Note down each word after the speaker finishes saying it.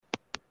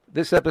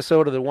This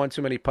episode of the One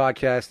Too Many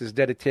podcast is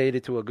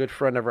dedicated to a good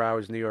friend of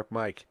ours, New York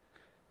Mike.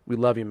 We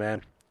love you,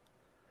 man.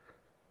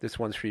 This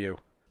one's for you.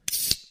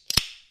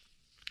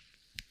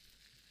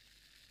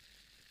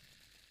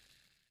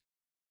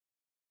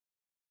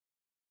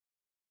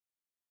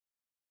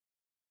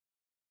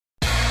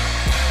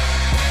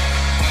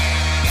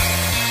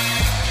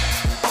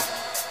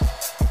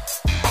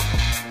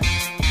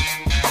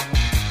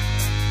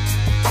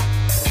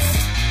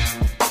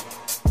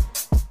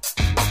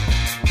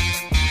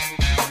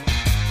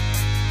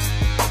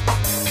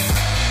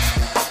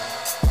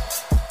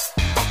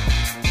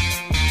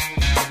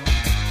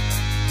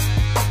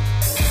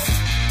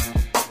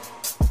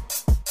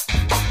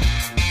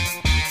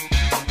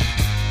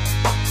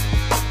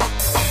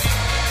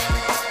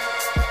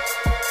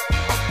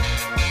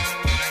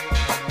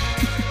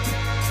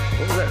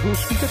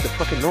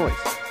 Noise.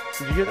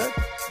 Did you hear that?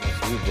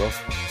 That's you, bro.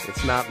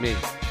 It's not me.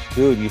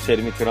 Dude, you said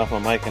to me turn off my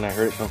mic and I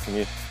heard it come from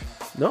you.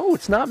 No,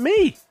 it's not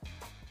me.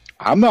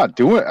 I'm not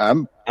doing it. I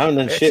don't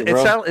know shit,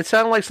 bro. It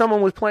sounded like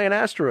someone was playing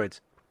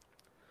Asteroids.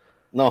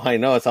 No, I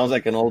know. It sounds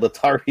like an old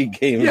Atari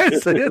game.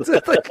 Yes, it's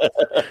like...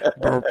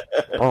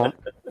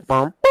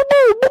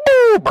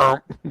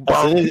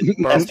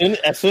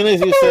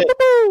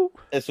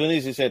 As soon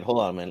as you said, hold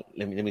on, man,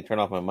 let me turn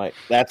off my mic.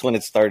 That's when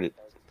it started.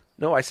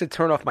 No, I said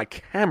turn off my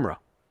camera.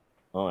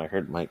 Oh, I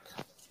heard Mike.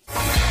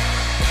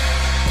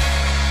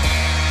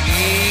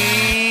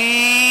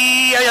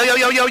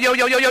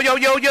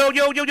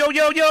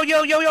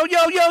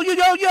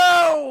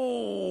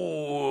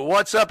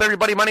 What's up,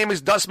 everybody? My name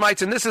is Dust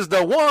Mites, and this is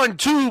the One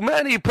Too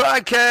Many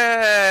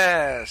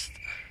podcast.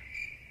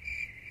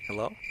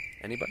 Hello?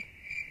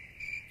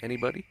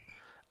 Anybody?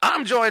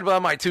 I'm joined by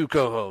my two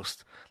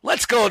co-hosts.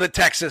 Let's go to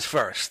Texas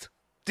first.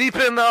 Deep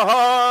in the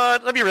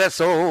heart of your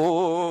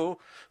soul.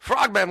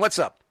 Frogman, what's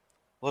up?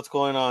 What's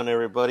going on,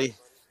 everybody?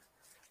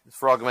 It's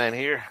Frogman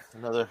here.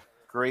 Another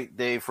great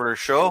day for a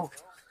show.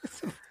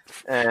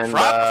 And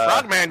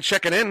Frogman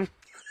checking in.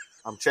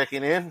 I'm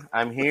checking in.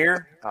 I'm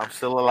here. I'm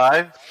still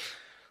alive.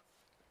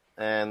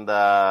 And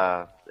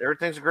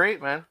everything's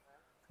great, man.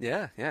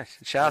 Yeah.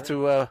 Shout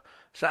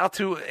out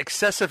to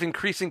excessive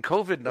increasing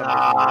COVID numbers.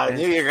 I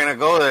knew you were gonna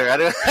go there.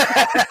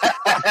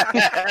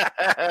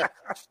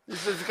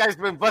 This guy's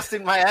been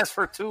busting my ass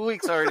for 2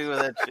 weeks already with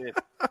that shit.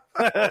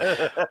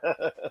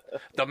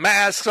 The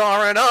masks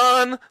aren't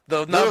on.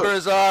 The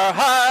numbers are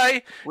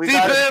high. Deep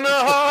in the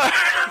heart.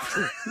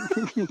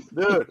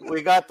 Dude,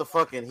 we got the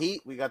fucking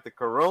heat. We got the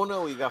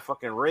corona. We got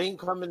fucking rain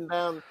coming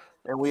down.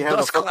 And we have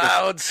dust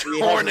clouds,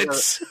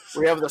 hornets.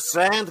 We have the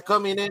sand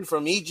coming in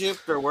from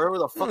Egypt or wherever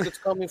the fuck it's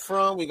coming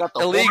from. We got the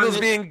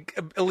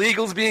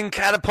illegals being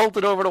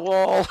catapulted over the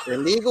wall.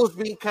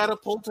 Illegals being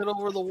catapulted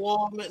over the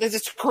wall, man.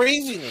 It's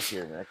craziness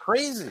here, man.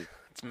 Crazy.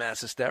 It's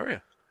mass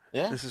hysteria.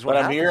 Yeah. This is what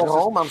I'm here at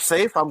home. I'm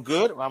safe. I'm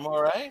good. I'm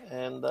all right.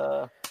 And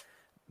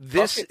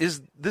this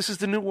is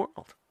the new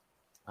world.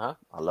 Huh?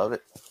 I love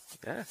it.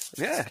 Yeah. It's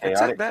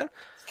it, man.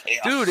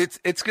 Chaos. Dude,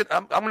 it's good.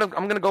 I'm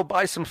gonna go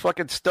buy some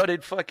fucking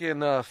studded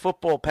fucking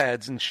football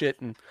pads and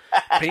shit and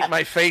paint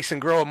my face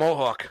and grow a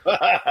mohawk.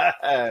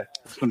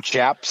 Some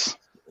chaps.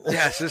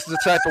 Yes, this is the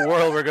type of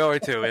world we're going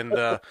to, and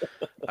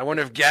I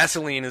wonder if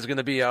gasoline is going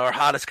to be our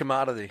hottest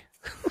commodity.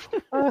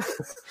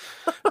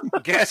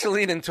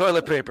 Gasoline and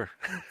toilet paper.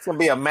 It's gonna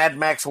be a Mad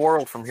Max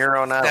world from here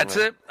on out. That's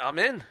man. it.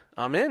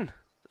 I'm in.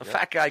 A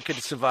fat guy could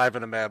survive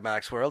in a Mad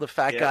Max world. A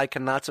fat guy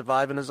cannot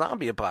survive in a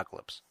zombie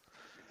apocalypse.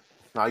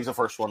 No, he's the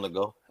first one to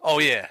go. Oh,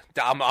 yeah.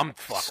 I'm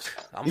fucked.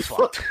 I'm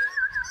fucked.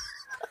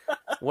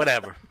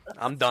 Whatever.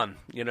 I'm done.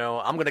 You know,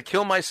 I'm going to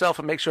kill myself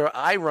and make sure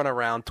I run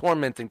around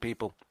tormenting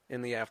people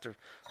in the after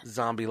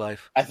zombie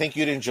life. I think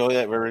you'd enjoy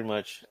that very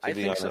much. I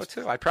think so,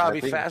 too. I'd probably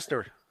be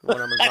faster when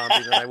I'm a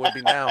zombie than I would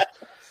be now.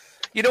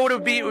 You know what it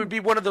would be? It would be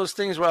one of those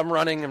things where I'm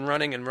running, and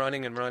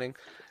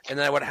then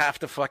I would have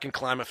to fucking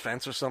climb a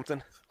fence or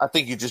something. I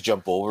think you just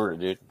jump over it,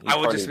 dude. I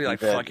would just be like,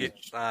 fuck it.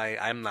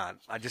 I'm not.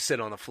 I just sit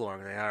on the floor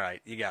and be like, all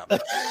right, you got me.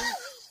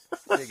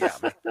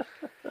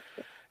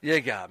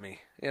 You got me.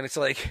 And it's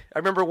like, I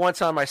remember one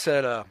time I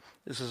said,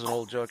 this is an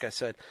old joke, I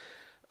said,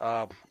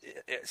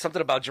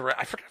 something about Jurassic.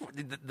 I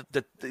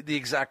forget the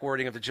exact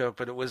wording of the joke,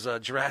 but it was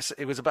Jurassic.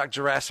 It was about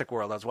Jurassic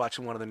World. I was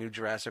watching one of the new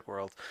Jurassic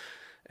World.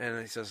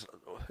 And he says,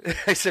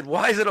 I said,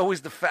 why is it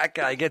always the fat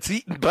guy gets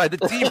eaten by the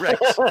T-Rex?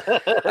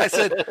 I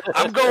said,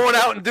 I'm going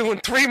out and doing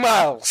 3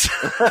 miles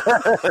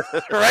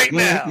right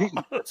now.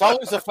 It's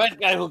always the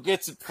fat guy who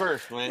gets it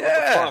first, man.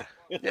 Yeah. What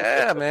the fuck?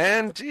 Yeah,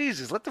 man.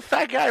 Jesus, let the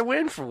fat guy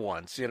win for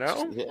once, you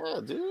know?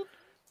 Yeah, dude.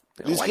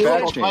 He's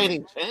a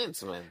fighting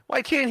chance, man.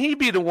 Why can't he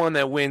be the one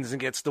that wins and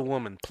gets the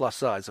woman? Plus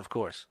size, of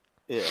course.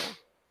 Yeah.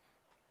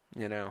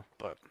 You know,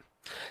 but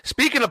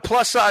speaking of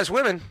plus size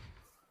women...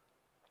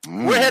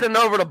 We're heading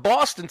over to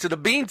Boston to the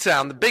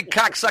Beantown. The big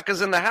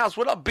cocksuckers in the house.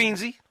 What up,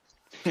 Beansy?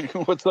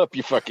 What's up,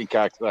 you fucking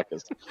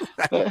cocksuckers?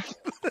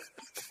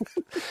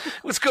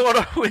 What's going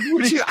on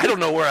with you? I don't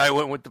know where I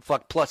went with the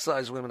fuck plus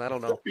size women. I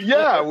don't know.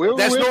 Yeah, That's where'd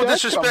no that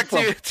disrespect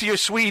come from? to your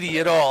sweetie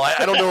at all.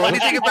 I don't know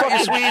anything about your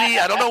sweetie.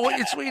 I don't know what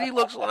your sweetie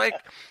looks like.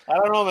 I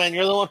don't know, man.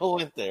 You're the one who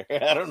went there.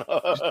 I don't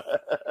know.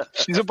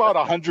 She's about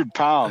 100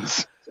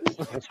 pounds,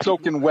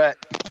 soaking wet.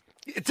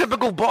 A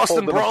typical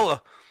Boston Hold it up.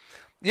 brawler.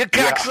 You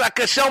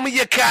cocksucker, show me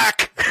your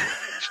cock.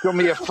 Show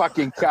me a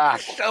fucking cock.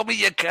 Show me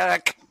your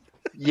cock.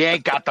 You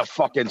ain't got the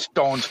fucking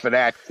stones for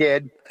that,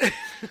 kid.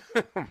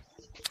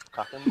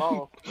 Cock and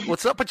ball.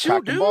 What's up with you, Cock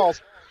and dude?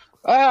 balls.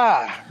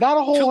 Not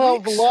a whole 2 hell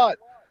of a weeks. lot.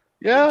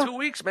 Yeah, Been 2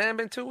 weeks, man.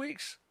 Been 2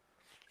 weeks.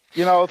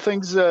 you know,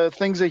 things are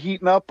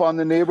heating up on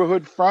the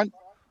neighborhood front.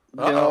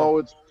 You Uh-oh.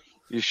 know,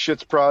 your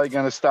shit's probably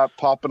gonna stop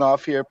popping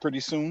off here pretty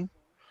soon.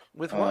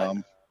 With what?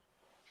 What's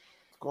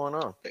going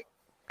on?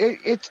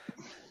 It's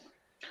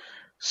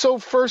so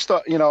first,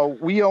 you know,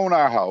 we own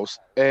our house,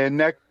 and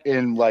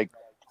like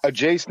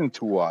adjacent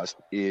to us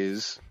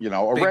is, you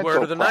know, a Big rental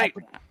word of the night.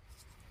 property.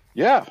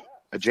 Yeah,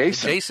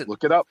 adjacent. Adjacent.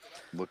 Look it up.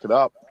 Look it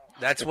up.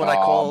 That's what I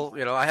call,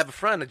 I have a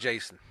friend, a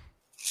Jason.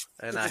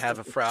 And I have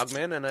a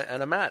Frogman and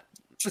a Matt.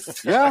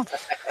 Yeah,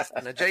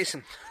 And a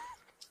Jason.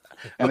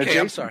 and Okay,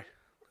 I'm adjacent. sorry.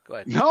 Go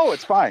ahead. No,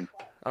 it's fine.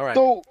 All right.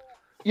 So,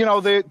 you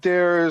know,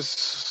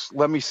 there's,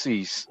 let me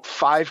see,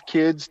 5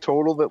 kids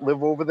total that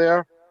live over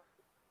there.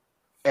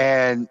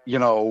 And, you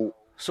know,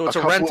 So it's a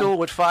a couple rental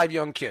with 5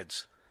 young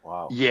kids.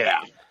 Wow.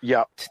 yeah.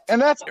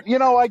 And that's, you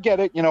know, I get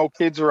it. You know,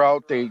 kids are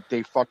out. They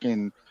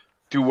fucking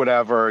do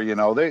whatever, you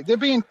know. They're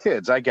being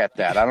kids. I get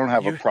that. I don't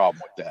have a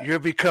problem with that. You're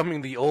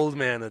becoming the old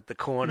man at the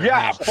corner. Yeah.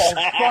 house. Oh,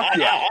 fuck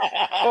yeah.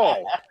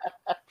 Oh.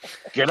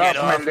 Get Get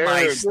off off my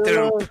my nerd.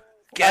 stoop.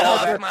 Get I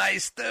off had- my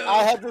stoop.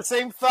 I had the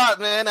same thought,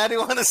 man. I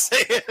didn't want to say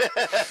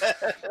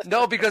it.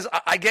 No, because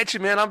I get you,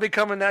 man. I'm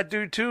becoming that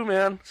dude too,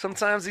 man.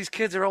 Sometimes these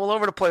kids are all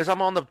over the place.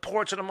 I'm on the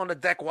porch and I'm on the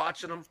deck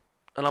watching them,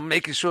 and I'm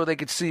making sure they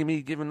could see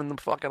me, giving them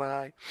the fucking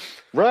eye.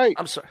 Right.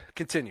 I'm sorry.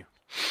 Continue.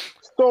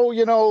 So,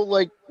 you know,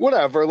 like,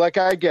 whatever. Like,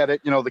 I get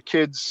it. You know, the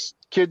kids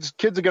are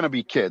going to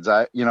be kids.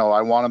 I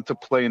want them to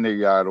play in their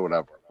yard or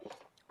whatever.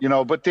 You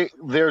know, but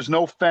there's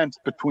no fence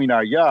between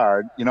our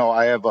yard. You know,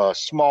 I have a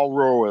small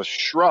row of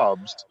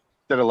shrubs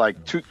that are like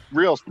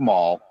real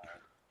small.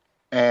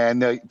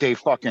 And they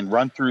fucking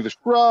run through the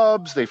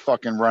shrubs. They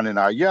fucking run in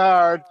our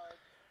yard.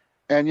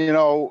 And, you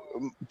know,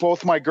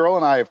 both my girl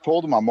and I have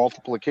told them on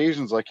multiple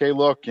occasions, like, hey,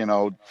 look, you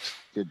know,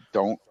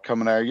 don't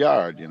come in our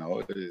yard. You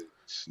know,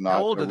 it's not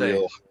How old a are they?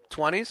 real...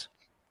 20s?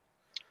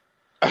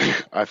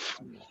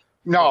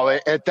 No,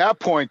 at that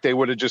point, they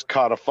would have just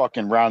caught a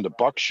fucking round of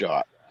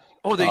buckshot.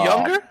 Oh, they're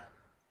younger?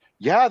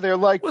 Yeah, they're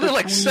like... Well, they're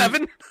like between-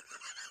 7?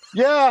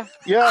 Yeah.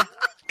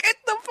 Get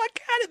the fuck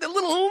out of it. The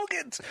little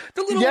hooligans.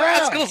 The little Yeah.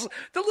 rascals.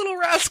 The little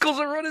rascals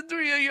are running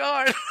through your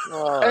yard.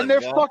 Oh, And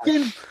they're God.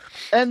 fucking...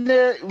 And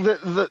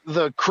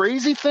the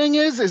crazy thing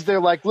is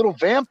they're like little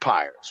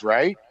vampires,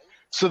 right?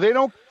 So they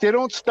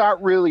don't start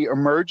really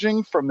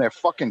emerging from their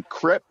fucking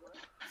crypt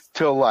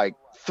till like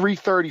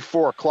 3:30,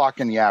 4 o'clock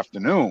in the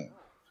afternoon.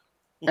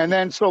 And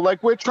then so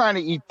like we're trying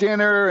to eat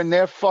dinner and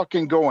they're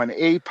fucking going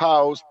ape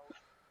house.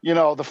 You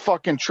know, the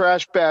fucking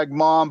trash bag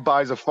mom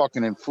buys a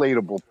fucking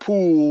inflatable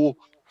pool.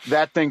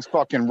 That thing's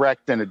fucking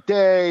wrecked in a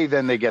day.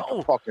 Then they get Oh.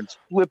 the fucking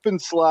slip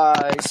and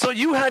slide. So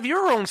you have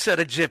your own set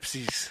of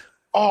gypsies.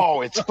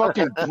 Oh, it's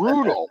fucking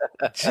brutal.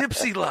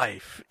 Gypsy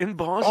life in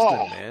Boston,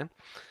 Oh. man.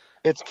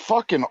 It's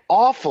fucking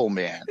awful,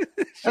 man.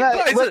 She And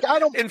buys I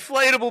don't.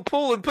 inflatable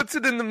pool and puts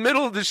it in the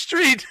middle of the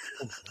street.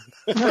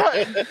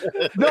 Right.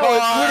 No,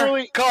 it's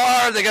literally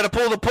car. They got to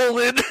pull the pool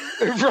in.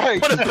 right.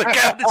 Put it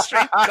back out in the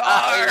street.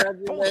 Car.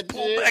 Imagine Pull the that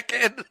pool shit. back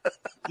in.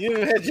 You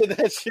imagine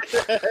that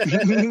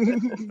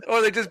shit?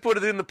 Or they just put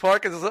it in the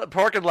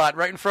parking lot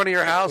right in front of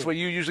your house where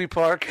you usually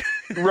park.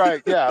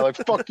 Right. Yeah. Like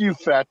fuck you,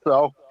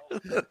 fatso.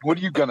 What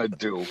are you gonna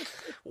do?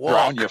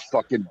 Drown Walk. your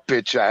fucking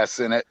bitch ass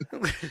in it.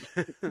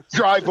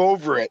 Drive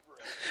over it.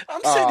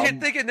 I'm sitting here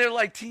thinking they're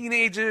like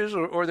teenagers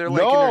or they're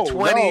like No, in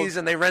their 20s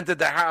and they rented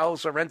the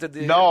house or rented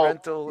the No.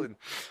 rental. And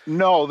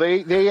No,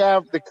 they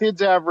have the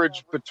kids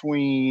average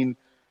between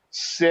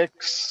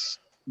 6.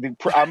 I'm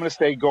gonna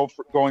say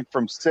going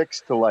from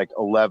 6 to like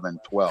 11,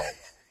 12.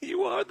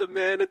 you are the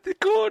man at the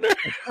corner.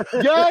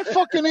 Yeah, I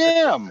fucking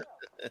am.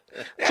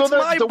 That's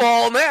my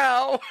ball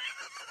now.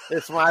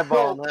 It's my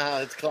ball now.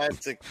 It's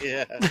classic.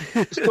 Yeah.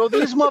 So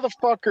these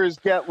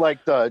motherfuckers get like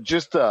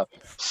just a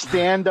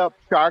stand-up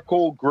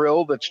charcoal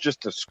grill that's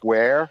just a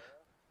square.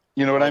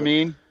 You know what I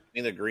mean?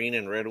 In the green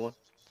and red one.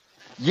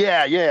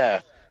 Yeah.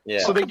 Yeah.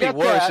 So they Could be get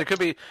worse. that. It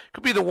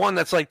could be the one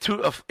that's like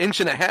an inch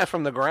and a half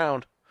from the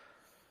ground.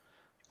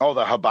 Oh,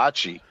 the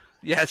hibachi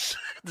Yes,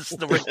 this is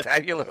the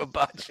rectangular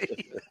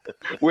hibachi.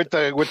 with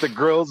the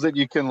grills that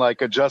you can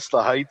like adjust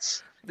the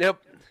heights. Yep.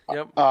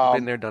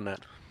 Been there, done that.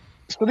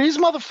 So these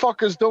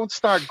motherfuckers don't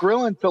start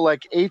grilling till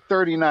like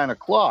 8:30, 9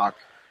 o'clock.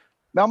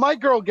 Now my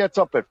girl gets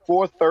up at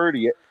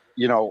 4:30,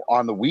 you know,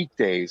 on the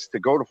weekdays to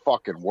go to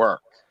fucking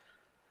work.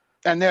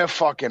 And they're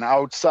fucking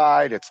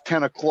outside. It's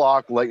 10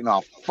 o'clock, lighting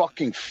off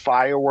fucking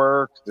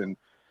fireworks and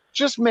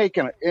just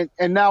making it.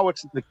 And now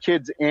it's the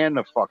kids and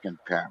the fucking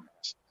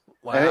parents.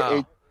 Wow.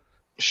 And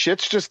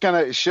shit's just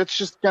gonna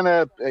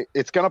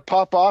it's gonna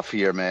pop off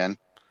here, man.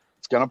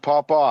 It's gonna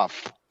pop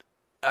off.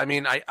 I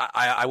mean,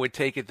 I would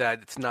take it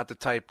that it's not the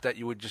type that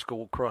you would just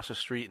go across the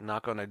street and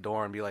knock on a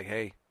door and be like,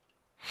 hey,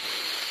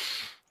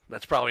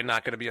 that's probably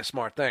not going to be a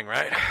smart thing,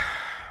 right?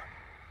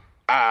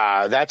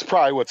 That's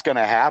probably what's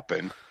gonna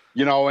happen.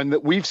 And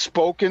we've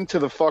spoken to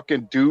the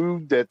fucking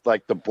dude that,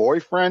 like, the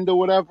boyfriend or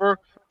whatever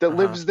that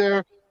lives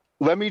there.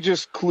 Let me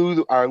just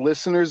clue our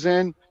listeners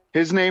in.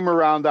 His name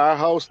around our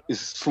house is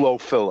Slow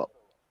Philip.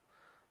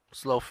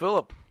 Slow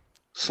Philip.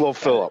 Slow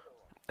Philip.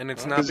 And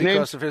it's not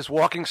because of his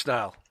walking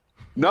style.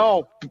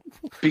 No,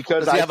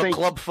 because Does he I have think a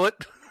club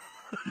foot?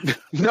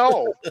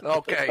 no,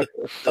 Okay.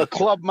 a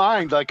club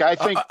mind. Like, I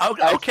think.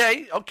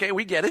 Okay,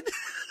 we get it.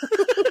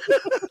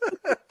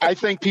 I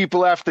think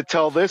people have to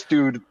tell this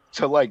dude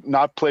to, like,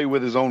 not play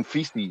with his own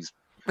feces.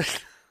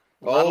 Ate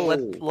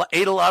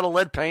a lot of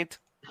lead paint.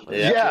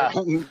 Yeah.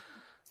 A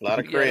lot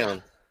of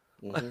crayon.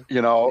 And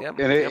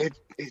it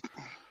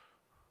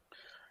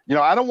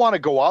I don't want to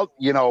go out,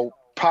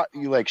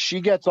 like,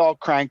 she gets all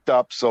cranked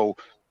up. So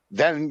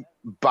then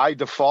by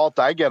default,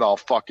 I get all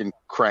fucking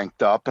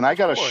cranked up, and I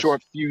got a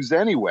short fuse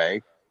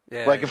anyway.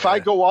 Yeah, like, if I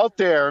go out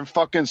there and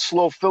fucking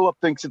Slow Philip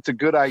thinks it's a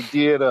good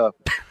idea to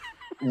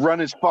run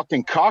his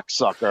fucking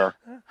cocksucker.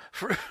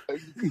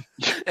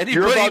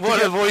 Anybody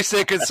want to voice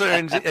their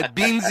concerns at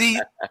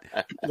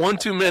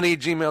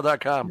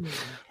beansy1too-many@gmail.com.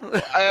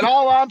 And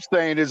all I'm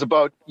saying is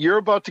you're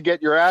about to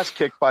get your ass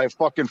kicked by a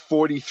fucking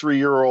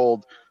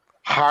 43-year-old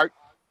heart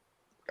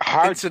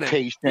patient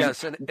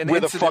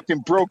with a fucking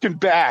broken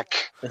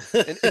back.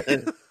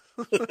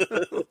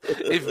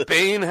 If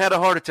Bane had a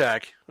heart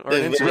attack or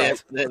an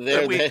incident,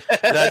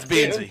 that's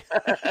Beansy.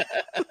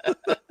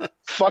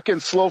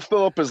 Fucking Slow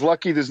Philip is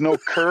lucky there's no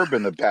curb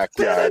in the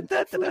backyard.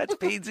 That's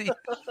Beansy.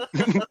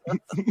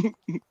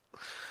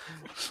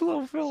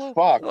 Slow Philip.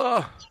 Fuck.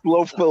 Oh.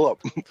 Slow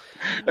Philip.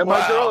 And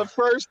my girl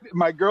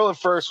at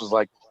first was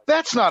like,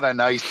 that's not a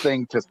nice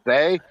thing to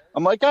say.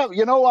 I'm like,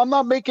 I'm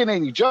not making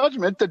any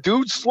judgment. The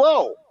dude's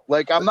slow.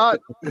 Like, I'm not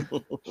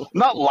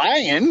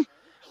lying.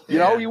 He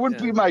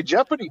wouldn't be my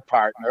Jeopardy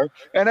partner.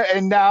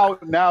 And now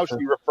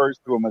she refers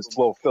to him as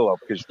Slow Philip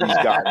because she's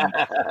gotten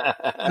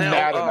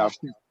mad enough.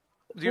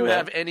 Do you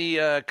have any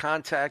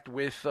contact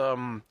with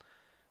the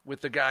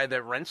guy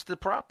that rents the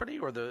property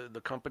or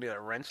the company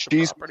that rents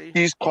the property?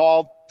 He's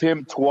called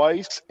him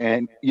twice,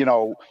 and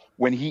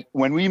when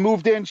we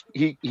moved in,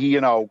 he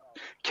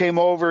came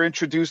over,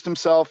 introduced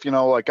himself.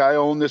 Like, I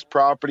own this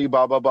property,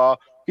 blah blah blah.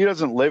 He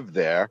doesn't live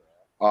there.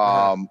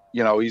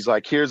 He's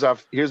like, here's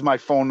my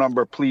phone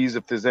number, please.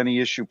 If there's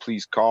any issue,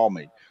 please call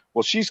me.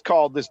 Well, she's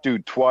called this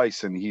dude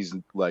twice, and he's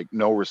like,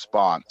 no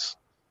response.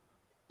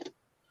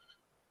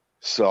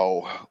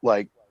 So,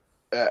 like,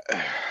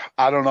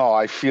 I don't know.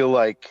 I feel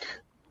like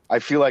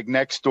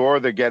next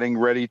door they're getting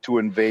ready to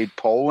invade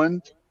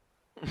Poland,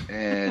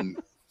 and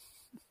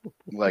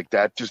like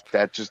that just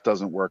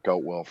doesn't work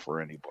out well for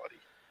anybody.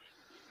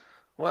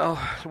 Well,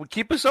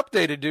 keep us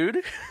updated,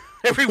 dude.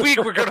 Every week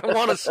we're going to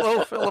want a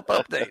Slow Philip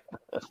update.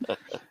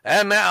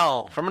 And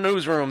now, from a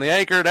newsroom, the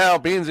anchor Al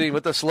Beansy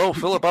with the Slow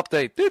Philip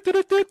update.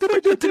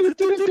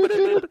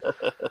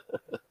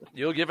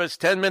 You'll give us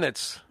 10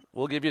 minutes.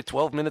 We'll give you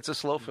 12 minutes of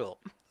Slow Philip.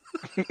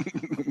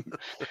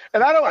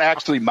 And I don't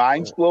actually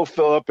mind Slow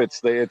Philip.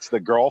 It's the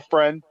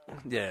girlfriend.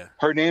 Yeah.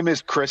 Her name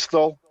is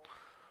Crystal.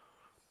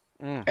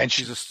 And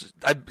she's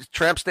a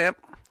tramp stamp?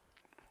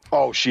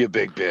 Oh, she a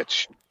big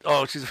bitch.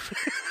 Oh, she's...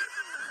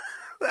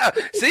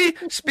 See,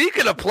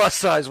 speaking of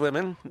plus-size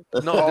women,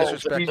 no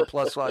disrespect to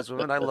plus-size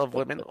women. I love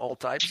women, all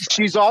types.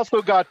 She's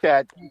also got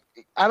that,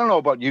 I don't know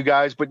about you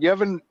guys, but you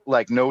ever,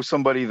 like, know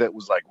somebody that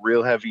was, like,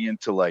 real heavy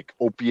into, like,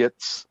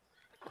 opiates?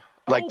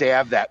 Like, they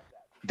have that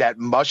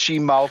mushy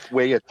mouth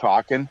way of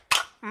talking.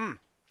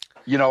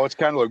 It's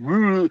kind of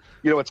like,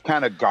 it's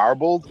kind of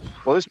garbled.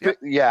 Well,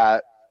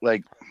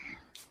 like...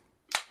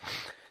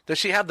 Does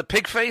she have the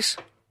pig face?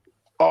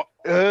 Oh,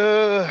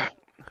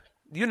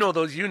 You know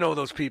those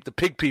people, the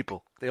pig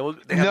people. They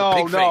have the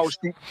pig face.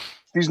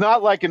 She's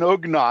not like an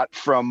Ugnaught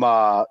from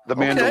The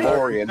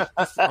Mandalorian.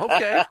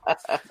 Okay.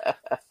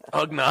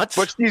 Ugnaughts.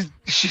 But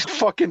she's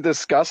fucking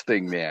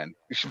disgusting, man.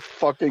 She's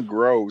fucking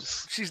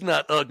gross. She's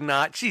not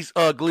Ugnaught. She's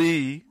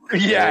ugly.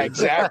 Yeah,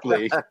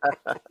 exactly.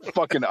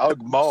 Fucking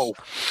Ugmo.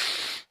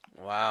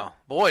 Wow.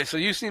 Boy, so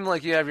you seem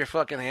like you have your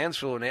fucking hands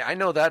full. I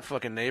know that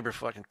fucking neighbor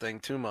fucking thing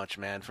too much,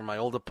 man, from my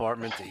old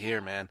apartment to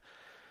here, man.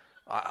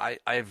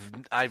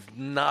 I've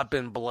not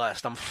been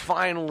blessed. I'm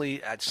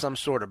finally at some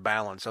sort of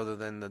balance, other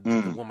than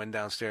the woman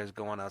downstairs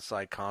going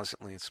outside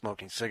constantly and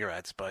smoking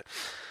cigarettes. But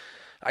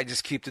I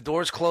just keep the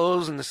doors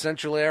closed and the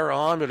central air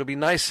on. But it'll be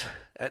nice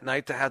at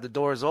night to have the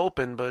doors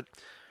open. But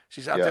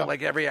she's out there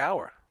like every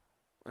hour,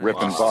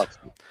 ripping butts.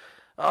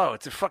 Oh,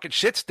 it's a fucking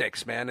shit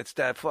sticks, man. It's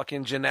that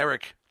fucking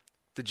generic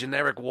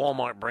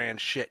Walmart brand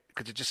shit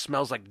because it just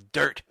smells like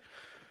dirt.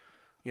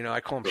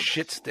 I call them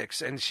shit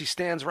sticks. And she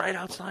stands right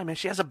outside, man.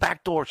 She has a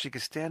back door. She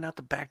can stand out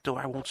the back door.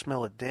 I won't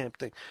smell a damn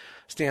thing.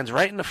 Stands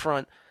right in the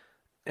front,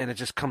 and it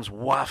just comes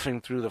wafting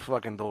through the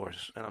fucking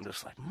doors. And I'm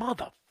just like,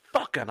 motherfucker.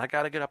 fuck, and I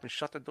got to get up and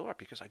shut the door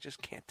because I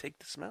just can't take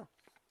the smell.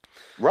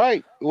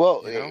 Right.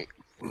 Well, You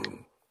know?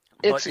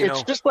 it's But, you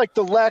know, just like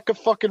the lack of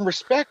fucking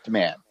respect,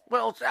 man.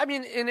 well, I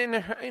mean, in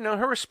her,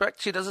 her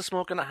respect, she doesn't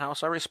smoke in the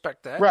house. I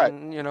respect that. Right.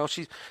 And,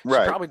 she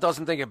Right. probably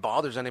doesn't think it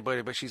bothers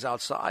anybody, but she's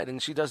outside,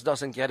 and she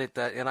doesn't get it.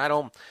 And I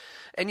don't.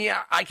 And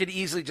yeah, I could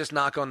easily just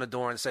knock on the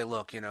door and say,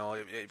 look,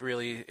 it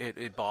really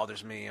it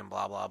bothers me, and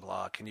blah blah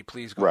blah. Can you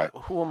please go? Right.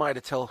 Who am I to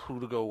tell who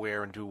to go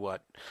where and do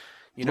what?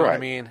 You know what I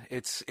Right. mean?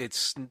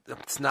 It's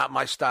not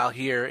my style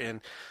here, and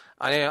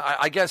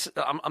I guess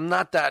I'm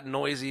not that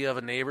noisy of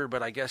a neighbor,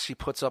 but I guess she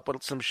puts up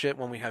with some shit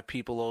when we have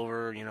people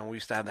over. We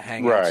used to have the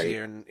hangouts Right.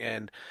 here,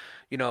 and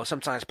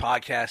sometimes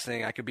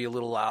podcasting, I could be a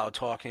little loud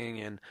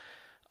talking, and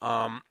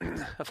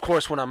of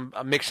course when I'm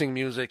mixing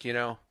music,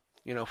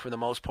 for the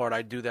most part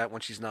I do that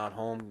when she's not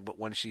home, but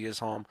when she is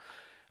home,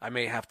 I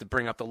may have to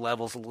bring up the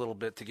levels a little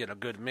bit to get a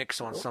good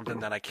mix on something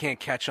that I can't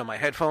catch on my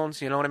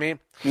headphones. You know what I mean?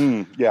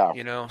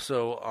 Yeah.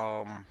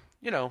 So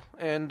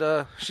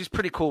and she's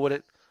pretty cool with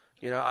it.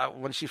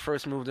 When she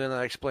first moved in,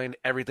 I explained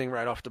everything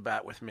right off the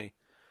bat with me.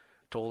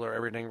 Told her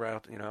everything right.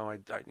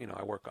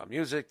 I work on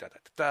music. Da, da,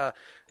 da, da.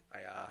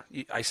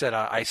 I said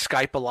I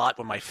Skype a lot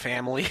with my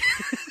family,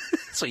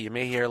 so you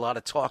may hear a lot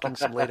of talking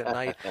some late at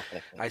night.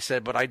 I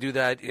said, but I do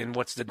that in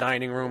what's the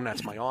dining room.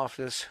 That's my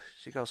office.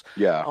 She goes,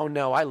 Yeah. oh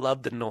no, I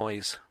love the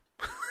noise.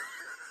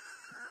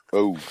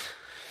 Oh.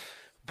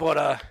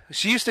 But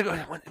she used to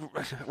go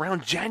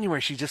around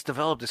January. She just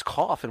developed this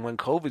cough, and when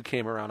COVID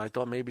came around, I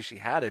thought maybe she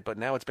had it. But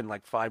now it's been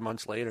like 5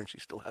 months later, and she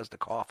still has the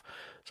cough.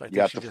 So I think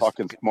You got she the just,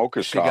 fucking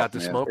smoker's she cough, got the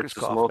man. smoker's It's the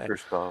cough.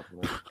 smoker's cough,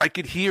 man. I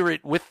could hear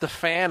it with the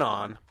fan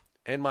on,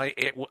 and I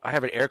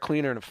have an air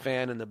cleaner and a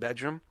fan in the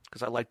bedroom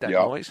because I like that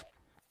Yep. noise.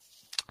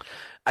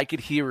 I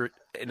could hear it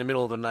in the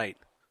middle of the night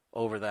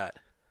over that.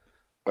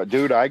 But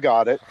dude, I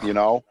got it.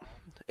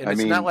 And I it's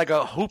mean- not like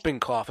a whooping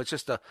cough. It's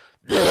just a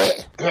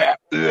yeah.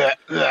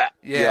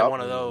 yeah,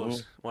 one of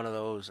those.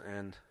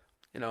 And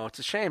it's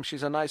a shame.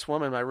 She's a nice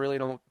woman. I really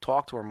don't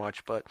talk to her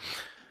much, but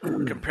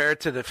compared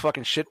to the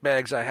fucking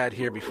shitbags I had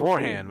here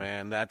beforehand,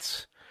 man,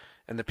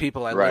 and the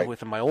people I live Right.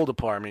 with in my old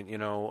apartment,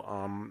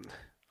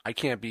 I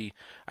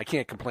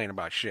can't complain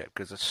about shit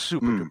because it's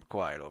super duper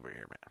quiet over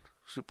here, man.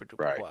 Super duper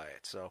Right. quiet.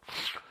 So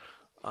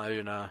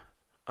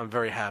I'm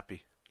very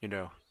happy,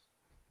 now.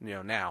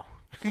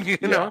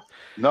 Yeah.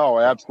 No,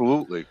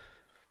 absolutely.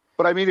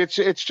 But I mean, it's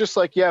just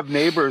like you have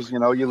neighbors,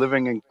 you're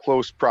living in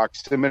close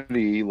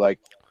proximity. Like,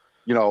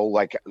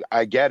 like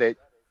I get it.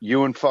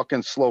 You and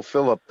fucking Slow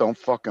Philip don't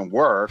fucking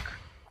work,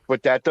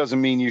 but that doesn't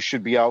mean you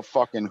should be out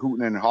fucking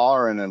hooting and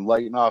hollering and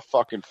lighting off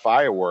fucking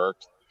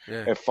fireworks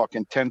Yeah. at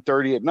fucking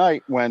 10:30 at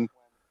night when,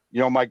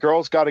 my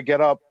girl's got to get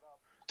up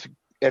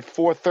at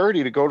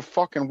 4:30 to go to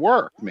fucking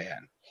work,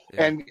 man.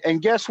 Yeah.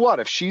 And guess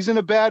what? If she's in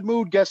a bad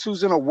mood, guess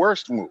who's in a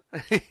worse mood?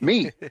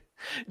 Me.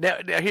 Now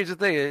here's the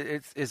thing: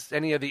 is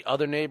any of the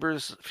other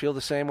neighbors feel the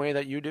same way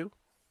that you do?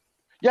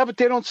 Yeah, but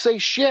they don't say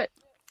shit.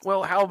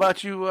 Well, how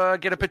about you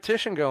get a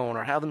petition going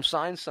or have them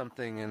sign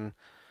something? And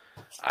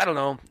I don't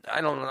know.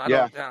 I don't know.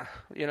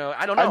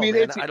 I mean,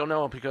 man. it's- I don't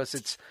know because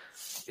it's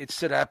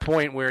to that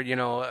point where you're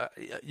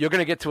going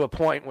to get to a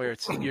point where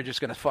you're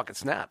just going to fucking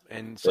snap.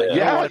 And so you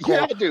don't want to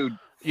call, dude.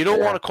 you don't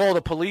want to call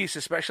the police,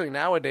 especially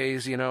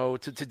nowadays. To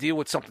deal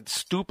with something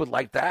stupid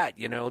like that.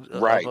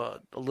 Right.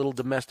 Of a little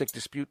domestic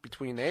dispute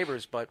between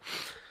neighbors, but.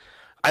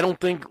 I don't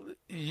think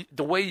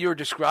the way you're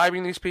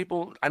describing these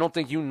people, I don't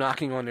think you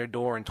knocking on their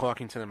door and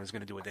talking to them is going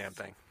to do a damn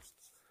thing.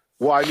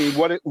 Well, I mean,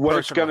 what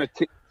it's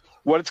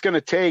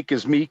gonna take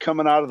is me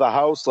coming out of the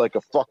house like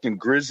a fucking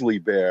grizzly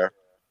bear.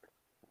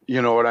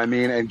 You know what I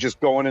mean? And just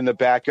going in the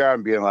backyard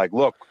and being like,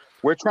 "Look,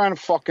 we're trying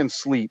to fucking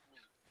sleep.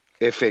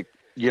 If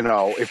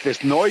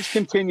this noise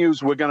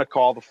continues, we're gonna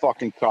call the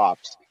fucking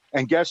cops."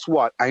 And guess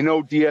what? I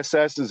know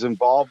DSS is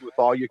involved with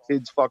all your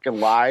kids' fucking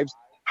lives.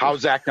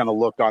 How's that going to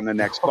look on the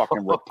next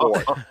fucking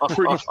report?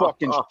 Pretty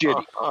fucking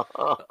shitty.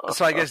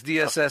 So I guess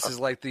DSS is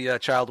like the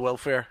child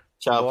welfare.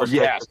 Child Boss?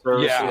 protective Yes,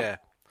 service. yeah.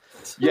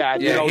 Yeah.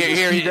 Yeah,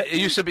 Here, it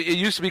used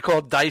to be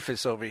called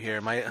DIFUS over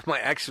here. My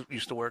ex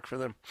used to work for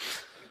them.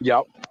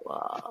 Yep.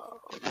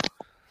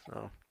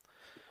 So.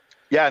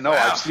 Yeah, no,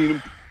 Wow.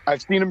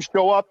 I've seen them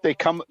show up. They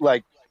come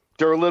like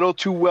they're a little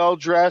too well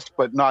dressed,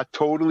 but not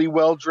totally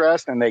well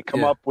dressed, and they come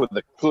Yeah. up with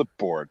a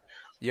clipboard.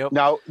 Yep.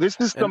 Now,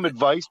 this is some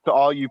advice to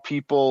all you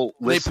people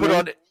They listening. put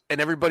on, and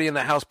everybody in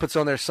the house puts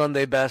on their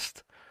Sunday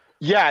best.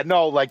 Yeah,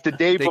 no, like the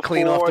day They before.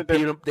 clean off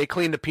they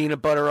clean the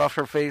peanut butter off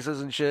her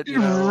faces and shit.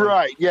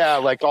 Right, yeah,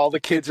 like all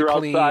the kids are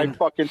Clean. outside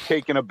fucking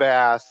taking a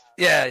bath.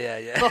 Yeah.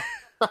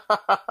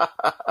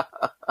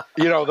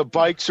 The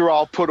bikes are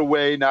all put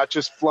away, not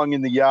just flung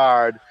in the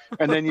yard.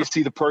 And then you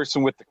see the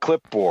person with the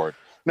clipboard.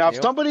 Now, if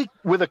Yep. somebody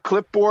with a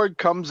clipboard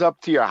comes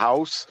up to your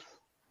house,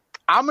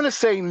 I'm going to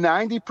say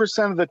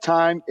 90% of the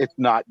time it's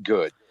not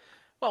good.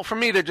 Well, for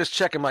me, they're just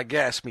checking my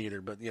gas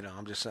meter, but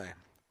I'm just saying.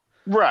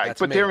 Right, That's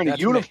but me. they're in a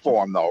That's me.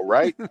 uniform, though,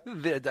 right?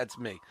 That's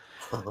me.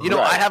 Right.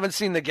 I haven't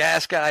seen the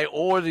gas guy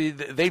or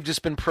they've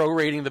just been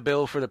prorating the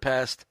bill for the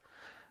past,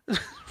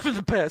 for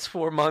the past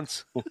 4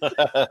 months.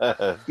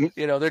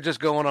 They're just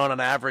going on an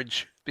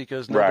average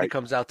because nobody Right.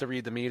 comes out to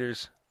read the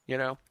meters.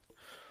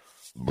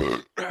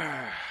 But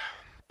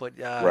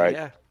Right.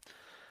 yeah,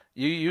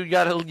 you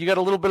got a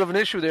little bit of an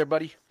issue there,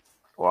 buddy.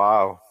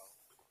 Wow.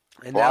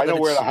 And Well, now I know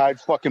that where it's, to hide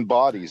fucking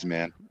bodies,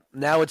 man.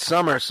 now it's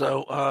summer,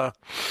 so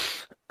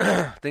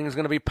things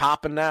gonna be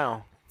popping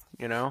now.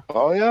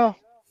 Oh yeah,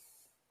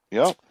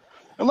 yep.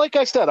 And like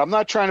I said, I'm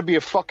not trying to be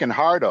a fucking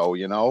hardo.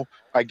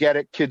 I get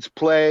it. Kids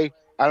play.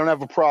 I don't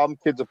have a problem.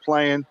 Kids are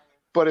playing,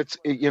 but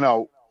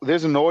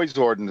there's a noise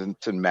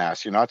ordinance in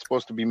Mass. You're not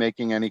supposed to be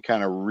making any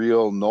kind of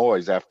real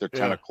noise after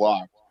 10 Yeah.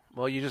 o'clock.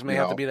 Well, you just may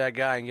have to be that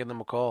guy and give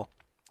them a call.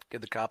 Give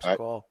the cops a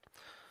call.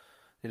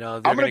 They're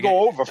I'm gonna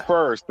go over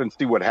first and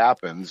see what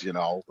happens.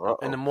 Uh-oh.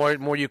 And the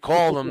more you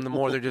call them, the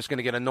more they're just going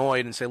to get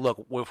annoyed and say,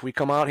 "Look, if we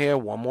come out here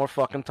one more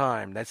fucking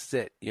time, that's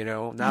it."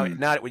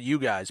 Not with you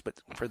guys,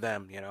 but for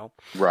them.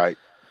 Right.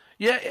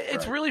 Yeah,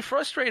 it's really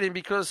frustrating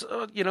because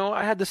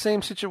I had the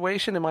same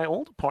situation in my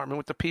old apartment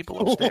with the people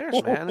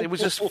upstairs, man. It was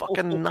just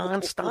fucking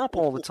nonstop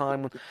all the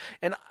time,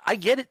 and I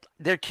get it.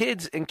 They're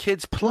kids and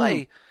kids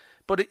play.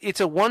 But it's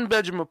a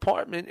 1-bedroom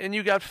apartment, and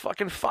you got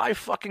fucking 5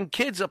 fucking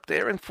kids up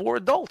there and 4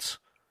 adults.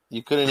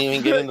 You couldn't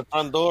even get in the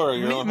front door.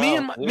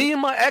 Me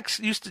and my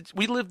ex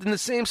we lived in the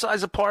same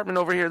size apartment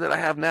over here that I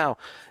have now,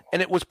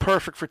 and it was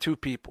perfect for 2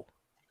 people.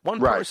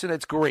 One Right. person,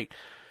 it's great.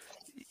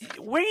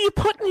 Where are you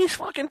putting these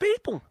fucking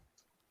people?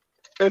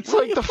 It's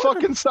like the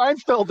fucking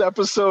Seinfeld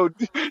episode,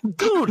 Dude,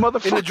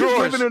 motherfucker in the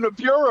drawers. living in a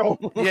bureau.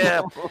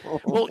 Yeah.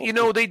 Well,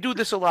 they do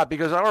this a lot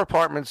because our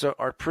apartments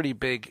are pretty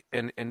big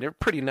and they're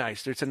pretty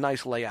nice. It's a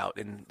nice layout,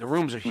 and the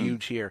rooms are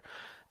huge here.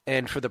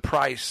 And for the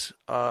price,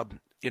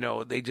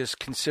 they just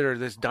consider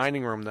this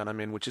dining room that I'm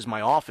in, which is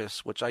my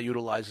office, which I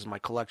utilize as my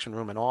collection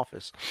room and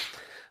office.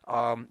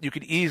 You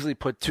could easily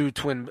put 2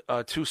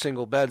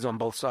 single beds on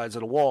both sides of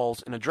the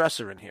walls and a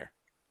dresser in here.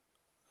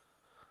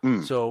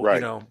 So,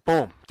 right.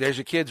 Boom, there's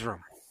your kids'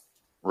 room.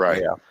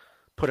 Right. Yeah.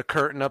 Put a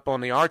curtain up on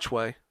the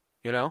archway,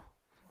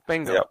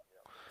 bingo. Yep.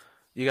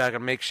 You got a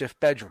makeshift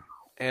bedroom.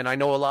 And I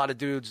know a lot of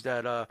dudes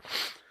that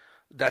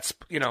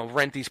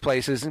rent these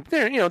places, and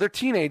they're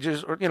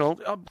teenagers or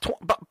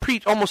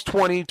almost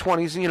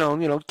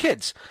 20s,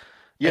 kids.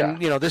 Yeah.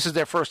 And this is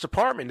their first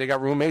apartment. They got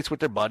roommates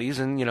with their buddies,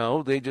 and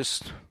they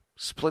just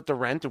split the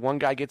rent, and one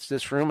guy gets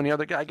this room and the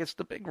other guy gets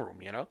the big room,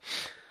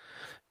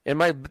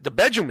 And the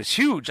bedroom is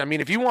huge. I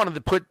mean, if you wanted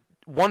to put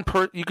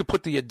you could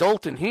put the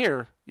adult in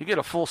here. You get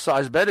a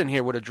full-size bed in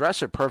here with a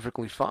dresser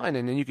perfectly fine,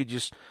 and then you could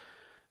just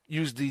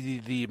use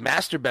the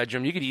master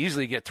bedroom. You could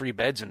easily get 3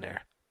 beds in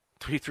there.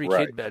 Three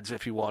Right. kid beds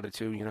if you wanted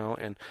to,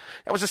 and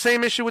that was the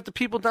same issue with the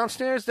people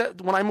downstairs that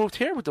when I moved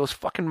here with those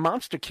fucking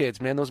monster kids,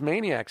 man, those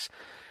maniacs.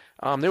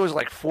 There was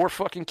like 4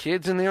 fucking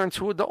kids in there and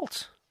 2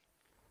 adults.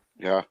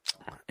 Yeah.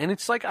 And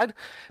it's like,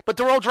 but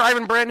they're all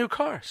driving brand new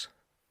cars.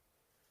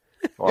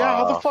 Yeah.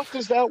 How the fuck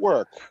does that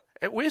work?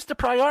 Where's the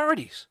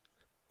priorities?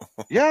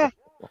 Yeah.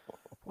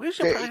 Where's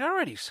your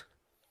priorities?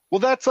 Well,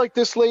 that's like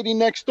this lady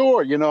next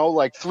door,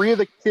 like 3 of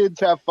the kids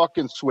have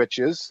fucking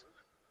switches.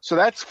 So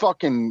that's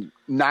fucking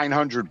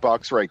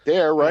 $900 right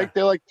there, right? Yeah.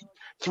 They're like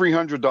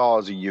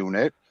 $300 a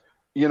unit.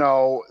 We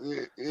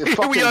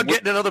are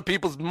getting in other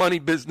people's money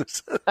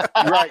business.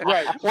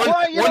 Right.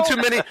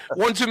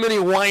 One too many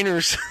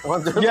whiners.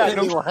 Yeah,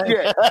 no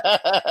shit.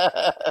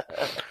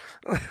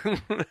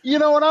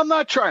 And I'm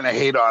not trying to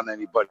hate on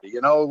anybody.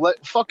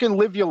 Fucking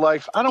live your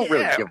life. I don't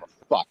really give a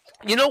fuck.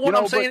 You know what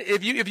I'm saying?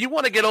 If you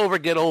want to get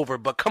over.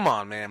 But come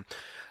on, man.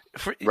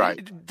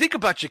 Right. Think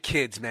about your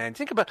kids, man.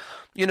 Think about,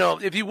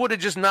 if you would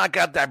have just not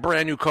got that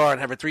brand new car and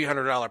have a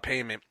 $300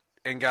 payment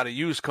and got a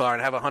used car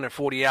and have a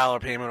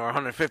 $140 payment or a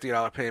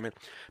 $150 payment,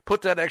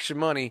 put that extra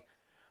money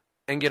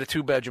and get a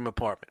 2-bedroom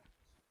apartment.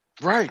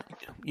 Right.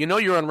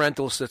 You're on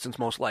rental assistance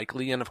most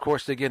likely, and of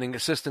course they're getting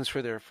assistance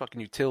for their fucking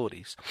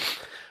utilities.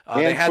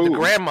 They had food. the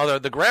grandmother.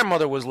 The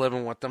grandmother was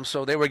living with them,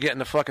 so they were getting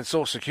the fucking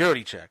Social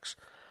Security checks.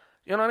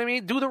 You know what I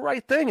mean? Do the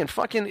right thing and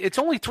fucking. It's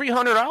only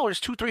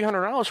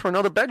 $300 for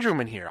another bedroom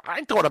in here.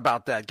 I thought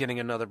about that, getting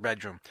another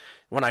bedroom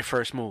when I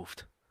first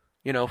moved.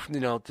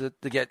 To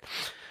get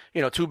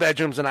 2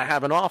 bedrooms and I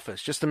have an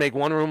office just to make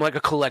one room like a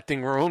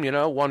collecting room.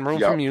 One room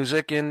for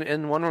music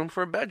and one room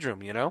for a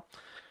bedroom.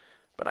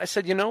 But I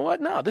said, you know what?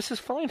 No, this is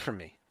fine for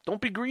me.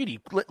 Don't be greedy.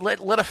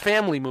 Let a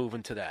family move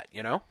into that.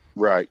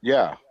 Right.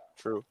 Yeah.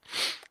 True.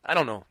 I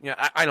don't know.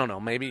 Yeah, I don't know.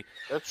 Maybe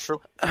That's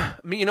true.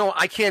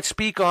 I can't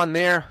speak on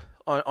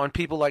on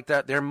people like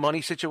that, their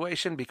money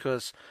situation,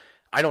 because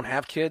I don't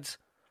have kids.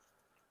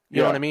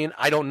 You know what I mean?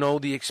 I don't know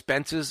the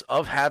expenses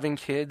of having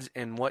kids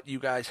and what you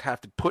guys have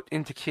to put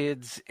into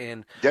kids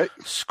and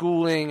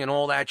schooling and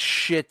all that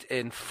shit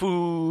and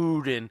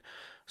food. And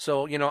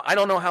so, I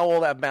don't know how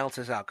all that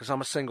balances out because I'm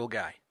a single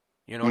guy.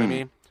 You know what I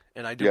mean?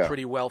 And I do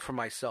pretty well for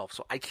myself.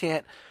 So I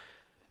can't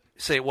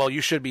say, well,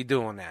 you should be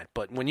doing that.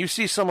 But when you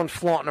see someone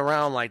flaunting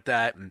around like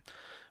that and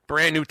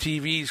brand new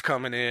TVs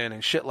coming in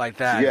and shit like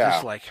that, it's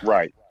just like,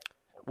 right.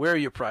 where are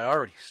your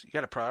priorities? You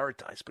got to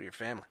prioritize for your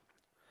family.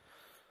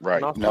 Right.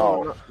 And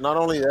also, No. not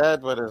only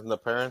that, but in the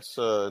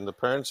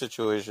parent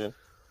situation.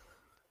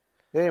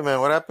 Hey man,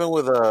 what happened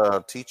with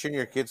teaching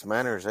your kids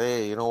manners?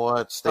 Hey, you know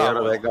what? Stay out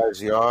of that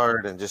guy's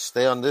yard and just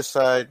stay on this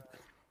side.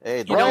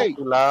 Hey, don't Right.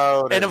 be too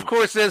loud. And of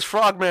course, there's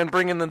Frogman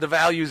bringing the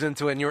values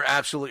into it, and you're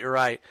absolutely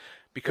right.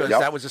 Because Yep.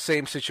 that was the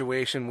same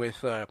situation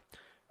with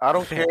I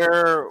don't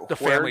care the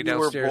where family you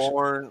were downstairs.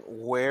 born,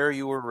 where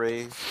you were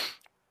raised.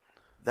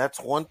 That's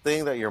one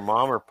thing that your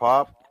mom or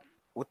pop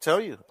would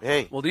tell you.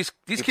 Hey, Well, these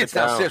keep kids it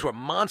down. downstairs were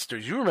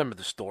monsters. You remember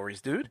the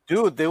stories, dude.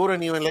 Dude, they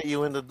wouldn't even let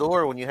you in the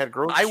door when you had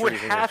groceries. I would in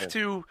your have hand.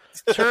 to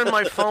turn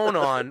my phone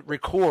on,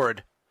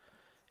 record,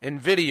 and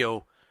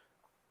video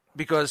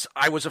because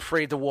I was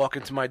afraid to walk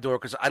into my door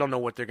because I don't know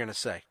what they're gonna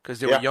say because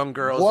they were Yeah. young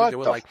girls. What They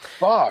were the like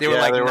fuck? they were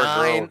Yeah, like they were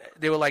 9. grown.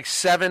 They were like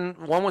 7.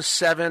 One was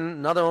 7.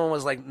 Another one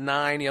was like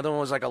 9. The other one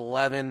was like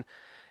 11.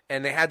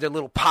 And they had their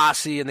little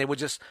posse, and they would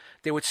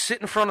sit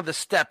in front of the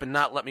step and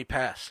not let me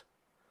pass.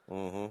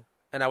 Mm-hmm.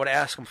 And I would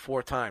ask them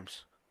 4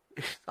 times.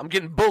 I'm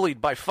getting bullied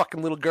by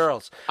fucking little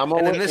girls. I'm a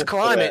And in witness this to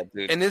climate,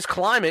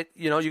 that, dude.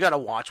 you know, you got to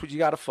watch what you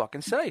got to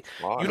fucking say.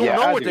 Wow. You don't Yeah,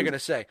 know what they're dude. going to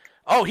say.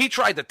 Oh, he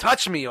tried to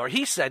touch me, or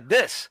he said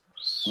this.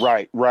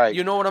 Right. Right.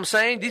 You know what I'm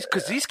saying?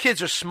 Because these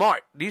kids are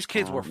smart. These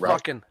kids were Right.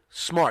 fucking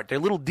smart. They're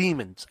little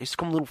demons. They used to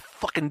call them little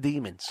fucking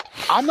demons.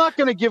 I'm not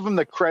going to give them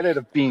the credit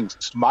of being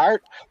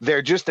smart.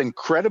 They're just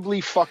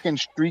incredibly fucking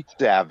street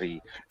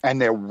savvy,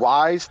 and they're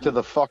wise to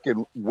the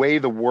fucking way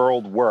the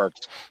world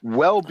works,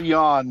 well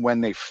beyond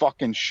when they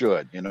fucking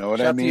should. You know what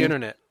Shout I out the mean?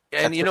 internet.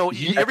 And you know,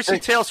 you ever see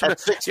Tales from At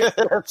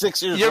the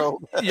 6 years you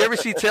old. ever, you ever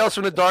see Tales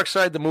from the Dark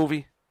Side, the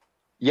movie?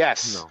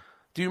 Yes. No.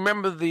 Do you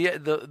remember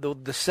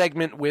the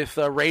segment with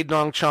Ray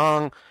Dong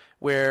Chong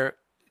where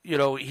you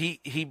know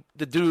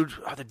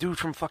the dude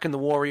from fucking the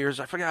Warriors,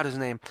 I forgot his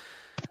name,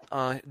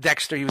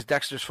 Dexter. He was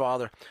Dexter's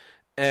father,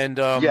 and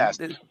Yes.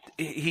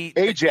 he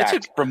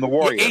Ajax from the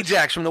Warriors.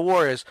 Ajax from the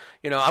Warriors.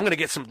 You know, I'm gonna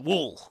get some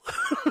wool.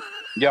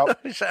 Yep.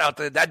 Shout out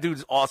to that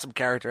dude's awesome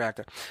character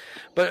actor.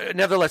 But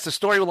nevertheless, the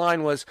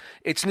storyline was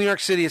it's New York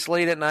City. It's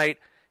late at night.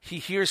 He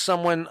hears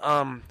someone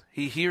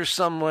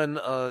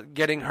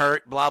getting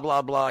hurt. Blah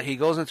blah blah. He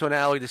goes into an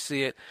alley to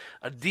see it.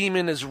 A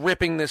demon is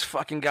ripping this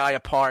fucking guy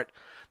apart.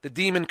 The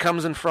demon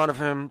comes in front of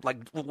him like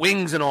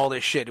wings and all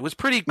this shit. It was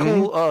pretty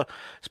cool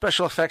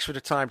special effects for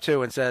the time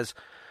too. And says,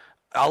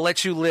 "I'll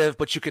let you live,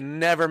 but you can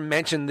never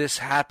mention this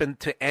happened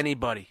to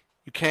anybody.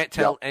 You can't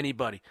tell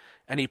anybody."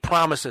 And he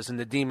promises, and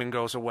the demon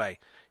goes away.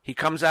 He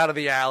comes out of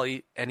the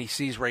alley and he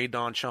sees Ray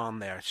Dawn Chong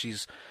there.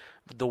 She's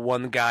the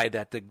one guy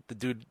that the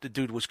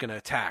dude was going to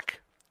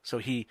attack. So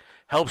he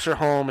helps her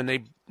home, and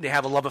they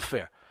have a love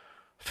affair.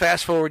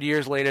 Fast forward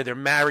years later, they're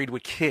married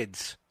with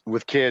kids.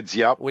 With kids.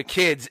 Yep.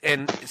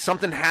 And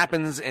something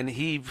happens, and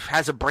he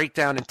has a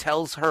breakdown and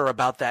tells her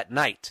about that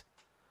night.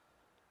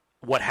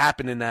 What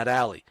happened in that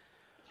alley?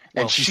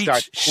 And she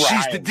starts She's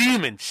crying. the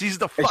demon. She's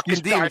the And fucking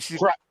she demon. starts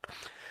cry-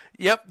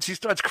 Yep, she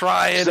starts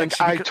crying. She's and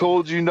like, I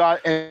told you not.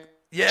 And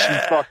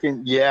Yeah. She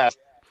fucking, yeah. So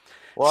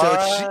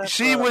What?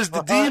 she was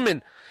the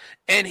demon.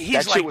 And he's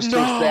That like, shit was no.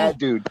 so sad,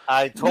 dude.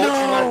 I told you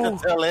No.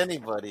 not to tell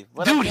anybody.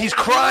 But Dude, I'm he's like,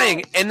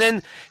 crying, and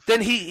then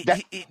he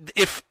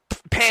if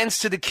pans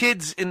to the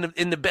kids in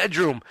the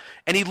bedroom,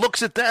 and he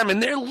looks at them,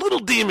 and they're little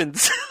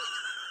demons.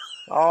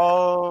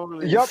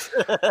 Oh, Yep.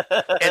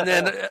 And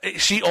then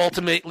she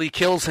ultimately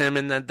kills him,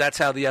 and then that's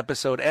how the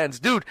episode ends.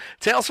 Dude,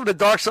 Tales from the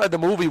Dark Side, the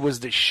movie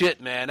was the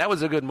shit, man. That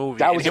was a good movie.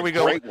 That And was here a we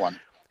go. great one.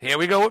 Here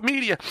we go with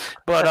media,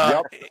 but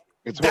Yep.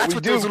 It's what that's we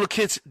what do. those little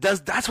kids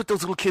does. That's what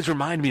those little kids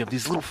remind me of.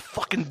 These little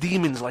fucking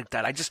demons like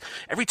that. I just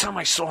every time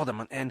I saw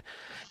them, and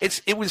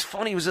it was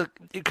funny. It was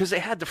because they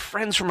had the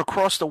friends from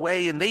across the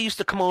way, and they used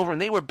to come over, and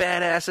they were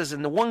badasses.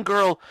 And the one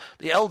girl,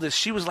 the eldest,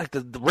 she was like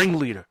the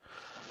ringleader.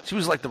 She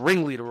was like the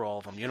ringleader of all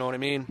of them. You know what I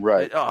mean?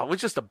 Right. It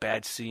was just a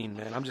bad scene,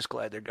 man. I'm just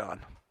glad they're gone.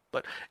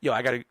 But yo,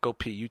 I gotta go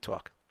pee. You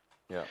talk.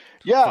 Yeah.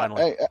 Yeah,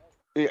 Finally.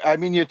 I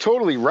mean, you're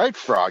totally right,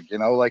 Frog. You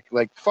know, like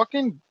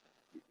fucking.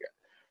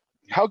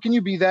 How can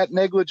you be that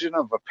negligent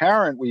of a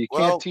parent where you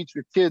Well, can't teach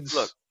your kids?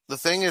 Look, the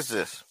thing is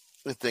this.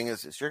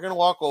 You're going to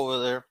walk over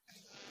there,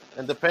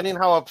 and depending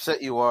how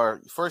upset you are,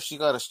 first you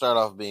got to start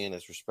off being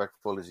as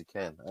respectful as you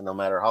can, and no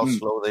matter how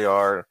slow they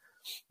are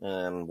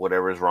and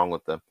whatever is wrong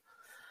with them.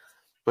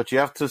 But you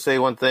have to say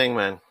one thing,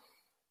 man.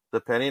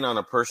 Depending on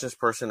a person's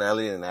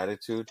personality and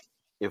attitude,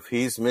 if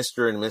he's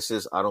Mr. and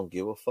Mrs. I don't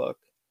give a fuck,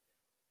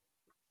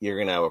 you're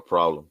going to have a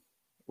problem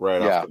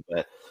right off the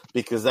bat.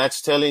 Because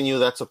that's telling you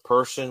that's a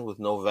person with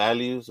no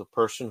values, a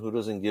person who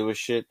doesn't give a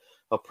shit,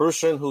 a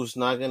person who's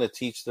not going to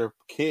teach their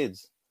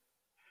kids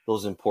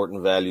those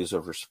important values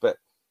of respect.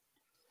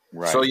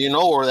 Right. So you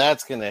know where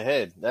that's going to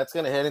head. That's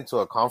going to head into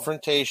a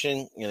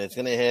confrontation, and it's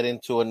going to head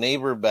into a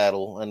neighbor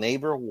battle, a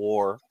neighbor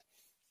war.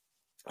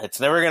 It's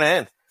never going to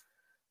end.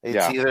 It's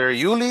either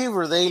you leave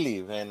or they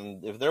leave.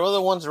 And if they're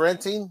the ones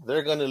renting,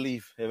 they're going to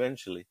leave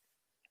eventually.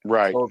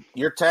 Right. So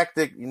your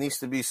tactic needs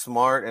to be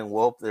smart and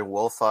well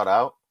thought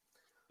out.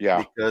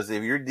 Yeah. Because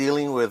if you're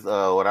dealing with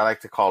what I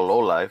like to call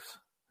lowlifes,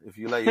 if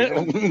you let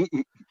your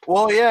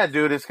well, yeah,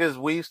 dude, it's because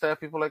we used to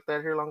have people like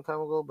that here a long time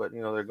ago, but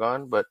you know they're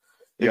gone. But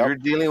If you're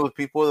dealing with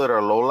people that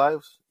are low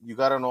lives, you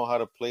got to know how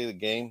to play the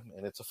game,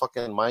 and it's a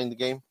fucking mind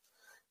game.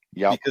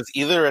 Yeah. Because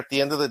either at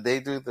the end of the day,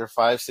 dude, they're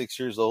 5, 6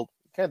 years old.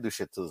 You can't do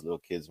shit to those little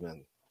kids,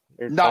 man.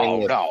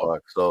 No.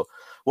 Fuck. So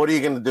what are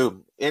you going to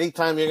do?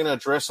 Anytime you're going to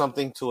address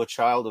something to a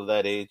child of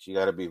that age, you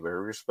got to be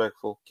very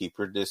respectful. Keep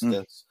your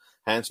distance.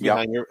 Hands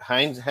behind your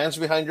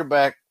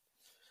back.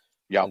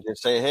 Yeah. And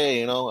just say,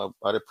 hey,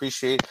 I'd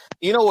appreciate.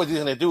 You know what he's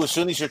going to do as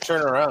soon as you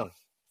turn around?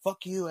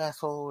 Fuck you,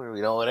 asshole, or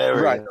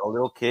whatever. Right.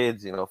 Little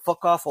kids,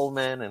 fuck off, old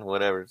man, and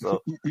whatever.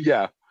 So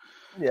yeah,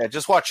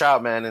 just watch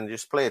out, man, and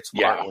just play it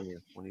smart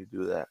when you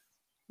do that.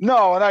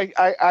 No, and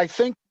I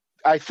think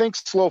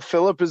Slow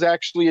Philip is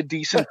actually a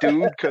decent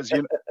dude because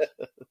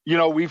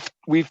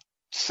we've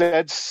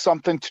said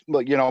something.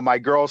 My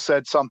girl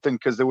said something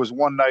because there was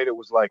one night it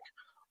was like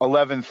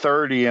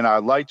 11:30 and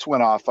our lights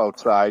went off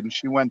outside, and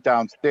she went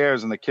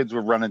downstairs and the kids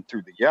were running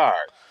through the yard.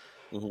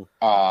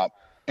 Mm-hmm.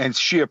 And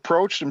she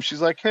approached him.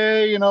 She's like,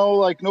 hey,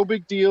 no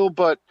big deal,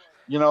 but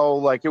it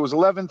was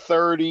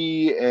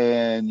 11:30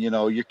 and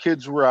your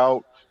kids were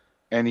out,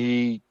 and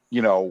he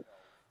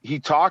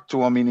talked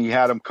to him and he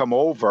had him come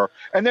over,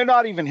 and they're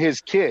not even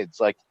his kids.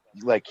 Like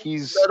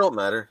he's that don't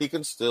matter. He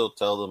can still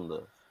tell them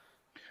to.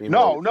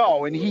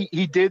 No, and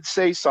he did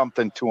say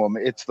something to him.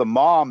 It's the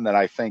mom that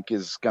I think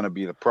is going to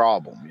be the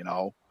problem.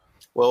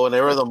 Well,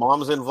 whenever the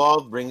mom's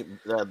involved,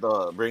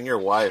 bring your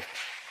wife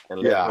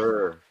and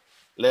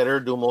let her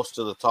do most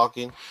of the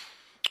talking.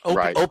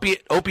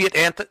 Opiate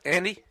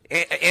Annie.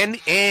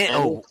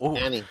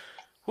 Annie.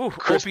 Ooh,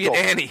 Opiate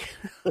Annie.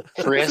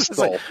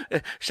 Crystal.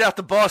 Shout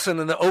to Boston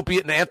and the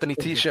Opiate and Anthony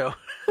T show.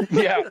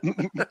 Yeah.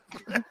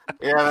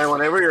 Yeah, man.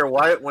 Whenever you're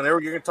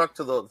gonna talk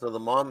to the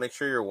mom, make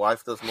sure your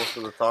wife does most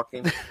of the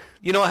talking.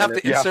 I have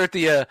to insert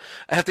the. I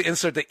have to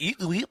insert the eat,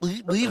 leave.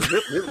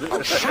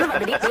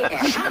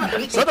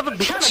 Son of a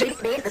bitch.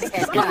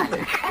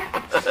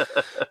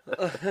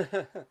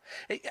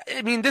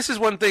 I mean, this is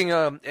one thing.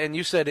 And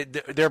you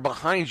said they're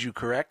behind you,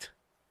 correct?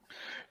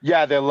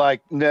 Yeah, they're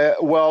like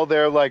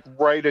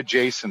right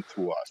adjacent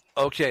to us.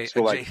 Okay,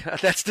 so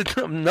that's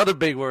another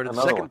big word.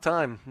 Another second one.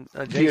 time.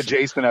 The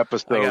adjacent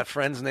episode. I got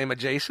friends named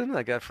Jason.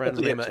 I got friends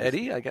named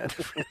Eddie. I got.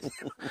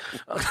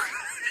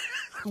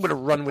 I'm going to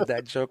run with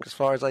that joke as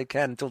far as I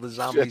can until the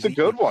zombies. It's a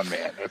good one,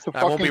 man. It's a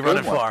I won't be fucking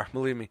running good one. far,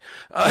 believe me.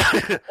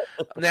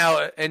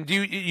 Now, and do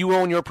you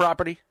own your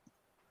property?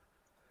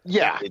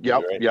 Yeah. They do,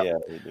 Yep. right? Yep. Yeah,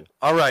 they do.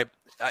 All right.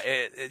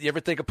 You ever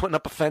think of putting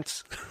up a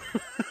fence?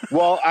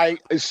 Well,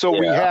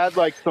 we had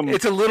like some.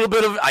 It's a little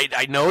bit of.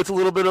 I know it's a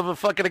little bit of a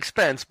fucking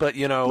expense, but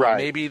Right.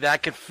 maybe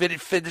that could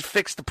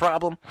fix the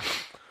problem.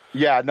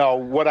 Yeah. No.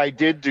 What I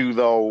did do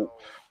though,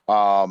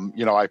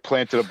 I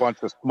planted a bunch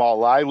of small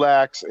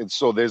lilacs, and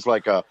so there's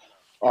like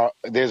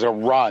there's a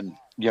run,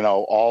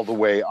 all the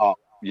way up,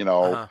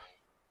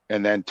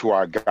 and then to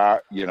our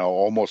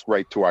almost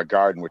right to our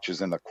garden, which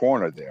is in the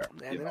corner there.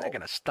 Man, they're not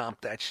gonna stomp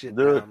that shit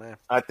Dude, down, man.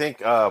 I think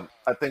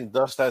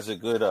Dust has a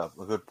good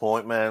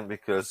point, man.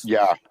 Because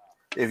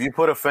if you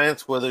put a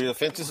fence, whether the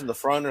fence is in the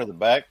front or the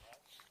back,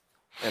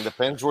 and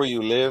depends where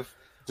you live,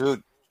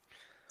 dude,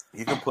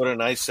 you can put a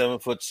nice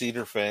 7-foot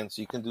cedar fence.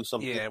 You can do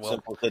something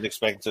simple and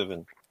expensive,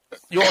 and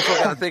You also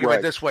got to think of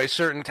it this way: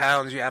 certain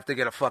towns you have to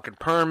get a fucking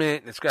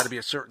permit, and it's got to be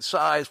a certain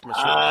size from a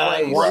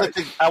certain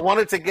place. I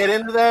wanted to get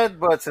into that,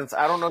 but since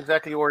I don't know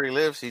exactly where he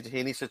lives, he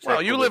needs to check.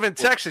 Well, you live in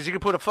Texas, you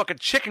can put a fucking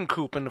chicken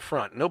coop in the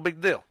front. No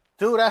big deal.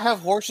 Dude, I have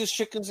horses,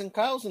 chickens, and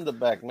cows in the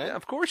back, man. Yeah,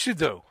 of course you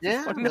do.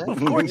 Yeah, of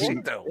man. course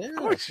you do. Yeah, Of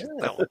course you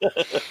do.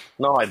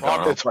 No, I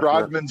don't. It's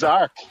Frogman's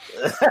Ark.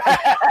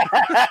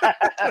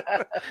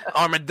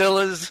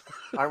 Armadillos.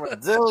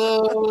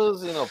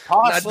 Armadillos,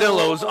 possums. Not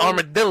dillos,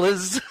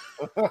 armadillos.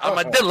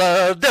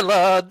 Armadillo.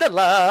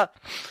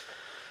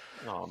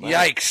 Oh, man.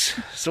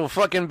 Yikes. So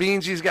fucking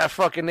Beansy's got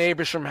fucking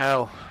neighbors from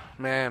hell.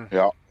 Man.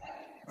 Yeah.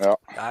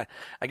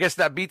 I guess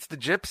that beats the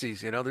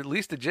gypsies, At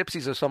least the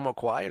gypsies are somewhat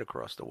quiet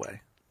across the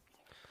way.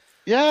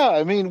 Yeah,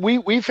 I mean,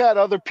 we've had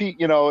other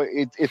people,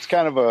 it's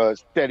kind of a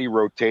steady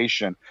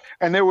rotation.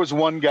 And there was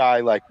one guy,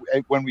 like,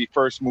 when we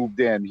first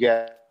moved in, he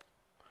had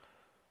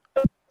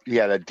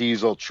a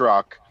diesel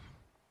truck.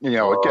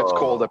 It gets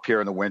cold up here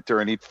in the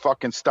winter, and he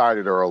fucking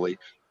started early.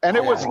 And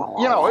it was,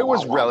 it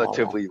was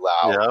relatively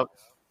loud.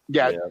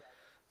 Yep. Yeah.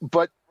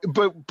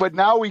 But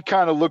now we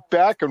kind of look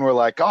back and we're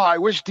like, oh, I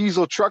wish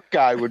Diesel Truck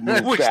Guy would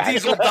move Wish back.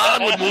 Diesel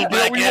Don would move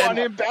back We in. want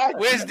him back.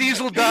 Where's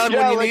Diesel Don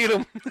when you need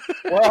him?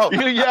 Well,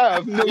 no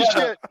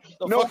shit.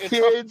 the No fucking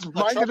kids. Truck,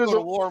 Minded the as truck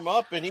a would warm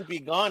up, and he'd be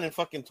gone in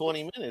fucking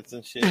 20 minutes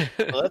and shit.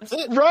 So that's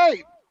it.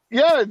 Right.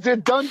 Yeah, it's a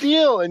done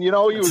deal. And, he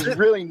was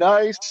really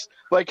nice.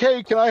 Like,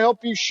 hey, can I help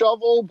you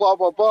shovel? Blah,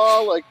 blah,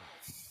 blah. Like,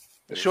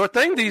 Sure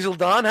thing, Diesel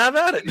Don. Have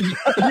at it.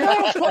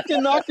 yeah,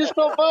 fucking knock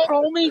yourself out,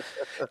 homie.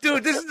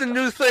 Dude, this is the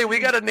new thing. We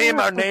got to name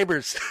our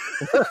neighbors.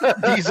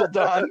 Diesel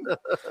Don.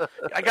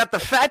 I got the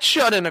fat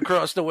shut-in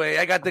across the way.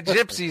 I got the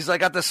gypsies. I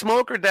got the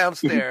smoker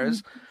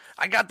downstairs.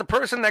 I got the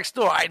person next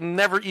door I'd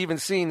never even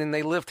seen, and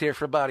they lived here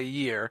for about a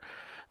year.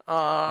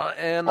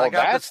 And I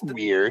got that's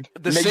weird.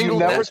 The You single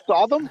never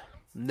saw them?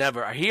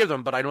 Never. I hear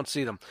them, but I don't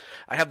see them.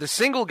 I have the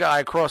single guy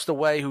across the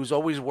way who's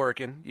always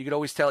working. You could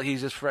always tell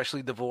he's just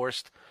freshly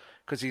divorced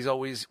because he's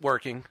always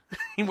working.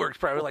 He works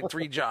probably like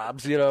 3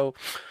 jobs,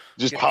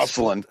 Just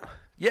hustling.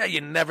 Yeah,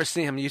 you never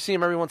see him. You see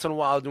him every once in a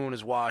while doing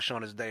his wash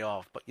on his day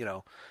off, but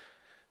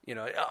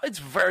it's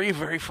very,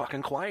 very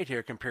fucking quiet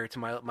here compared to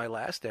my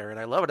last era, and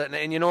I love it.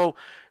 And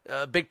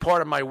a big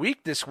part of my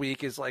week this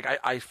week is like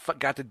I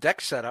got the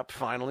deck set up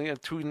finally.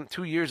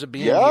 2 years of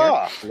being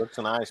here. Looks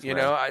nice.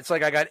 It's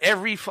like I got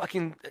every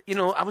fucking.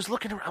 I was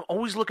looking around,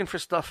 always looking for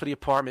stuff for the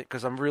apartment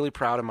because I'm really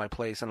proud of my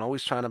place. I'm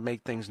always trying to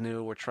make things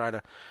new or try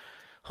to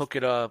hook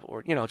it up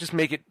or just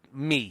make it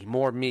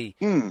more me.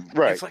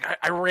 Right. It's like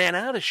I ran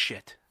out of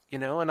shit.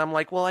 And I'm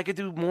like, well, I could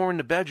do more in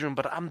the bedroom,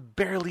 but I'm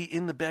barely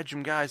in the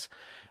bedroom, guys.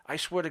 I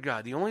swear to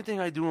God, the only thing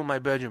I do in my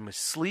bedroom is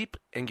sleep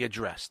and get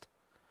dressed.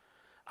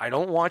 I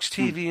don't watch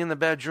TV in the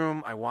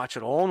bedroom. I watch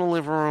it all in the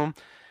living room.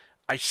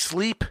 I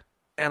sleep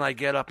and I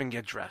get up and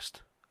get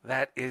dressed.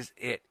 That is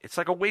it. It's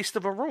like a waste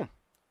of a room.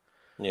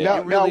 Yeah.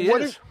 It really now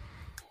is.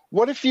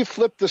 What if you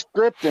flip the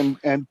script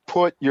and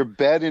put your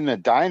bed in the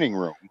dining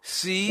room?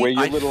 See,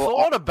 I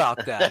thought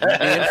about that.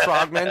 Me and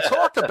Frogman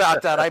talked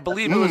about that. I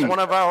believe it was one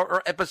of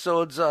our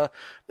episodes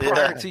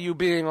prior to you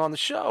being on the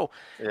show.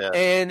 Yeah.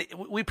 And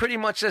we pretty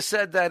much just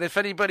said that if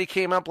anybody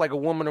came up like a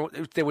woman,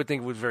 they would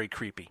think it was very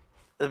creepy.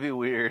 That'd be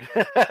weird.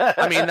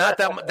 I mean, not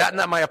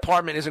that my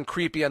apartment isn't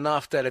creepy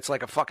enough that it's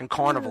like a fucking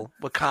carnival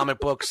with comic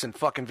books and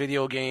fucking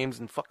video games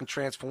and fucking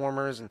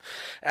Transformers and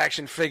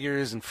action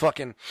figures and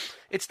fucking.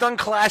 It's done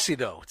classy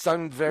though. It's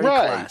done very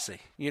classy.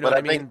 You know what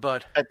I mean?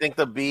 But I think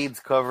the beads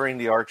covering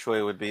the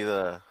archway would be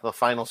the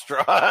final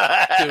straw.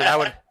 Dude, I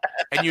would,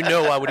 and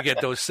I would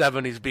get those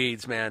 '70s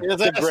beads, man. It's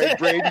a great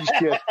Brady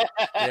shit.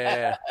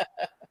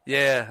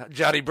 Yeah,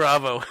 Johnny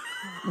Bravo.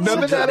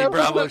 Remember that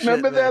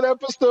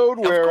episode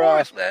where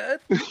of course, man.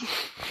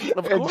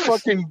 Of and course.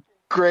 fucking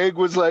Greg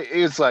was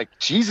like,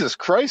 Jesus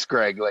Christ,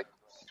 Greg, like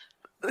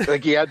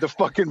he had the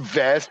fucking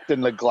vest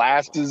and the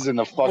glasses and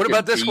the fucking What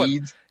about this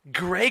beads. one?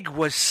 Greg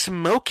was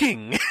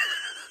smoking.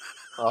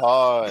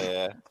 Oh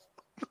yeah,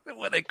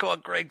 What they call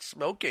Greg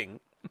smoking.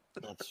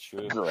 that's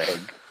true. Greg.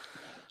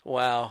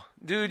 Wow,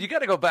 dude, you got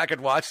to go back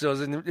and watch those,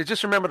 and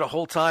just remember the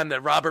whole time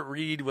that Robert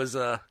Reed was,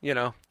 liked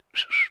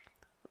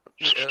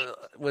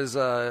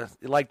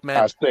men.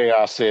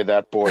 I say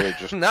that boy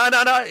just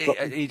No.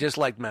 He just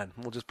liked men.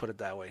 We'll just put it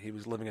that way. He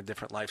was living a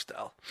different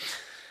lifestyle.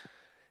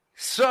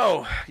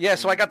 So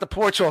I got the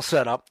porch all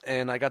set up,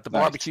 and I got the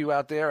barbecue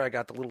out there. I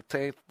got the little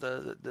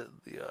the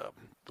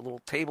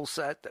little table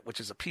set, which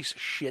is a piece of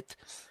shit.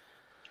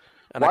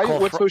 And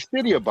what's so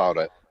shitty about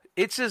it?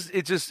 It's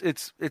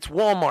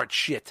Walmart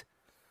shit.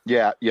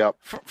 Yeah, yep.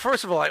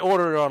 First of all, I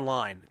ordered it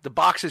online. The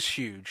box is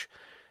huge.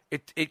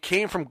 It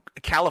came from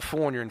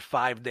California in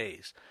 5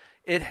 days.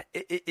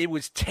 It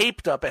was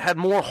taped up. It had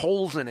more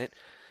holes in it.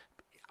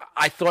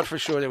 I thought for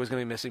sure there was going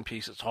to be missing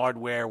pieces,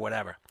 hardware,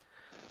 whatever.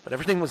 But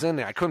everything was in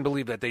there. I couldn't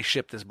believe that they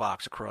shipped this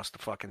box across the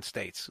fucking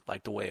states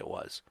like the way it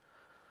was.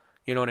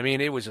 You know what I mean?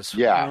 It was just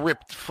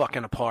ripped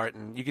fucking apart,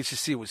 and you could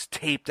just see it was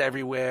taped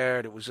everywhere.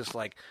 And it was just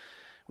like,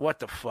 what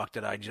the fuck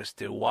did I just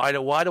do? Why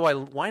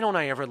don't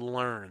I ever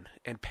learn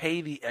and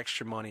pay the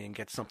extra money and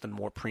get something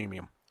more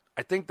premium?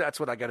 I think that's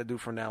what I got to do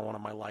from now on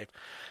in my life.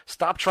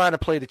 Stop trying to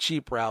play the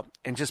cheap route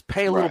and just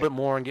pay a little bit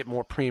more and get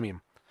more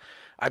premium.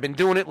 I've been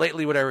doing it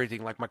lately with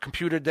everything. Like my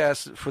computer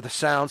desk for the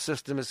sound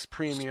system is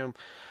premium.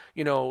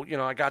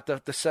 I got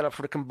the setup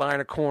for the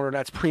combiner corner.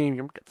 That's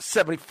premium. Got the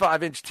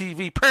 75-inch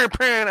TV.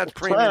 That's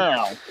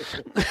premium.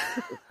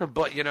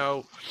 But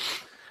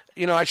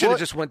I should have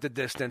just went the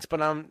distance.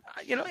 But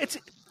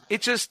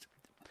it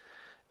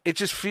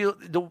just feel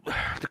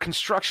the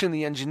construction,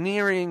 the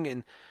engineering,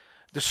 and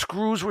the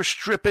screws were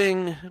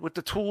stripping with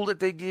the tool that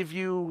they give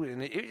you,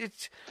 and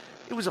it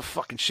was a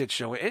fucking shit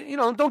show.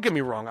 Don't get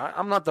me wrong. I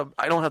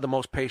don't have the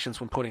most patience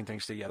when putting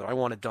things together. I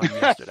want it done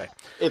yesterday.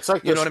 It's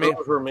like the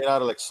screws were made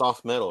out of like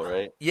soft metal,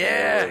 right?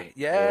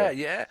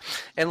 Yeah.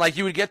 And like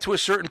you would get to a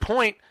certain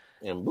point,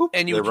 and, boop,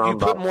 and you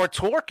put more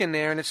torque in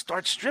there, and it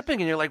starts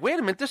stripping, and you're like, wait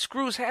a minute, this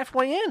screw's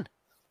halfway in.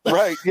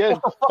 Right. Yeah.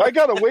 I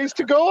got a ways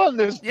to go on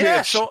this. Yeah.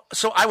 Bitch.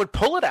 So I would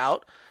pull it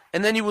out,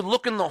 and then you would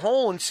look in the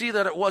hole and see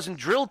that it wasn't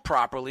drilled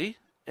properly.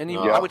 And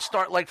I would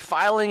start like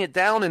filing it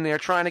down in there,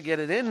 trying to get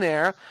it in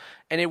there,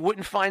 and it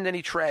wouldn't find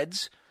any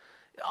treads.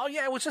 Oh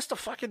yeah, it was just a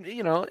fucking,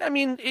 I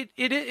mean,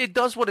 it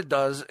does what it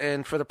does,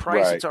 and for the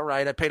price, it's all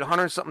right. I paid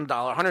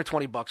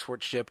 $120 for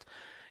it shipped.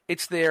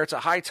 It's there. It's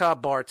a high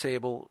top bar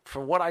table. For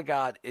what I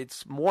got,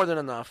 it's more than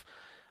enough.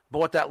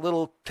 Bought that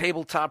little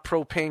tabletop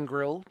propane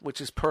grill,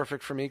 which is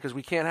perfect for me because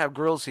we can't have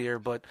grills here,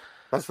 but.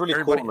 That's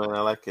really cool, man.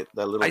 I like it.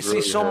 That little. I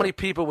see so many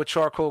people with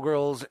charcoal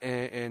grills,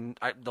 and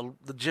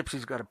the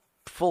Gypsy's got a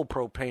full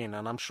propane,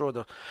 and I'm sure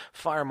the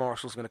fire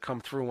marshal's going to come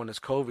through when this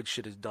COVID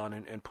shit is done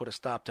and put a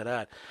stop to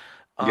that.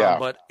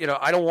 But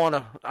I don't want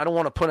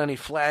to put any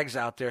flags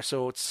out there,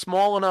 so it's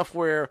small enough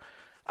where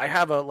I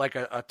have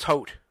a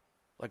tote,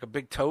 like a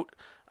big tote.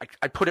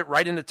 I put it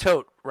right in the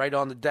tote, right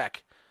on the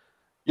deck.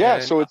 Yeah,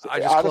 so it's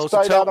out of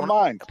sight, out of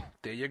mind.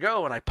 There you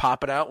go, and I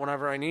pop it out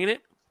whenever I need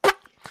it.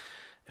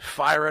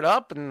 fire it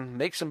up and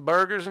make some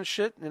burgers and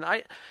shit. And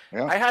I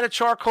Yeah. had a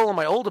charcoal in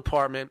my old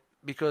apartment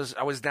because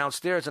I was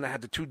downstairs and I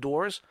had the 2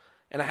 doors.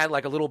 And I had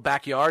like a little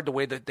backyard, the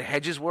way that the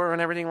hedges were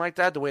and everything like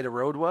that, the way the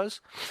road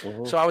was.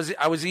 So I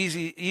was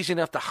easy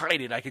enough to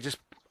hide it.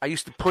 I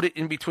used to put it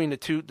in between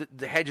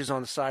the hedges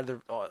on the side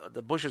of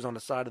the bushes on the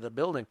side of the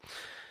building,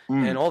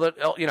 and all that.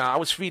 I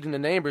was feeding the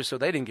neighbors, so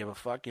they didn't give a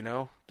fuck.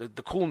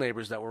 The cool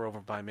neighbors that were over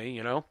by me.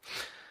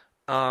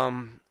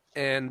 Then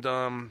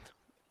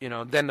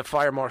the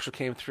fire marshal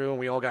came through, and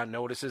we all got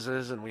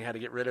notices, and we had to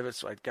get rid of it.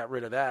 So I got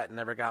rid of that and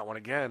never got one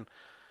again.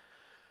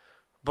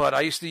 But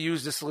I used to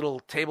use this little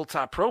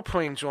tabletop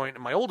propane joint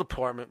in my old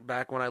apartment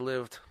back when I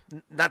lived,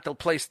 not the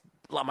place,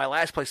 my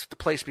last place, the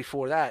place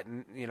before that,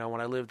 and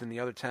when I lived in the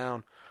other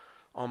town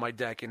on my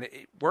deck, and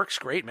it works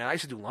great, man. I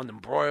used to do London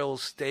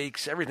broils,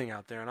 steaks, everything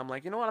out there, and I'm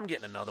like, you know what, I'm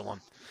getting another one.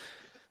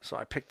 So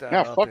I picked that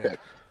up. Fuck it.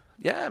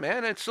 Yeah,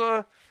 man, it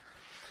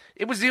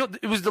was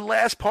the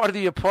last part of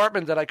the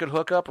apartment that I could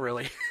hook up,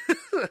 really.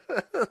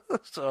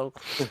 So,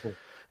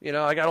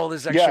 I got all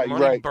this extra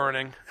money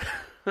burning.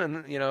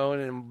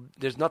 and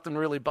there's nothing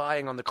really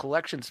buying on the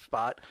collection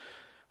spot.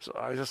 So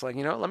I was just like,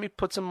 let me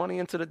put some money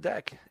into the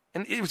deck.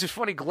 And it was just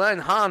funny, Glenn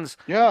Hans,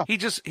 he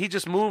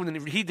just moved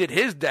and he did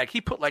his deck.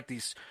 He put like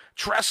these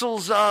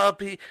trestles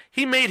up.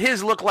 He made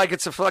his look like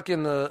it's a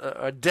fucking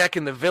a deck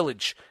in the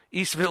village,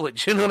 East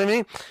Village. You know what I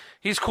mean?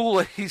 He's cool.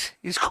 He's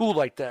cool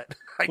like that,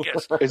 I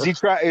guess. Is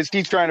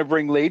he trying to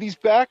bring ladies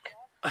back?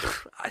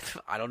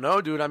 I don't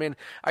know, dude. I mean,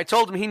 I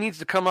told him he needs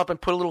to come up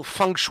and put a little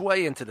feng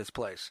shui into this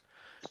place.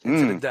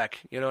 Into the deck,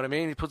 you know what I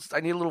mean? I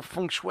need a little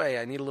feng shui.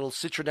 I need a little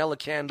citronella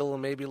candle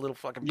and maybe a little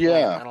fucking plant.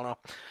 Yeah. I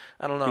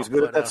don't know. He's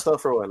good at that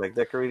stuff or what? Like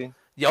decorating?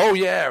 Oh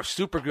yeah,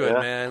 super good,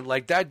 man.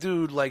 Like that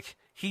dude, like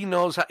he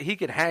knows how he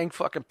could hang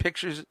fucking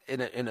pictures in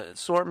an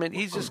assortment.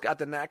 He's just got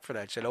the knack for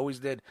that shit. Always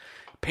did.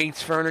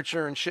 Paints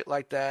furniture and shit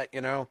like that.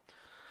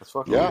 That's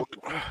fucking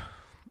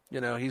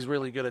cool. He's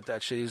really good at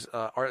that shit. He's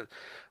I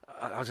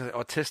was gonna say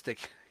autistic.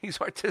 He's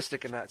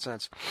artistic in that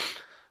sense.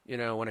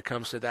 When it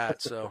comes to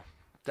that. So.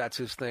 That's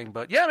his thing,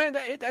 but yeah, man,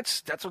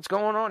 that's what's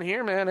going on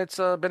here, man. It's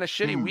been a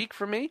shitty week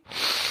for me.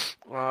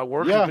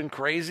 Work has been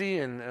crazy,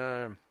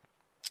 and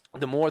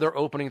the more they're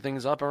opening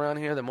things up around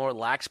here, the more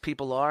lax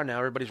people are. Now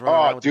everybody's running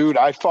around. Oh, dude,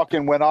 I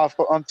fucking went off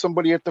on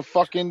somebody at the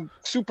fucking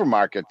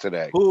supermarket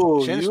today.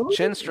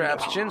 Chin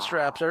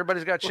straps.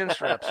 Everybody's got chin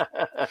straps.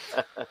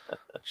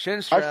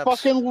 Chin straps. I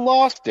fucking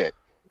lost it.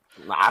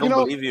 I don't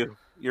believe you.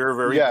 You're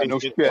very no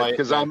shit.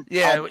 Because you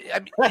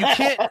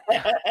can't.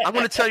 I'm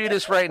going to tell you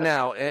this right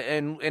now,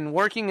 and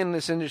working in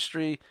this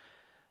industry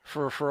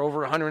for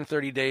over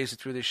 130 days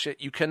through this shit,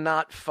 you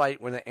cannot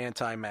fight with an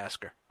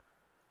anti-masker.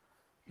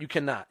 You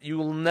cannot. You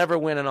will never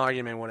win an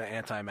argument with an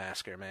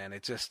anti-masker, man.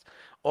 It's just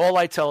all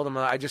I tell them.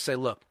 I just say,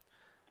 look,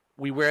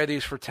 we wear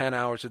these for 10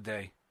 hours a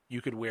day.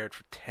 You could wear it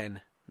for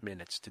 10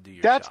 minutes to do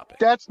your shopping.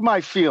 That's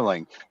my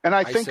feeling, and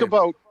I think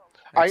about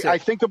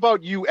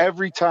you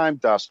every time,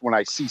 Dust, when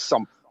I see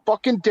some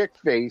fucking dick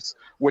face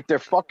with their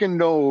fucking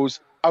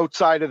nose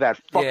outside of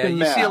that fucking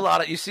mask.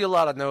 You see a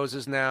lot of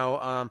noses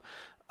now.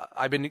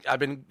 I've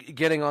been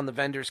getting on the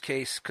vendors'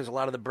 case because a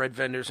lot of the bread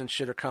vendors and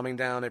shit are coming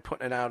down. They're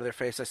putting it out of their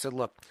face. I said,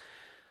 look,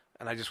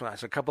 and I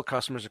said a couple of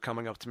customers are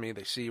coming up to me.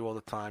 They see you all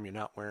the time. You're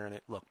not wearing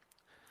it. Look,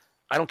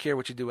 I don't care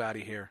what you do out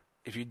of here.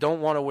 If you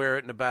don't want to wear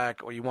it in the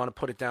back or you want to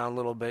put it down a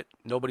little bit,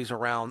 nobody's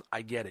around.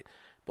 I get it.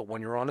 But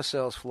when you're on the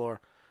sales floor,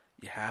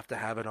 you have to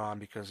have it on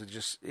because it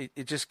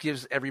just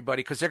gives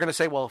everybody, because they're going to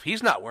say, well, if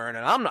he's not wearing it,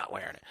 I'm not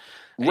wearing it.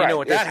 And right. You know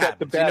what that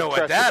happens. You know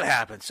what that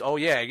happens. Oh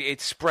yeah, it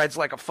spreads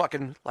like a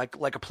fucking like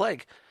a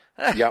plague.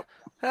 Yep.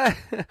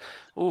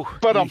 Ooh.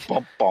 But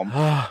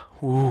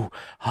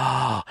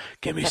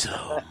give me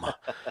some,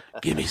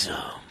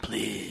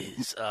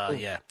 please.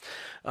 Yeah.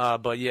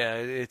 But yeah,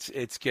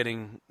 it's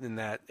getting in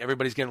that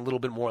everybody's getting a little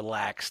bit more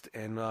laxed,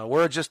 and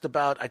we're just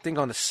about, I think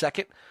on the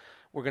 2nd,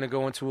 we're going to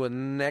go into a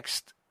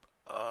next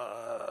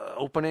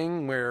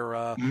opening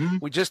where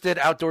we just did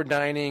outdoor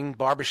dining,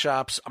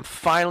 barbershops. I'm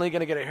finally going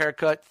to get a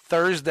haircut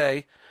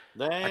Thursday.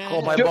 I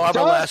called my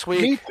barber last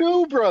week. Me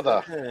too,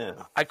 brother.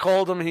 Yeah. I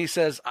called him and he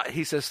says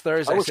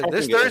Thursday. I said,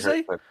 this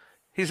Thursday?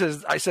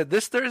 I said,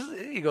 this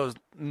Thursday? He goes,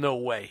 no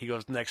way. He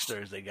goes, next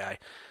Thursday, guy.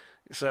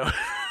 So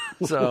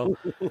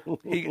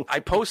I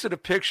posted a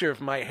picture of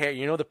my hair.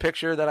 You know the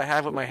picture that I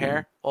have with my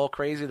hair? All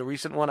crazy, the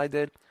recent one I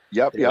did?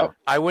 Yep.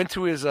 I went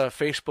to his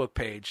Facebook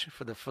page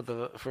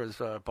for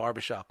his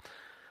barbershop.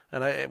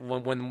 And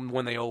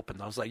when they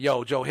opened, I was like,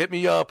 yo, Joe, hit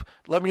me up.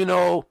 Let me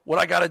know what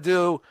I got to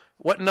do,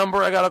 what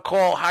number I got to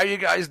call, how you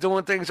guys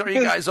doing things, are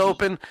you guys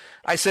open?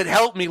 I said,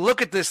 help me,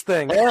 look at this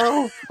thing.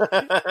 And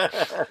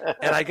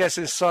I guess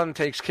his son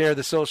takes care of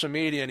the social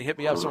media, and he hit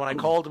me up. So when I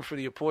called him for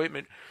the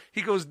appointment,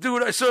 he goes,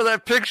 dude, I saw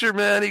that picture,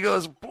 man. He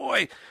goes,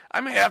 boy,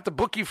 I may have to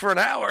book you for an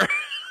hour.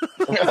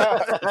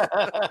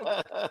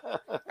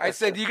 I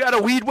said, you got a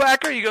weed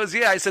whacker? He goes,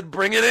 yeah. I said,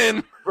 bring it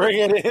in.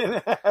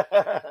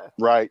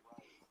 Right.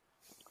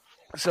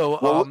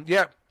 So,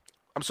 yeah.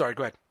 I'm sorry.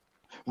 Go ahead.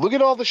 Look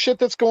at all the shit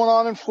that's going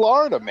on in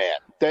Florida, man.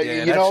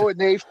 And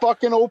they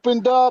fucking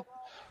opened up.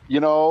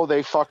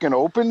 they fucking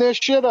open this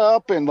shit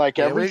up and like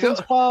There we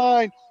everything's go.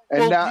 fine.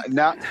 And Well,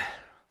 now,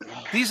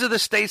 These are the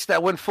states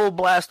that went full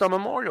blast on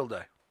Memorial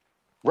Day.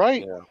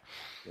 right?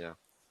 Yeah.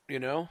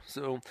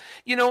 So,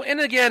 and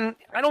again,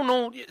 I don't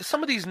know.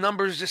 Some of these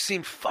numbers just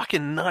seem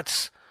fucking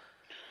nuts.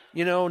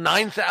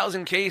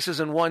 9,000 cases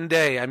in one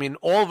day. I mean,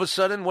 all of a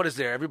sudden, what is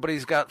there?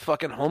 Everybody's got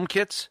fucking home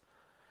kits.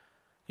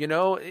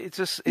 It's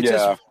just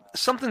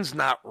something's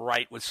not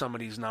right with some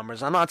of these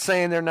numbers. I'm not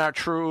saying they're not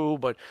true,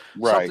 but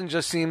something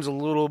just seems a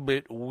little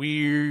bit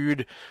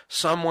weird.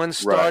 Someone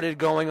started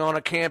going on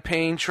a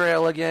campaign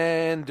trail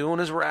again, doing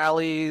his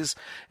rallies,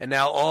 and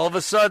now all of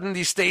a sudden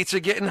these states are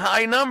getting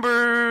high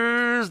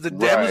numbers. The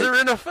Dems are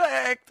in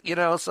effect,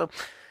 So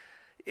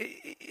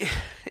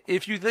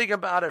if you think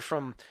about it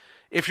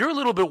if you're a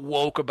little bit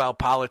woke about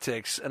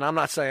politics, and I'm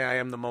not saying I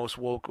am the most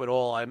woke at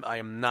all, I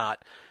am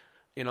not.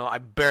 I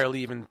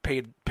barely even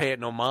pay it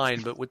no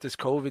mind. But with this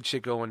COVID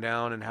shit going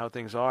down and how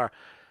things are,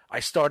 I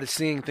started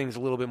seeing things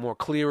a little bit more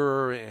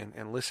clearer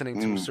and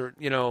listening to a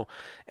certain,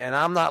 and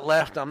I'm not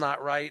left, I'm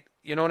not right.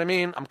 You know what I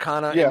mean? I'm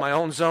kind of in my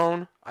own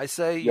zone, I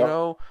say,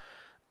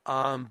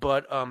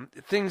 but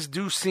things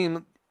do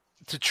seem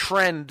to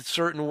trend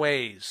certain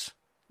ways,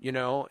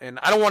 and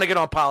I don't want to get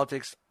on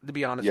politics, to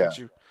be honest with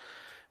you.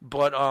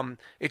 But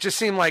it just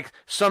seemed like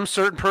some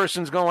certain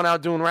person's going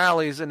out doing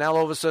rallies, and now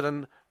all of a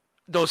sudden,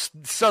 those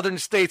southern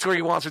states where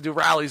he wants to do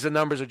rallies, the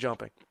numbers are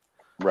jumping.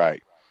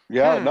 Right.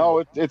 Yeah,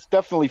 no, it's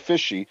definitely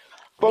fishy.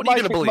 But what are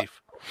you going to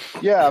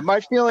believe? My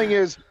feeling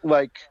is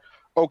like,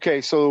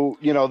 okay, so,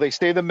 they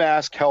say the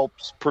mask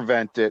helps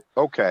prevent it.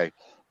 Okay.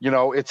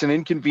 It's an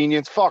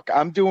inconvenience. Fuck,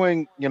 I'm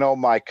doing,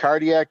 my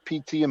cardiac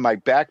PT and my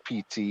back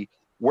PT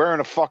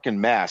wearing a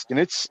fucking mask, and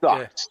it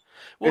sucks.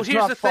 Yeah. Well,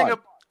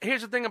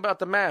 here's the thing about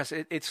the mask.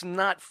 It's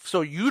not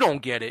so you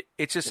don't get it.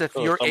 It's just if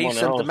you're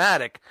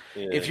asymptomatic.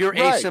 Yeah. If you're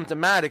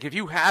asymptomatic, if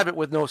you have it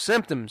with no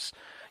symptoms,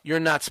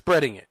 you're not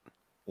spreading it.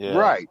 Yeah.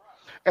 Right.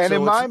 And so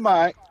in my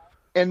mind,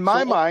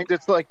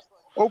 it's like,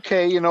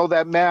 okay, it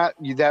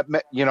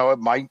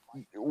might,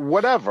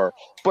 whatever.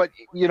 But,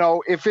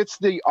 if it's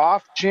the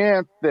off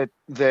chance that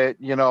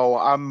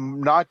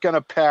I'm not going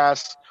to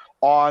pass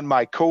on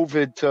my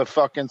COVID to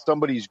fucking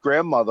somebody's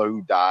grandmother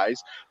who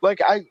dies,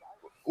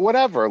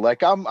 whatever.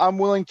 Like I'm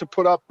willing to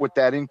put up with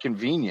that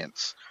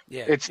inconvenience.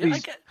 Yeah, it's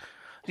these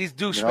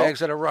douchebags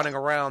that are running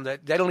around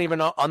that they don't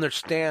even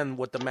understand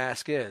what the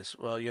mask is.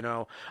 Well,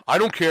 I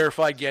don't care if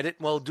I get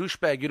it. Well,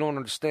 douchebag, you don't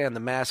understand.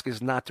 The mask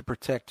is not to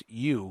protect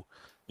you.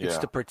 It's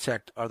to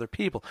protect other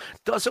people.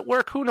 Does it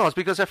work? Who knows?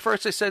 Because at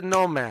first they said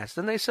no mask.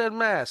 Then they said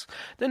mask.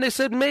 Then they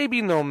said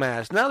maybe no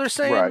mask. Now they're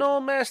saying no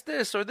mask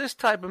this or this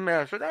type of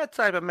mask or that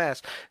type of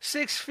mask.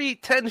 6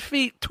 feet, 10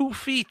 feet, 2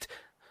 feet.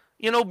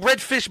 Red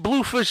fish,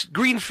 blue fish,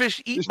 green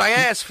fish, eat my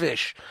ass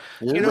fish.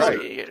 Easy, relax.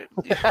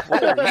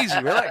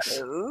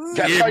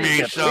 Give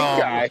me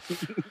some.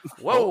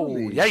 Whoa,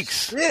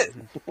 yikes.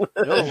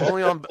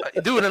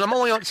 Dude, and I'm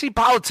only on, see,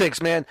 politics,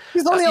 man.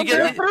 He's only on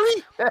there 3.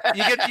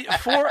 You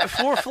get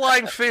four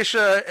flying fish,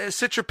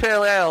 Citra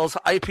Pale Ales,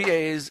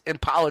 IPAs,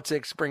 and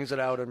politics brings it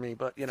out of me.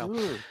 But,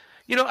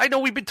 I know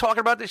we've been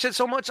talking about this shit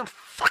so much. I'm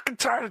fucking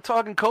tired of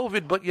talking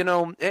COVID. But,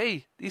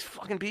 hey, these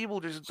fucking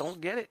people just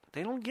don't get it.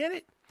 They don't get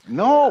it.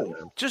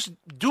 No. Just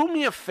do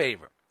me a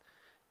favor.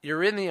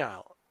 You're in the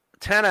aisle,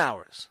 10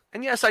 hours.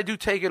 And yes, I do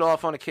take it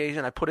off on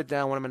occasion. I put it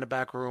down when I'm in the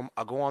back room.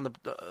 I'll go on the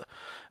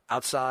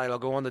outside. I'll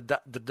go on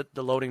the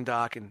loading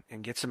dock and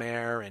get some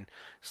air. And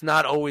it's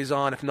not always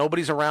on. If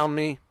nobody's around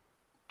me,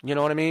 you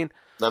know what I mean?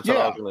 That's what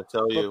I was going to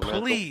tell you,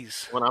 man.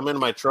 Please. When I'm in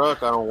my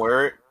truck, I don't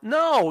wear it.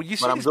 No, you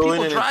see these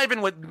people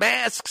driving with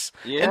masks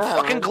and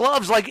fucking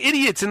gloves like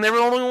idiots, and they're the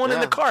only one in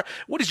the car.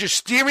 What is your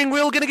steering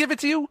wheel going to give it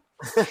to you?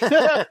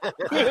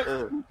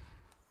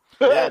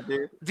 Yeah,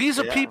 dude. These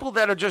are people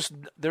that are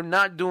they're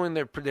not doing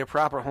their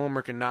proper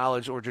homework and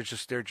knowledge, or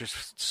they're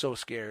just so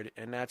scared.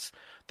 And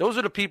those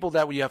are the people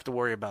that we have to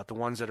worry about, the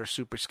ones that are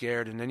super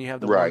scared. And then you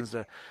have the ones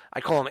that I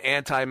call them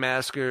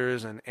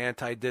anti-maskers and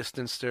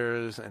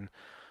anti-distancers, and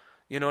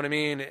you know what I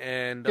mean?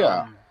 And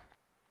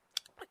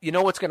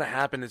what's going to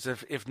happen is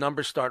if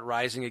numbers start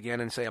rising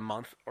again in, say, a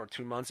month or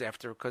 2 months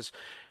after, because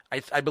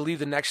I believe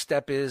the next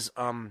step is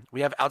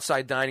we have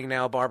outside dining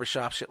now,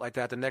 barbershop, shit like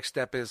that. The next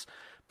step is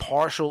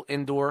partial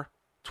indoor,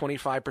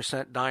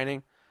 25%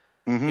 dining,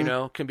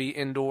 can be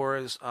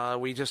indoors.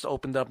 We just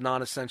opened up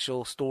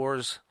non-essential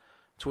stores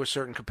to a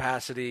certain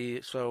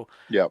capacity. So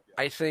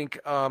I think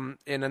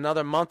in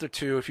another month or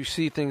two, if you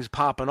see things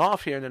popping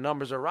off here and the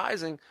numbers are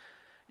rising,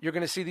 you're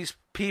going to see these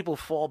people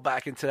fall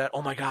back into that,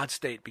 oh, my God,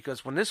 state.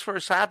 Because when this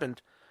first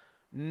happened,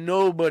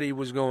 nobody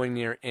was going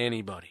near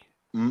anybody.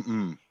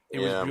 It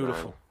was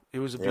beautiful. Man. It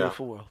was a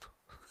beautiful world.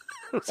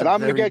 And I'm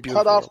going to get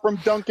cut off from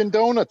Dunkin'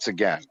 Donuts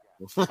again.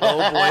 Oh,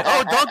 boy.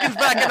 Oh, Dunkin's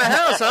back in the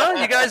house, huh?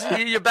 You guys,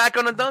 you're back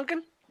on a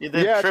Dunkin'? You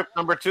did trip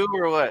number 2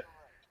 or what?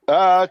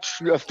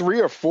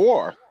 3 or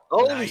 4.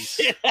 Oh,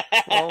 nice.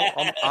 Well,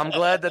 I'm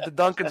glad that the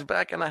Dunkin's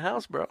back in the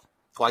house, bro.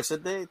 Twice a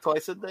day,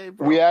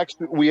 bro.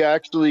 We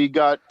actually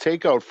got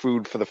takeout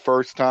food for the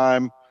first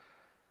time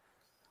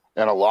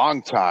in a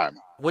long time.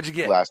 What'd you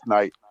get? Last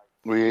night.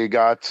 We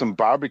got some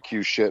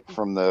barbecue shit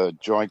from the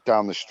joint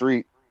down the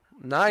street.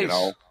 Nice. You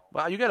know,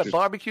 wow, you got a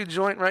barbecue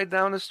joint right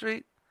down the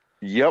street?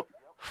 Yep.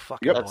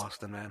 Fucking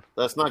Boston, man.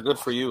 That's not good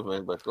for you,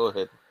 man, but go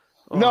ahead.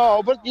 Oh.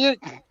 No, but you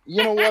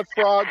know what,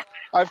 Frog?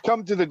 I've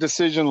come to the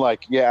decision,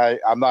 like,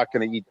 I'm not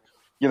going to eat,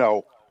 you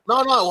know.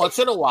 No, once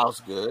in a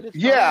while's good. It's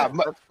yeah.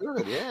 that's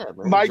good, yeah.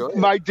 Man,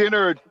 my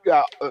dinner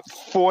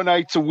 4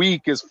 nights a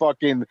week is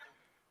fucking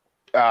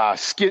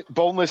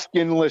boneless,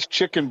 skinless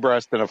chicken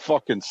breast and a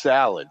fucking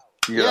salad.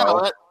 You know?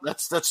 Well,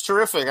 that's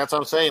terrific. That's what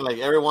I'm saying. Like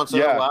every once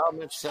in a while,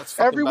 Mitch, that's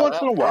fucking every once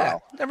in a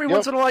while. Yeah. Every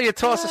once in a while, you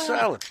toss a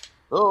salad.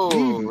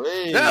 Oh,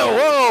 hey.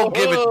 No, whoa!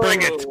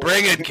 Bring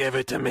it, give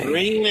it to me.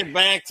 Bring it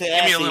back to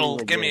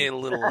give me a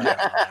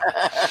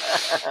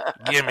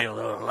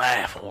little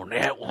laugh on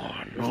that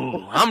one.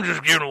 Ooh, I'm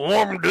just getting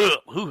warmed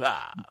up.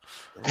 Hoo-ha.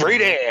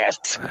 Great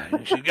ass.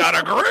 You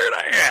got a great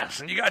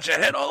ass, and you got your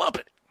head all up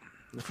it.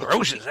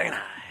 Ferocious, ain't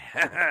I?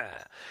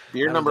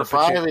 Beer number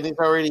 5, and he's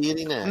already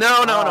eating that.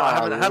 No.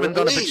 I haven't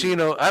done a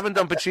Pacino. I haven't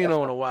done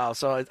Pacino in a while,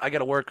 so I got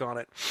to work on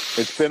it.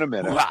 It's been a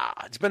minute. Wow,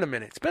 it's been a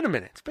minute.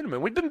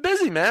 We've been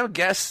busy, man.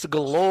 Guests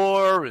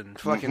galore and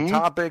fucking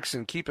topics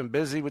and keeping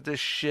busy with this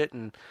shit.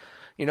 And,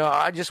 you know,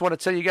 I just want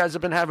to tell you guys,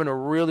 I've been having a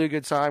really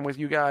good time with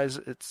you guys.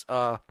 It's,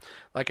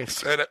 like I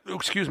said,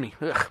 excuse me.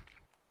 Ugh.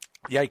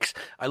 Yikes.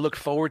 I look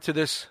forward to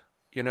this.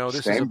 You know,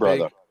 this Same,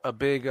 is a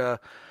big,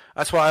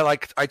 that's why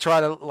I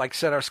try to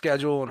set our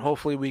schedule, and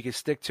hopefully we can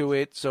stick to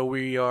it. So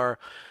we are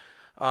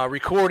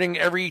recording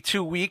every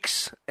 2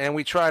 weeks, and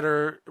we try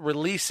to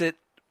release it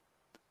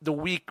the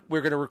week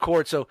we're going to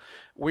record. So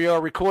we are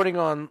recording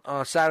on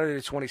Saturday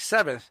the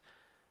 27th.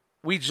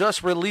 We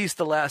just released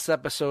the last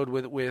episode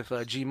with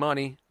G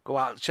Money. Go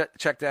out and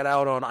check that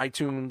out on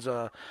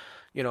iTunes,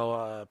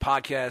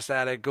 Podcast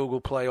Addict,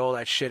 Google Play, all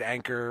that shit,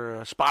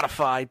 Anchor,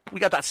 Spotify. We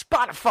got that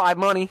Spotify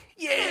money.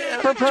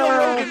 Yeah,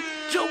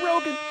 Joe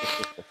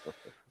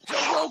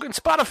Rogan,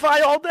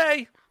 Spotify all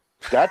day.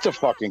 That's a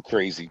fucking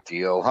crazy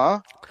deal,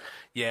 huh?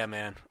 Yeah,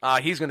 man.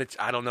 He's gonna.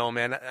 I don't know,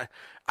 man.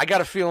 I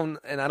got a feeling,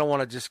 and I don't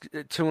want to just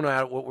tune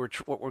out what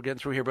we're getting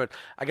through here, but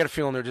I got a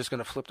feeling they're just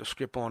gonna flip the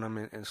script on him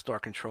and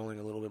start controlling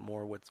a little bit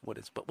more what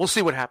is. But we'll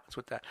see what happens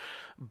with that.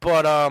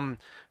 But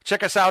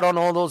check us out on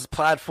all those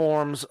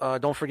platforms.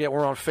 Don't forget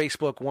we're on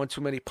Facebook. One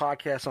Too Many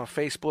Podcasts on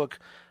Facebook.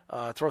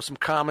 Throw some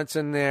comments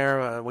in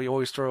there. I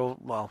always throw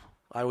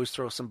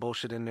some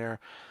bullshit in there.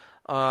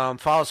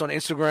 Follow us on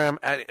Instagram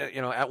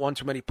at One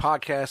Too Many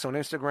Podcasts on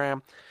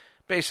Instagram.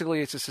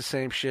 Basically, it's just the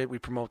same shit. We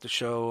promote the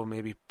show,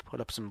 maybe put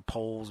up some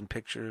polls and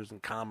pictures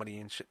and comedy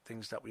and shit,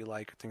 things that we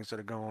like, things that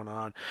are going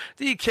on.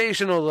 The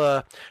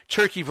occasional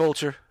turkey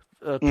vulture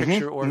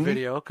picture or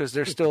video, because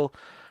they're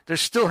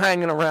still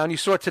hanging around. You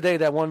saw today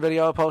that one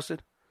video I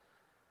posted.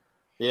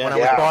 Yeah, when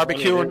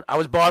I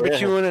was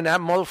barbecuing, and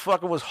that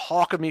motherfucker was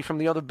hawking me from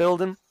the other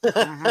building.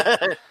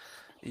 Yep.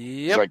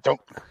 He's like,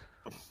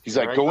 He's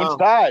like, go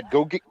inside.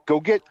 Go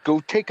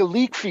take a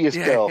leak for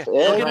yourself.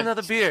 Yeah.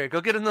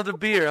 Go get another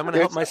beer. I'm going to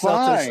help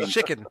myself to this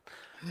chicken.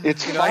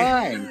 It's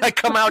fine. I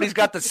come out, he's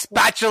got the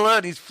spatula,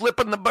 and he's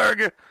flipping the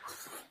burger.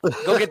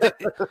 Go get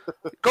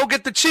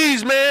the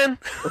cheese, man.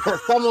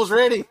 It's almost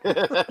ready.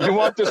 You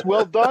want this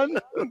well done?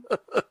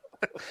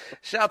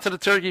 Shout out to the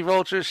Turkey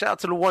Vulture. Shout out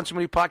to the One Too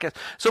Many Podcast.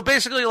 So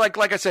basically, like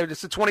I said,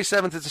 it's the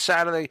 27th. It's a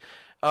Saturday.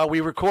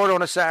 We record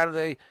on a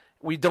Saturday.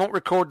 We don't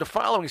record the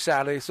following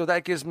Saturday, so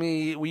that gives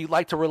me. We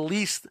like to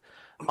release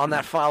on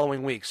that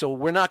following week. So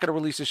we're not going to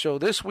release the show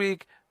this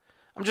week.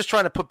 I'm just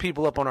trying to put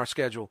people up on our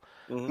schedule.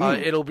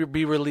 Mm-hmm. It'll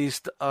be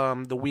released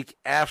the week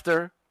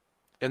after,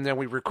 and then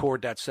we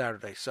record that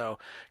Saturday. So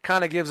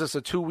kind of gives us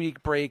a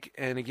 2-week break,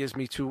 and it gives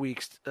me 2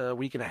 weeks, a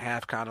week and a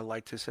half, kind of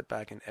like to sit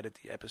back and edit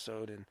the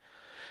episode and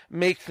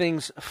make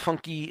things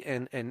funky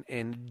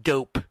and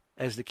dope,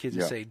 as the kids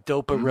would say.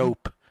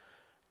 Dope-a-rope.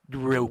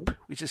 Rope.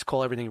 We just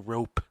call everything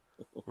rope.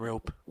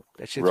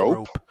 That shit's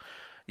rope.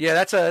 Yeah,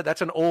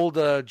 that's an old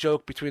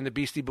joke between the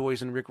Beastie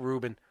Boys and Rick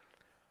Rubin.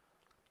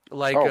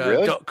 Like,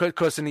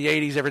 because in the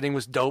 80s everything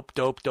was dope,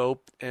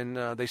 and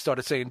they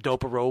started saying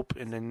dope-a-rope,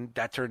 and then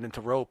that turned into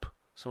rope.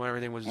 So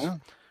everything was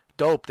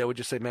dope. They would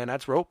just say, man,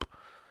 that's rope.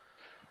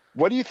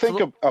 What do you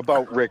think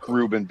about Rick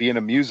Rubin being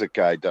a music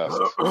guy, Dust?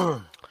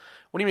 What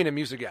do you mean a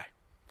music guy?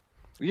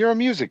 You're a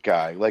music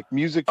guy. Like,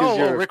 music is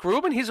your... Rick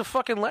Rubin, he's a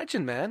fucking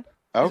legend, man.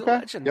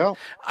 Okay. Yeah.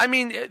 I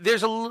mean,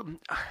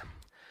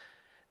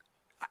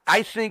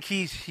 I think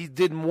he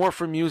did more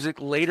for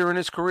music later in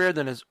his career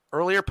than his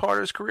earlier part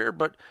of his career,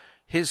 but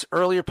his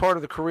earlier part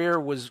of the career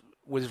was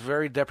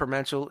very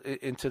detrimental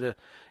into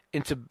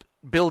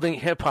building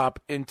hip hop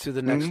into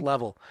the next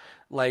level.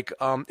 Like,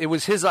 it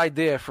was his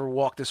idea for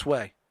Walk This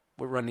Way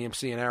with Run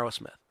DMC and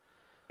Aerosmith.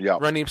 Yeah.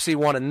 Run DMC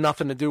wanted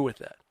nothing to do with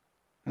that.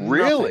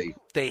 Really? Nothing.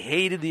 They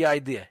hated the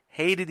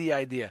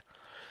idea.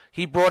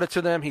 He brought it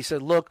to them. He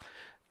said, look,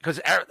 because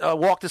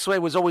Walk This Way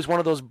was always one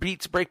of those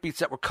break beats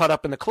that were cut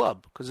up in the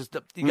club, because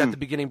you got the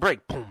beginning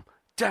break. Boom,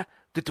 da,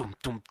 da, dum,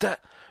 dum, da,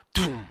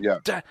 doom, da,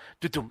 da,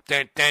 dum,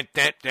 da, da,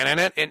 da, da, da,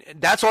 da, and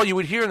that's all you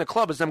would hear in the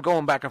club is them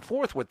going back and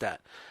forth with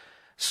that.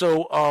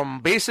 So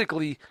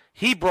basically,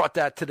 he brought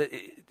that to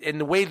in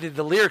the way that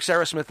the lyrics,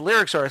 Aerosmith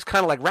lyrics are, it's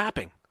kind of like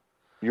rapping.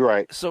 You're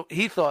right. So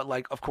he thought,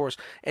 like, of course,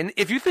 and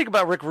if you think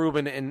about Rick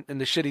Rubin and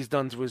the shit he's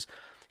done,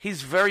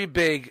 he's very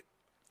big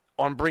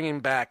on bringing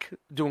back,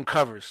 doing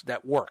covers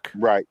that work.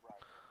 Right.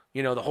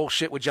 You know, the whole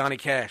shit with Johnny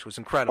Cash was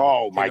incredible.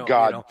 Oh, my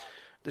God. You know,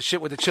 the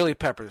shit with the Chili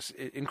Peppers,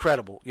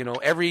 incredible. You know,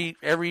 every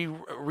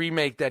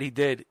remake that he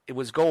did, it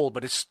was gold,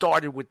 but it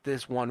started with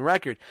this one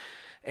record.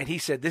 And he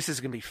said, this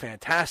is going to be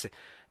fantastic.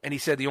 And he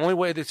said, the only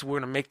way that we're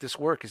going to make this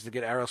work is to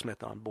get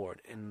Aerosmith on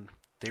board. And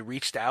they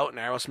reached out, and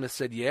Aerosmith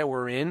said, yeah,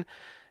 we're in.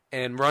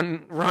 And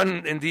Run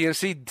and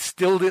DMC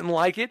still didn't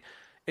like it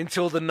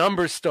until the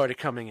numbers started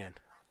coming in.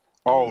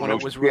 Oh, when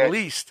it was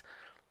released.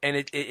 And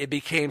it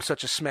became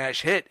such a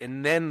smash hit.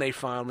 And then they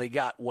finally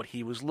got what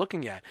he was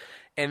looking at.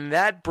 And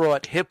that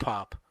brought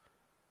hip-hop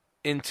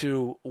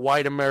into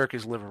white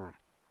America's living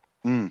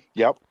room.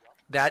 Yep.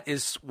 That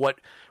is what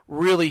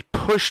really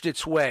pushed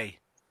its way.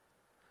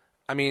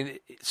 I mean,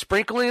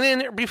 sprinkling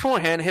in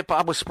beforehand,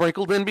 hip-hop was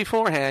sprinkled in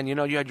beforehand. You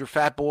know, you had your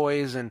Fat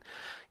Boys and,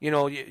 you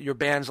know, your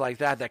bands like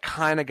that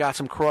kind of got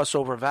some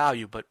crossover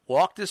value. But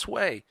Walk This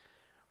Way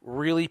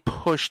really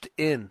pushed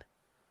in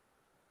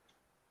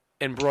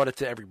and brought it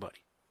to everybody.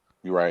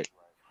 You're right.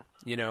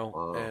 You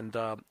know, and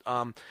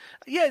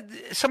yeah,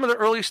 some of the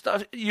early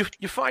stuff you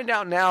find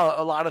out now.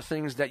 A lot of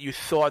things that you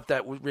thought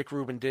that Rick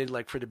Rubin did,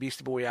 like for the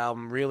Beastie Boy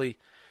album, really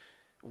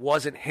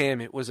wasn't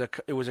him. It was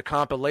a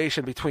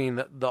compilation between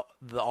the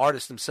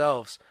artists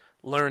themselves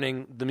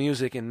learning the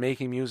music and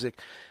making music.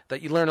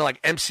 That you learn,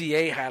 like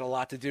MCA had a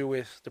lot to do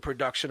with the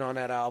production on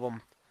that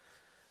album,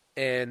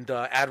 and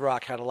Ad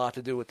Rock had a lot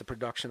to do with the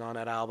production on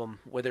that album.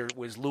 Whether it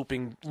was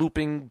looping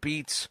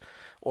beats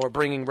or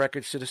bringing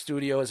records to the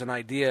studio as an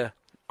idea.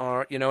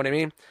 Or, you know what I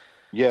mean?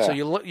 Yeah. So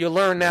you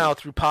learn now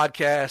through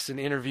podcasts and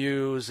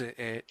interviews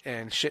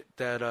and shit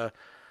that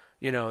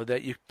you know,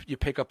 that you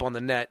pick up on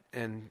the net,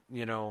 and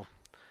you know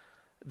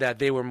that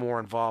they were more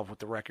involved with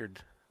the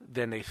record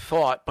than they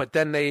thought. But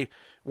then they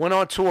went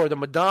on tour, the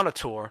Madonna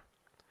tour.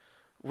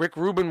 Rick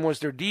Rubin was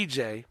their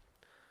DJ.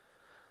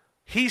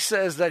 He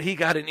says that he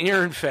got an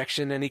ear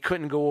infection and he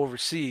couldn't go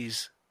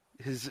overseas.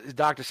 His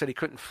doctor said he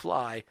couldn't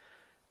fly.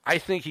 I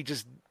think he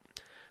just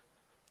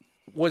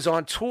was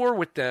on tour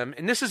with them,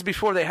 and this is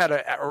before they had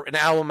an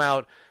album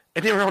out,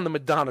 and they were on the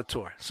Madonna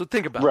tour. So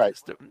think about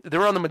this.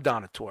 They're on the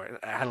Madonna tour.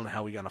 I don't know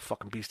how we got on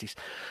fucking Beasties.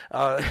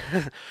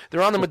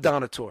 They're on the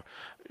Madonna tour.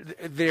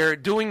 They're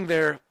doing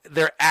their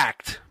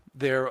act,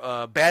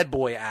 their bad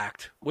boy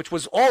act, which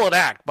was all an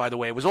act, by the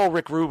way. It was all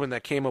Rick Rubin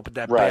that came up with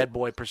that bad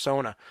boy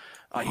persona.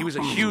 He was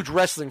a huge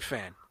wrestling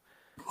fan,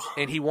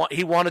 and he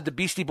wanted the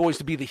Beastie Boys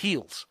to be the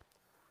heels.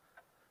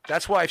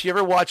 That's why if you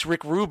ever watch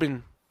Rick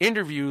Rubin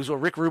interviews or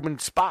Rick Rubin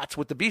spots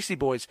with the Beastie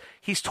Boys,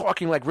 he's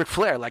talking like Ric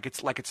Flair, like it's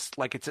he's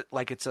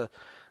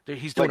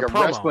doing like a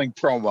promo. Wrestling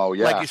promo,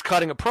 yeah, like he's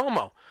cutting a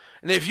promo.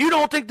 And if you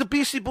don't think the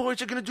Beastie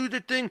Boys are gonna do their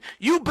thing,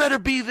 you better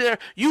be there.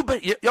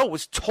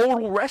 It's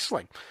total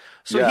wrestling.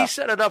 So he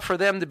set it up for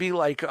them to be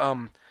like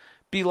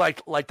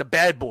the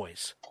Bad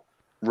Boys.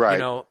 Right.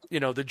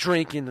 You know, the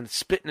drinking and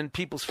spitting in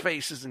people's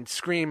faces and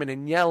screaming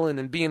and yelling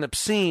and being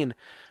obscene.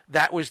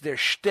 That was their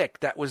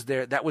shtick. That was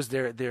their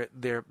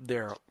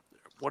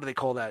what do they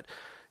call that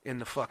in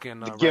the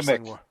fucking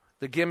wrestling war?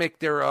 The gimmick.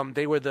 They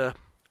were the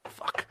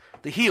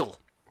heel.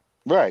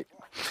 Right.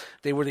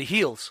 They were the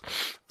heels.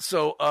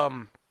 So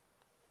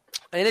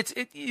and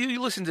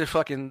you listen to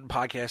fucking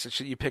podcasts and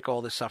shit. You pick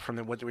all this stuff from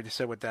them. What they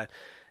said with that,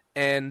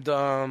 and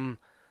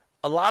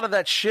a lot of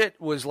that shit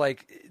was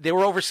like they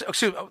were over.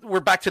 So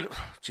we're back to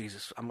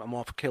Jesus. I'm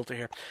off kilter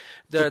here.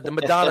 The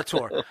Madonna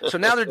tour. So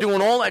now they're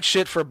doing all that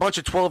shit for a bunch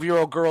of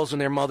 12-year-old girls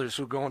and their mothers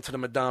who are going to the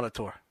Madonna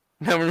tour.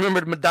 Now,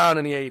 remember Madonna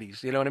in the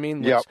 80s, you know what I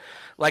mean? Yep.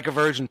 Like a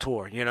Virgin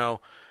tour, you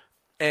know?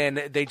 And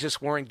they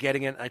just weren't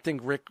getting it. I think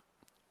Rick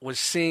was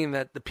seeing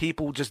that the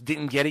people just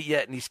didn't get it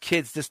yet, and these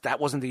kids, that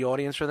wasn't the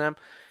audience for them.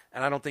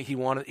 And I don't think he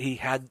wanted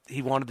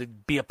to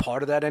be a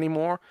part of that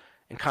anymore,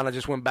 and kind of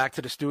just went back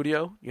to the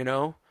studio, you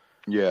know?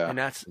 Yeah. And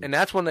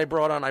that's when they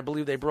brought on, I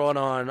believe they brought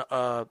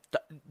on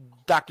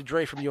Dr.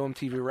 Dre from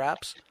OMTV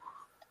Raps.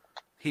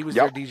 He was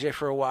their DJ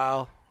for a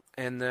while.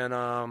 And then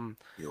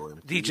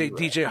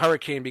DJ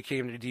Hurricane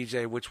became the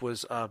DJ, which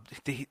was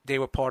they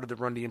were part of the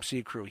Run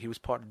DMC crew. He was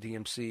part of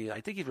DMC.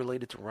 I think he's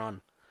related to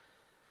Run.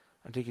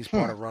 I think he's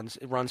part of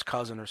Run's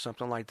cousin or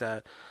something like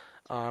that.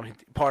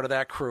 Part of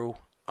that crew.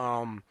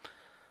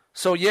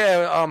 So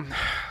yeah,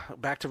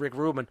 back to Rick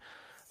Rubin.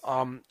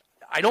 I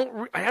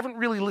haven't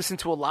really listened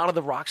to a lot of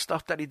the rock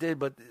stuff that he did,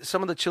 but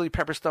some of the Chili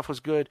Pepper stuff was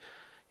good.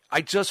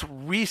 I just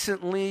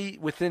recently,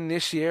 within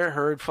this year,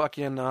 heard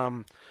fucking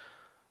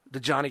the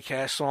Johnny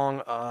Cash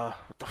song. What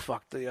the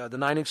fuck? The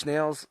 9 Inch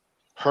Nails.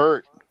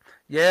 Hurt.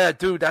 Yeah,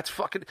 dude, that's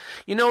fucking.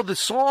 You know the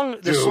song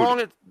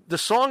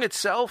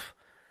itself.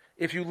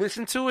 If you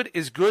listen to it,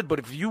 is good, but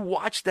if you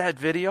watch that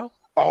video,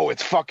 oh,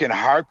 it's fucking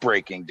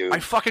heartbreaking, dude. I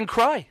fucking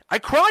cry. I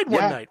cried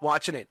one night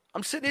watching it.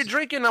 I'm sitting here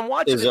drinking. I'm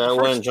watching. Is that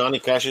when Johnny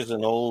Cash is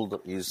an old?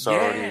 He's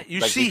already.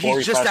 You see,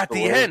 he's just at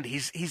the end.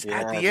 He's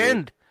at the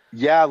end.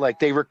 Yeah, like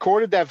they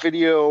recorded that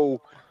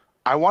video,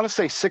 I want to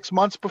say 6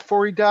 months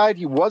before he died.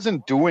 He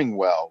wasn't doing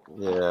well.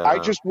 Yeah. I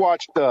just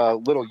watched a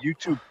little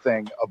YouTube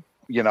thing of,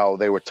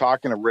 they were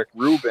talking to Rick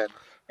Rubin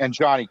and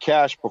Johnny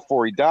Cash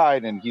before he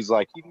died, and he's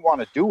like, he didn't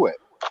want to do it,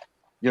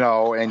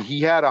 and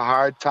he had a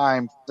hard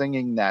time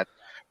singing that.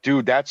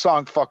 Dude, that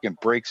song fucking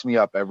breaks me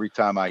up every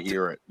time I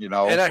hear it, And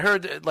I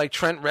heard like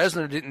Trent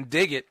Reznor didn't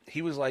dig it.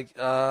 He was like,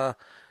 "Yeah,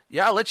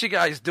 I'll let you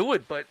guys do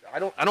it, but I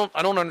don't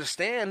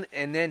understand."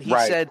 And then he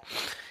said,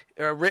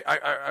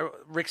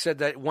 Rick said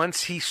that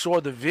once he saw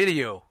the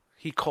video,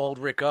 he called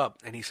Rick up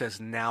and he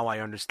says, "Now I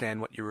understand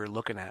what you were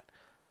looking at.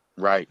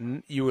 Right,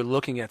 you were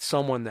looking at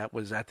someone that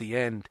was at the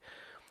end."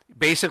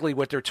 Basically,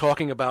 what they're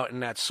talking about in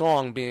that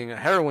song being a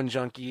heroin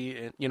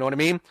junkie, you know what I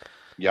mean?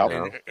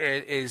 Yeah,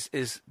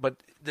 but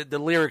the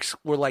lyrics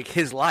were like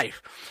his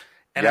life,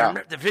 and I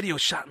remember the video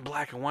was shot in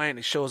black and white, and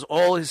it shows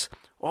all his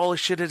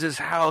shit at his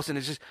house, and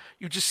it's just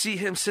you just see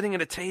him sitting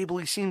at a table.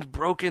 He seems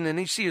broken, and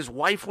you see his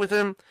wife with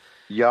him.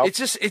 Yeah,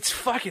 it's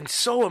fucking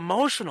so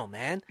emotional,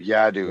 man.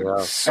 Yeah, dude,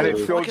 so and it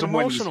shows him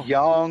emotional. When he's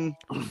young.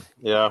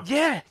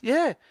 Yeah.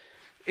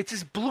 It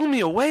just blew me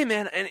away,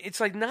 man. And it's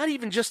like not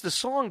even just the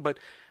song, but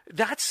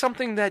that's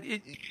something that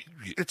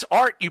it's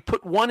art. You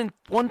put one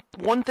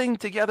thing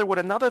together with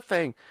another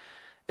thing.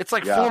 It's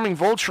like forming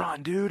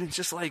Voltron, dude. It's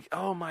just like,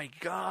 oh my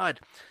God,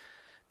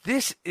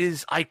 this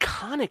is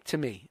iconic to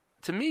me.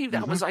 To me,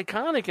 that was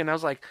iconic, and I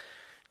was like,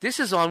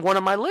 this is on one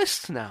of my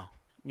lists now.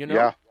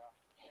 Yeah.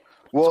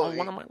 Well, it's on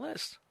one of my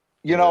lists.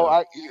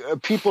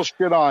 People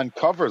shit on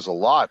covers a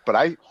lot,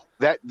 but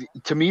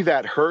to me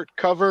that Hurt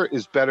cover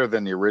is better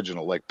than the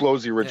original. Like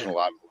blows the original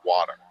out of the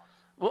water.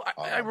 Well,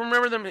 I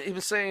remember them even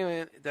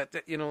saying that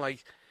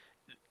like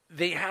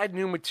they had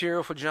new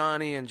material for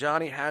Johnny, and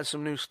Johnny has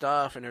some new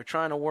stuff, and they're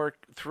trying to work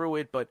through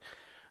it, but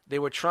they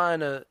were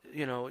trying to,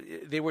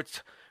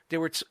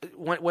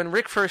 when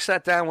Rick first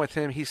sat down with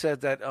him, he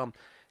said that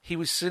he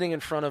was sitting in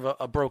front of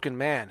a broken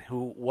man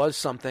who was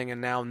something,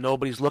 and now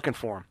nobody's looking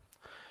for him.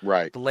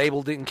 Right. The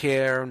label didn't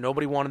care.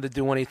 Nobody wanted to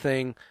do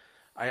anything.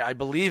 I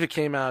believe it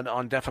came out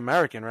on Deaf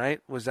American, right?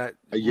 Was that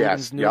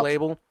Ruben's new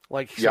label?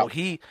 So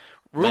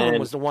Ruben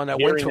was the one that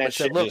went to him and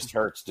said, "Look, just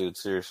hurts, dude.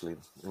 Seriously."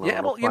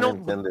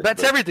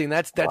 That's everything.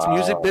 That's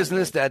music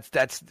business.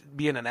 That's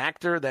being an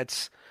actor.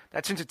 That's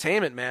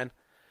entertainment, man.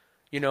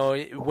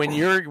 When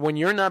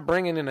you're not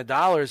bringing in the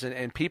dollars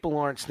and people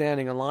aren't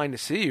standing in line to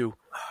see you,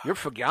 you're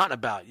forgotten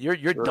about. You're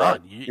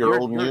done. You're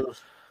old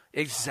news.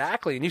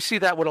 Exactly, and you see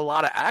that with a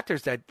lot of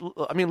actors.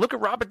 Look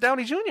at Robert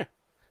Downey Jr.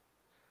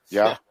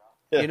 Yeah.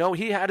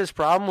 He had his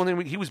problem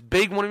when he was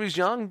big when he was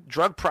young.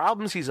 Drug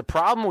problems. He's a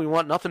problem. We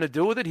want nothing to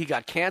do with it. He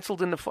got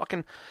canceled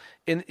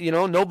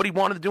nobody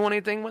wanted to do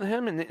anything with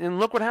him. And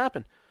look what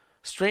happened.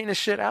 Straightened his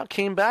shit out.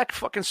 Came back,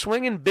 fucking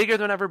swinging, bigger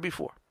than ever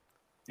before.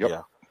 Yep.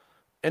 Yeah.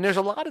 And there's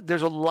a lot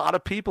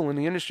of people in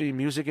the industry,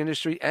 music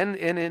industry, and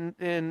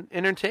in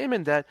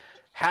entertainment that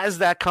has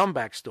that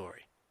comeback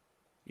story.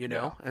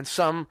 And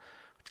some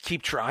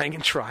keep trying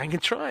and trying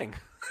and trying.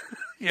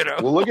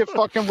 Well, look at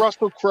fucking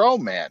Russell Crowe,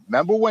 man.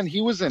 Remember when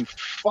he was in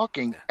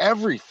fucking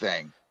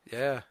everything?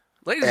 Yeah.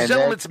 Ladies and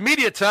gentlemen, it's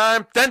media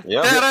time. No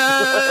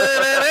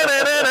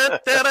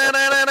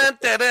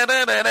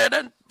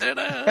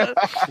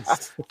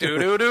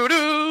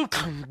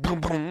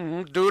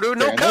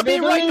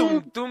copyright.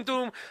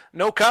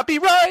 No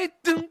copyright.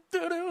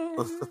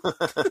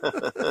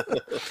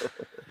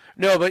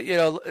 No, but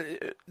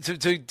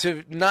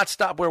to not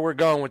stop where we're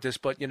going with this,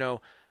 but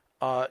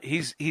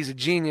he's a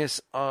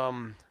genius.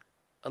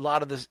 A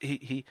lot of this,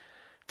 he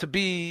to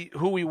be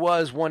who he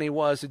was when he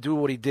was, to do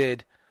what he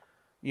did,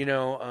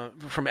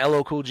 from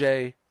LL Cool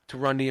J to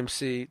Run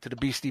DMC to the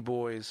Beastie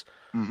Boys,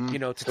 to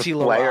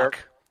Tila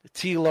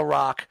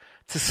Rock,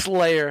 to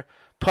Slayer,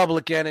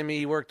 Public Enemy.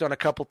 He worked on a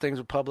couple things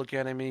with Public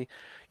Enemy.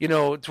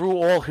 Through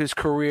all his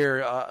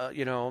career, I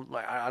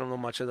don't know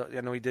much of that.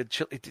 I know he did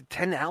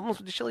 10 albums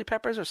with the Chili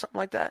Peppers or something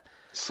like that.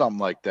 Something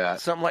like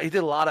that. He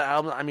did a lot of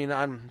albums. I mean,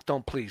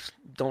 don't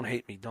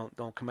hate me. Don't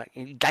come back.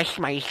 That's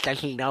my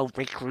doesn't know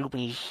Rick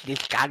Rubin's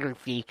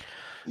discography.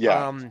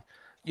 Yeah.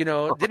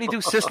 Didn't he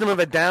do System of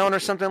a Down or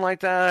something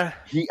like that?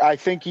 I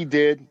think he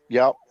did.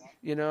 Yep.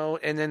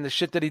 And then the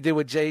shit that he did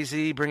with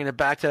Jay-Z, bringing it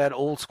back to that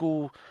old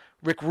school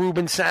Rick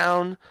Rubin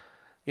sound.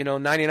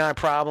 99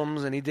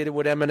 Problems, and he did it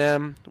with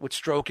Eminem, with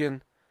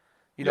Strokin'.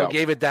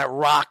 Gave it that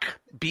rock,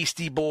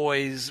 Beastie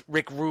Boys,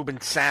 Rick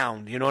Rubin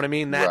sound. You know what I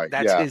mean?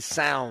 That's his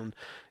sound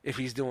if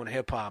he's doing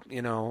hip hop.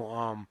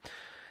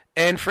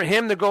 And for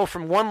him to go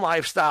from one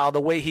lifestyle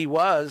the way he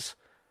was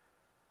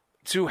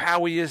to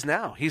how he is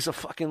now, he's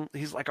like a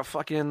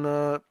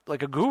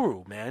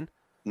guru, man.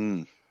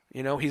 Mm.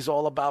 He's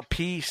all about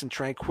peace and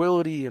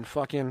tranquility and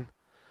fucking.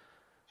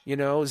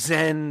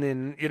 Zen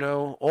and,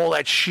 all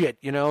that shit,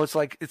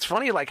 it's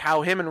funny, like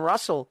how him and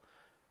Russell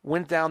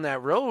went down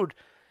that road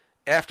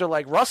after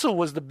Russell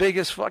was the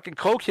biggest fucking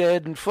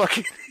cokehead and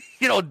fucking,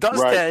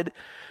 dust head,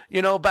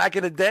 back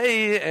in the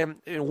day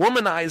and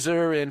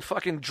womanizer and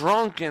fucking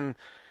drunk and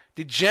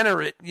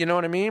degenerate, you know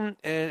what I mean?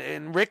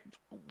 And Rick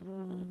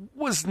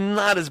was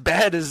not as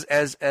bad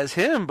as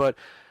him, but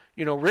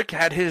Rick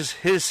had his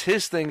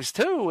things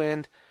too,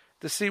 and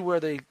to see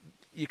where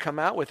you come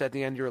out with at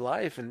the end of your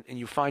life, and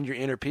you find your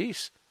inner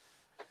peace.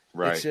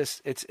 Right. It's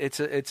just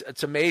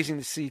it's amazing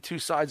to see two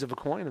sides of a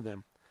coin of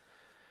them,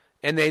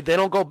 and they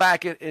don't go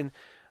back and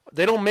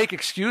they don't make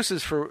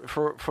excuses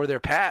for their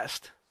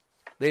past.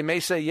 They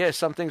may say, yes,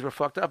 some things were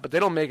fucked up, but they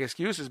don't make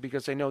excuses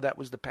because they know that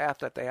was the path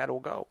that they had to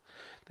go.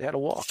 They had to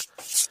walk.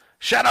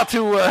 Shout out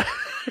to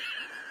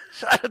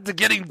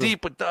Getting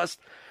Deep with Dust.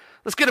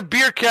 Let's get a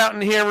beer count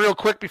in here real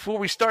quick before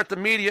we start the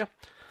media.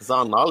 It's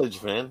all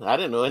knowledge, man. I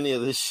didn't know any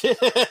of this shit.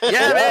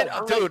 Yeah, man.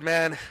 Dude,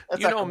 man.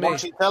 That's you like know me.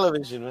 watching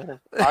television, man.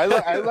 I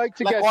like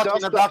to get watching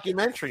Dust a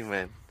documentary,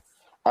 man.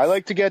 I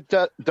like to get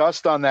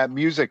Dust on that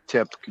music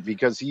tip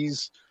because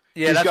he's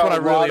that's got when I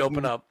a really lot of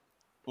open up.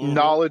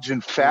 knowledge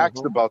and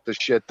facts about the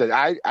shit that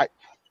I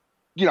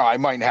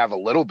might have a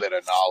little bit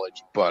of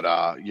knowledge, but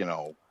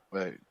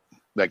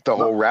like the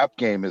whole rap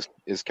game is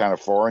kind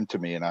of foreign to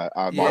me, and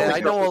I'm always I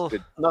know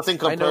interested. Nothing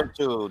compared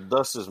to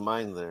Dust's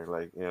mind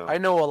there, I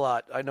know a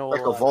lot. I know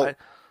like a lot. vault.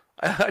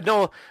 I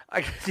know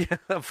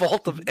a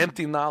vault of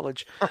empty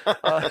knowledge. All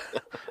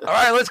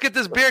right, let's get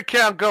this beer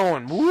count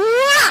going. You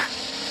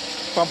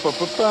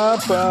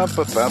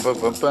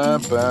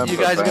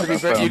guys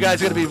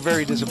are gonna be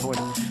very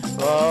disappointed.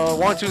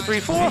 1, 2, 3,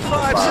 4,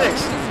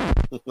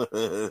 5,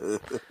 6.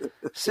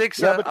 6.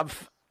 Yeah,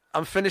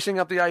 I'm finishing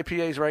up the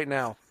IPAs right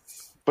now.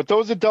 But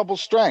those are double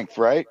strength,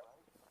 right?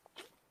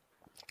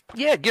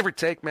 Yeah, give or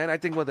take, man. I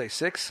think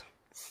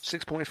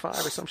 6.5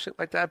 or some shit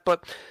like that.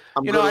 But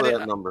I'm good with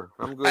that number.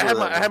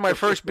 I had my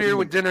first beer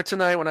with dinner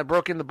tonight when I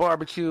broke in the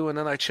barbecue, and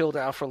then I chilled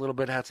out for a little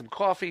bit, had some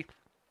coffee,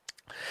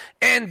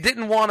 and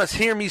didn't want to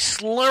hear me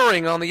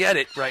slurring on the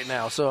edit right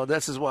now. So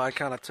this is why I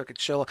kind of took it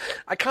chill.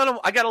 I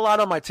got a lot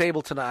on my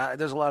table tonight.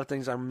 There's a lot of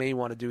things I may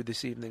want to do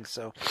this evening.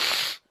 So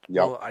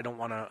I don't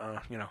want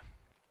to,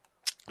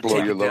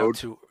 blow your load.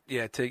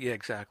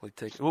 Exactly.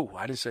 I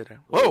didn't say that.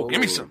 Whoa, give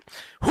me some.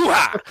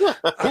 Hoo-ha!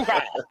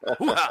 Hoo-ha!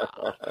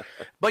 Hoo-ha!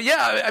 But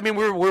yeah, I mean,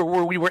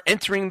 we were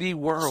entering the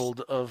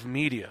world of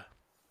media.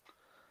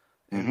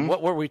 Mm-hmm.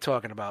 What were we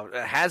talking about?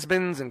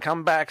 Has-beens and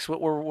comebacks. Where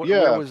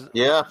was?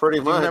 Yeah, pretty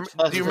much.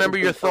 Do you remember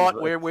your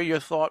thought? Where your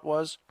thought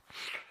was?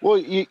 Well,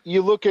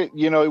 you look at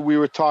we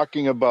were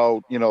talking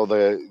about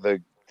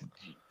the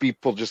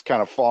people just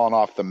kind of falling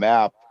off the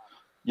map,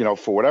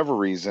 for whatever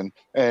reason,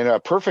 and a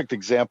perfect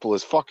example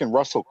is fucking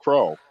Russell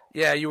Crowe.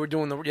 Yeah, you were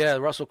doing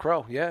Russell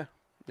Crowe. Yeah.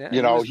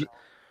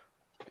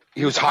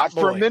 He was hot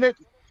for a minute.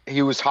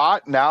 He was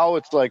hot. Now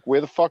it's like,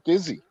 where the fuck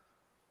is he?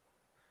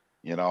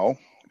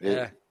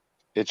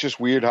 It's just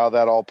weird how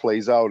that all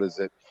plays out. Is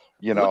it,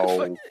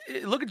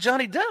 Look at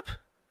Johnny Depp.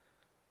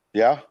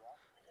 Yeah.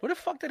 Where the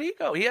fuck did he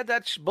go? He had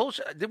that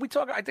bullshit. Did we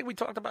talk? I think we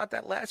talked about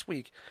that last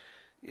week.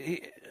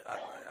 I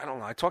don't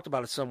know. I talked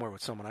about it somewhere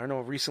with someone. I know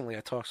recently I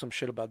talked some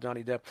shit about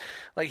Johnny Depp.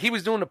 Like, he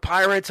was doing the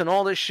Pirates and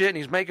all this shit, and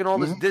he's making all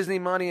this Disney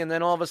money, and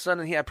then all of a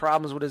sudden he had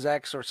problems with his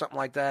ex or something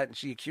like that, and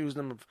she accused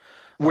him of...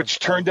 Which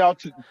turned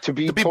out to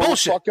be total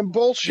bullshit. Fucking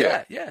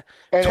bullshit. Yeah.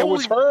 And totally. It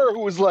was her who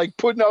was, like,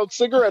 putting out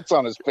cigarettes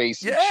on his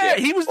face and shit.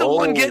 He was the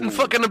one getting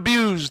fucking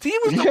abused. He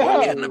was the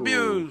one getting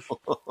abused.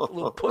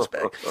 Little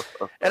pussbag.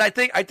 And I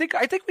think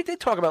we did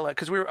talk about that,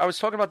 because I was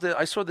talking about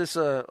I saw this...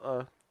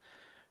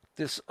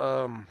 this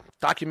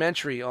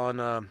documentary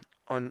on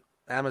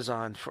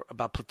Amazon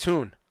about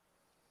Platoon.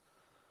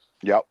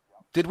 Yep.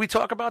 Did we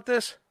talk about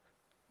this?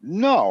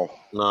 No.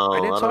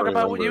 I didn't talk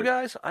about with you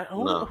guys.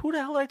 Who the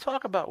hell did I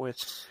talk about with?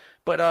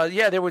 But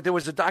there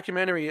was a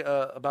documentary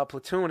about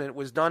Platoon, and it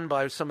was done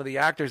by some of the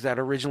actors that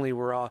originally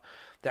were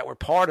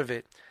part of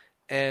it,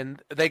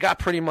 and they got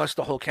pretty much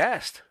the whole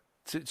cast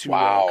to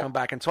come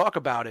back and talk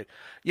about it.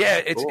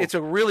 Yeah, it's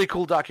a really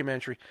cool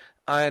documentary.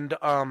 And,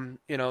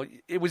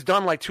 it was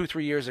done like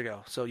 2-3 years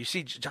ago. So you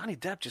see Johnny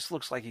Depp just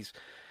looks like he's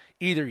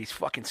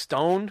fucking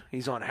stoned,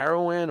 he's on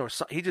heroin, or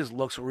he just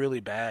looks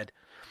really bad.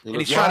 And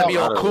he's trying to be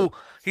all cool.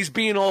 He's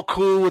being all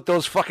cool with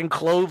those fucking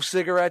clove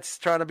cigarettes,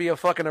 trying to be a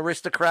fucking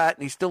aristocrat.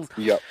 And he's still,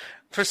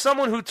 for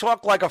someone who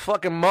talked like a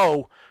fucking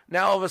Mo,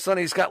 now all of a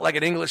sudden he's got like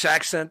an English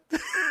accent.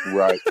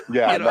 Right.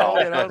 Yeah.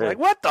 I was like,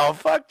 what the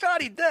fuck,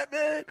 Johnny Depp,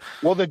 man?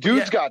 Well, the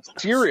dude's got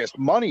serious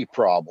money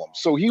problems.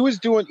 So he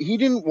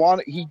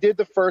did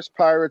the first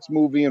Pirates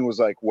movie and was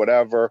like,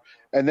 whatever.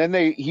 And then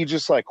he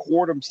just like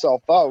hoard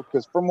himself out.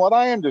 Because from what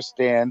I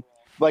understand,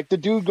 like the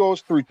dude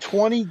goes through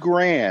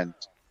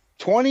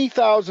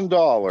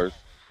 $20,000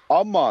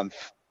 a month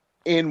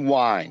in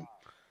wine.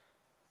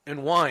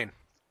 Wine.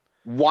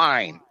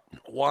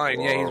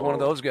 Yeah, he's one of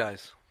those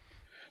guys.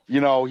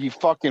 He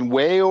fucking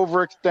way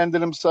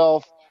overextended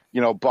himself.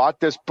 Bought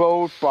this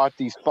boat, bought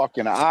these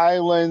fucking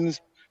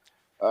islands.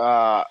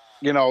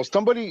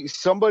 Somebody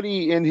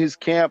in his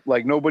camp,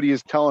 like, nobody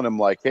is telling him,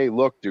 like, hey,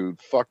 look,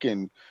 dude,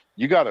 fucking,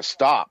 you got to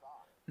stop.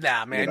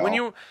 Nah, man. When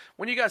you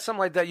got something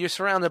like that, you're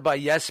surrounded by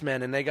yes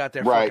men, and they got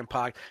their fucking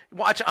pocket.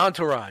 Watch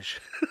Entourage.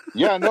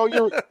 Yeah, no,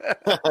 you're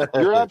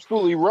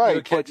absolutely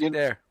right. But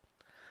there.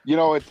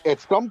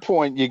 At some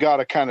point, you got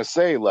to kind of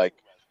say, like,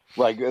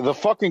 Like the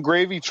fucking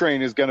gravy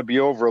train is going to be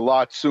over a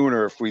lot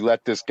sooner if we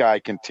let this guy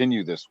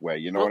continue this way.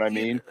 You know what I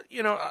mean?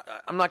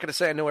 I'm not going to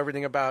say I know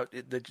everything about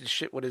the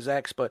shit with his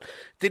ex, but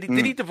did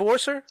he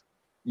divorce her?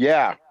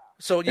 Yeah.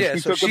 So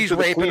And so she's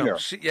raping him.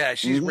 She's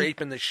Mhm.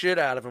 raping the shit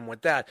out of him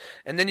with that.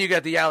 And then you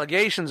got the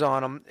allegations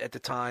on him at the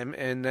time,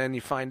 and then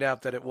you find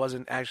out that it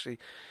wasn't actually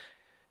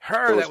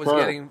her that was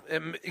her.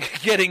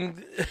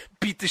 getting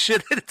beat the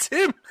shit out of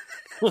Tim.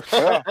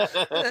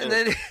 And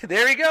then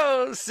there he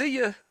goes. See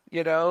ya. And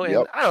Yep. I don't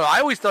know. I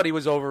always thought he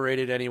was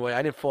overrated anyway.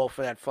 I didn't fall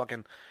for that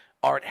fucking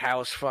art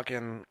house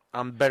fucking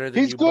I'm better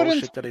than He's you good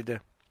bullshit that he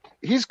did.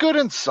 He's good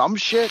in some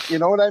shit, you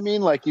know what I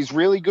mean? Like he's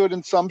really good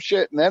in some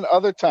shit, and then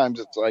other times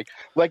it's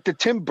like the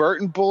Tim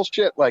Burton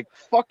bullshit, like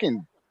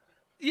fucking.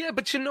 Yeah,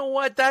 but you know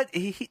what? That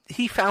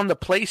he found a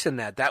place in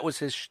that. That was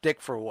his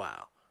shtick for a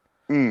while.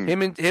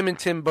 Him and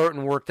Tim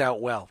Burton worked out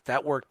well.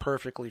 That worked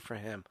perfectly for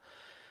him.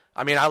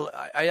 I mean,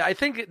 I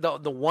think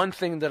the one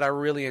thing that I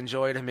really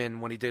enjoyed him in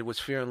when he did was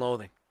Fear and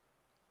Loathing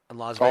in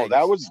Las Vegas.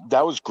 Oh,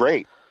 that was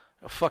great.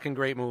 A fucking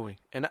great movie.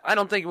 And I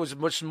don't think it was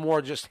much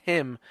more just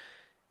him.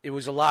 It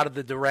was a lot of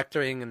the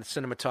directing and the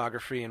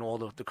cinematography and all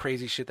the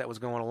crazy shit that was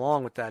going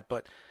along with that.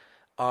 But,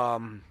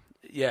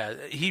 yeah,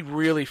 he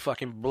really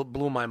fucking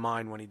blew my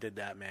mind when he did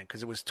that, man,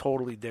 because it was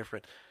totally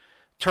different.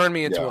 Turned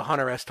me into a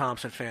Hunter S.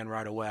 Thompson fan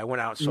right away. I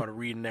went out and started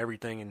reading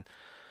everything and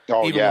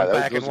went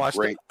back and watched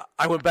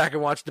I went back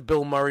and watched the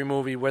Bill Murray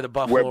movie Where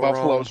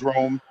Buffaloes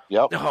Roam.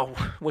 Yep. Oh,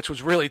 which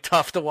was really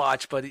tough to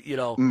watch, but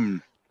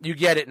you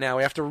get it now.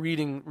 After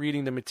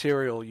reading the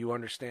material, you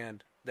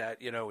understand that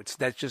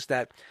that's just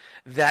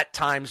that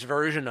time's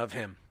version of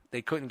him.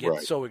 They couldn't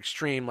get so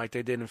extreme like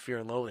they did in Fear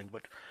and Loathing,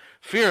 but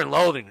Fear and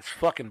Loathing is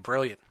fucking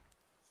brilliant.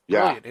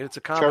 Brilliant. And it's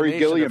a combination. Terry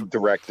Gilliam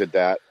directed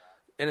that,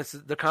 and it's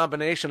the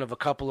combination of a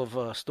couple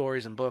of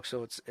stories and books.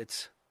 So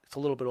it's a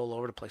little bit all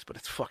over the place, but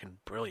it's fucking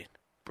brilliant.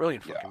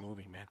 Brilliant fucking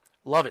movie, man.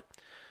 Love it.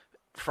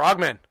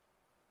 Frogman.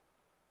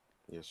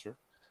 Yes, sir.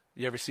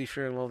 You ever see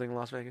Fear and Loathing in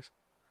Las Vegas?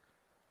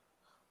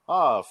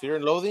 Fear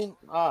and Loathing?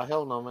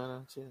 Hell no,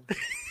 man. I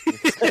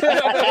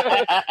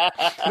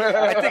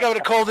think I'm going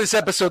to call this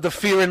episode the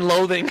Fear and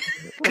Loathing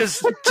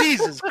because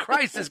Jesus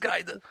Christ, this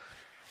guy,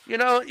 you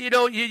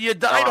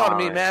died on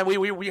me, man.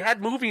 We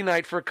had movie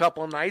night for a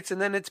couple of nights,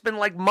 and then it's been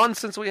like months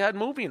since we had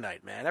movie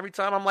night, man. Every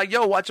time I'm like,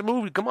 yo, watch a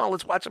movie. Come on,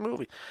 let's watch a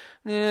movie.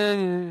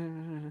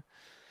 You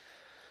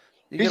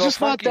he's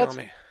just not on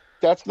me.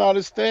 That's not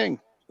his thing.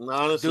 No,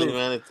 honestly,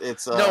 man,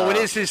 it's no, it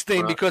is his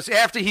thing because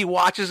after he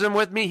watches them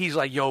with me, he's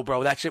like, "Yo,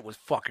 bro, that shit was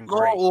fucking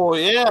great." Oh,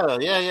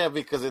 yeah,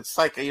 because it's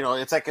like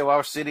it's like if I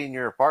was sitting in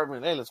your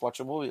apartment, hey, let's watch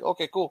a movie.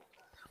 Okay, cool.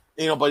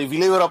 But if you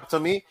leave it up to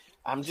me,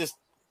 I'm just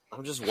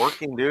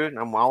working, dude.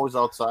 I'm always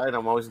outside.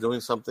 I'm always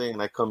doing something,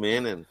 and I come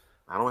in and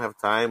I don't have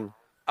time.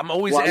 I'm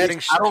always adding.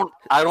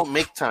 I don't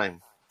make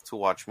time to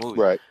watch movies.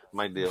 Right,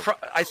 my deal.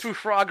 I threw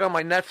Frog on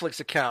my Netflix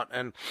account,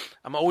 and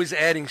I'm always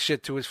adding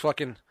shit to his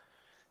fucking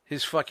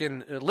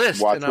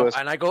list, and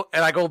I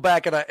go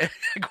back and I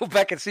go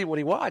back and see what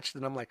he watched,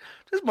 and I'm like,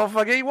 this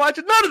motherfucker ain't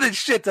watching none of this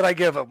shit that I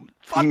give him.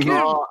 Fuck him.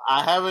 No,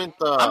 I haven't.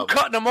 I'm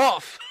cutting him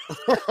off.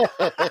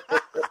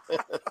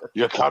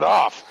 You're cut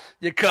off.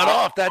 You're cut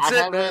off. That's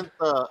it, man.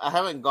 I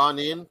haven't gone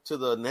into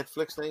the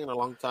Netflix thing in a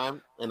long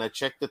time, and I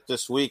checked it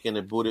this week, and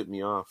it booted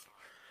me off.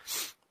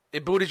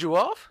 It booted you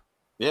off?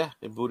 Yeah,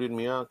 it booted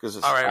me off because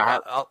all right.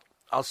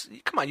 I'll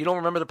see. Come on, you don't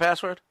remember the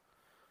password?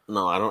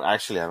 No, I don't.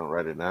 Actually, I don't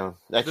write it down.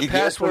 The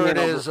password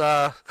is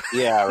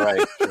yeah,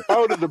 right.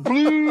 Out of the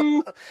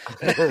blue.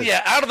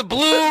 Yeah, out of the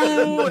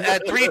blue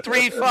at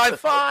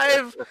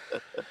 3355.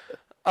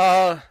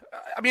 I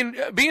mean,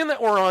 being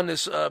that we're on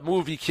this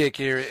movie kick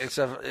here,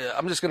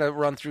 I'm just gonna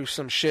run through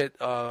some shit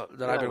that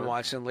I've been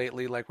watching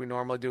lately, like we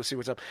normally do. See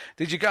what's up.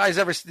 Did you guys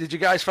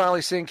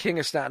finally see King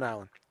of Staten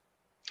Island?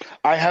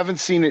 I haven't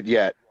seen it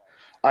yet.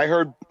 I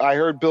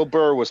heard Bill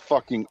Burr was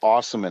fucking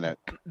awesome in it.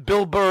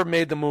 Bill Burr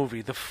made the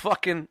movie.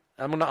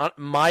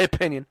 My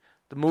opinion,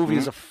 the movie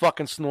is a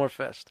fucking snore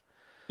fest.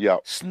 Yeah.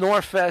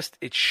 Snore fest.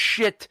 It's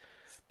shit.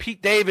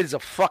 Pete David is a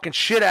fucking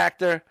shit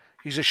actor.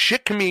 He's a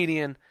shit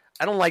comedian.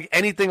 I don't like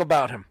anything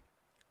about him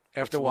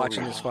after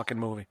watching this fucking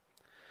movie.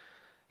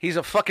 He's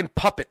a fucking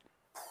puppet.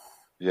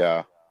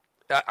 Yeah.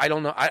 I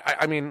don't know.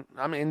 I mean,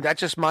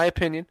 that's just my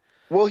opinion.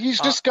 Well, he's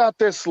just got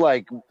this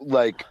like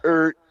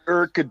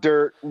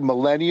dirt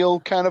millennial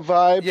kind of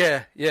vibe.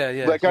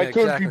 Yeah. Like I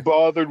couldn't be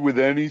bothered with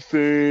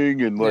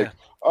anything, and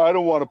I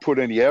don't want to put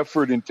any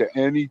effort into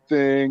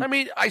anything. I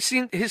mean, I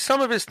seen some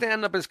of his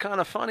stand up is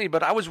kind of funny,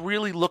 but I was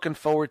really looking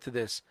forward to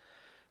this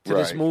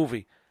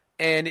movie,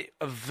 and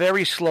a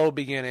very slow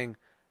beginning.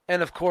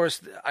 And of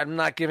course, I'm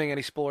not giving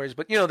any spoilers,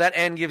 but that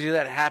end gives you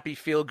that happy,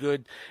 feel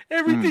good.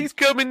 Everything's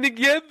coming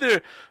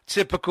together.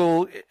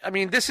 Typical. I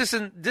mean, this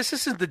isn't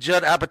the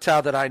Judd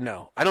Apatow that I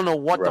know. I don't know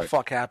what the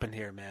fuck happened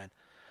here, man.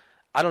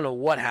 I don't know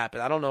what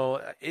happened. I don't know.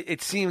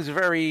 It seems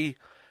very,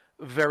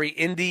 very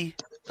indie,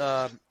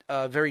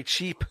 very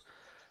cheap.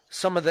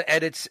 Some of the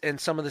edits and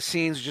some of the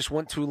scenes just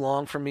went too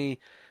long for me.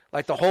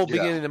 Like the whole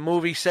beginning of the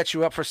movie sets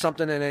you up for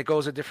something and it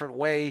goes a different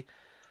way.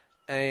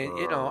 And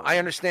I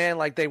understand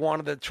like they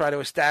wanted to try to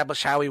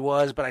establish how he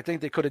was, but I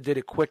think they could have did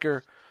it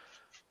quicker.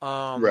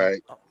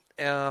 Right.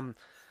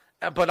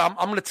 But I'm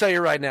going to tell you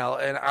right now,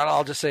 and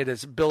I'll just say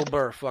this: Bill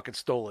Burr fucking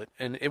stole it,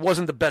 and it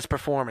wasn't the best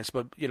performance,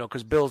 but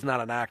because Bill's not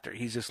an actor,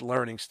 he's just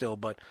learning still.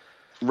 But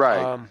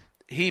Right.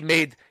 he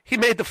made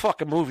the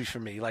fucking movie for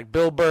me. Like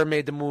Bill Burr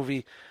made the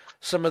movie.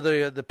 Some of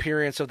the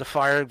appearance of the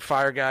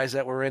fire guys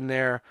that were in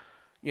there.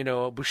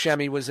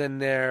 Buscemi was in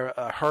there.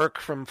 Herc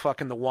from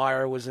fucking The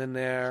Wire was in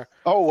there.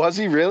 Oh, was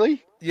he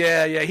really?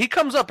 Yeah. He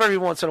comes up every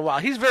once in a while.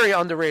 He's a very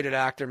underrated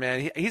actor,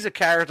 man. He's a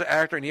character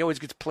actor, and he always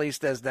gets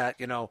placed as that,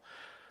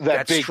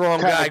 that big strong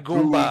guy,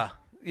 Goomba.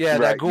 Yeah,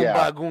 that Right,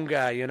 Goomba goon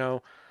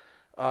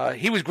guy,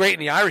 He was great in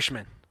The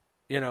Irishman.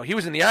 He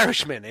was in The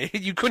Irishman.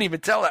 You couldn't even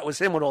tell that was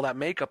him with all that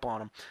makeup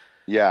on him.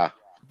 Yeah.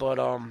 But,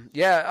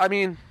 I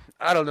mean,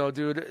 I don't know,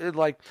 dude.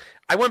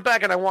 I went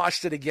back and I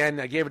watched it again.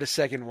 I gave it a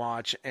second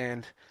watch,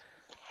 and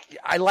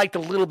I liked a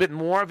little bit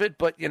more of it,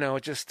 but,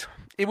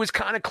 it was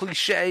kind of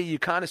cliche. You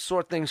kind of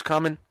saw things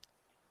coming.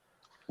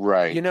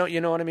 Right. You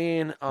know what I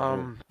mean?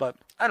 But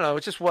I don't know.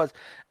 It just was.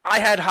 I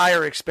had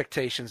higher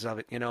expectations of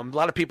it. A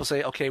lot of people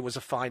say, okay, it was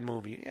a fine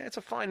movie. Yeah, it's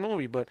a fine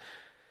movie, but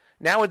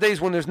nowadays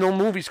when there's no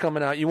movies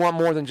coming out, you want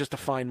more than just a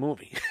fine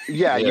movie.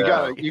 Yeah, you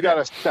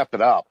gotta step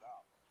it up.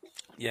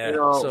 Yeah.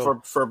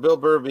 For Bill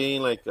Burr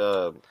being like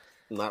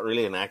not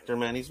really an actor,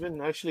 man, he's been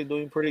actually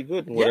doing pretty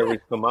good in whatever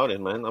he's come out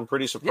in, man. I'm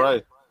pretty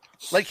surprised. Yeah.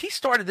 Like he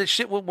started this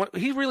shit.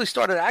 He really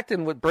started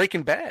acting with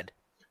Breaking Bad.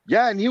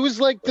 Yeah, and he was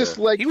like this.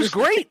 Like he was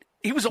great.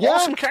 He was an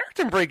awesome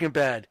character in Breaking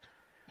Bad.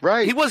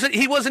 Right. He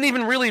wasn't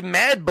even really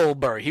mad Bill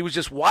Burr. He was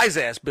just wise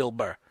ass Bill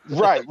Burr.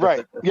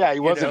 Right. Yeah,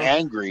 he wasn't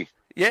angry.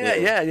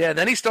 Yeah.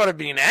 Then he started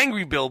being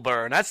angry Bill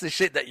Burr, and that's the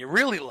shit that you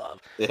really love.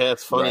 Yeah,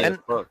 it's funny as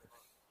fuck.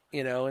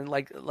 And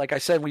like I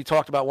said, we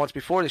talked about once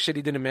before, the shit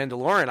he did in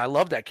Mandalorian. I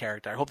love that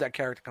character. I hope that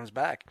character comes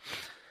back.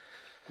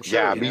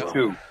 Yeah, me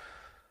too.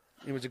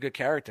 He was a good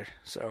character.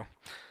 So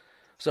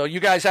you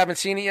guys haven't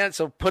seen it yet,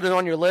 so put it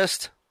on your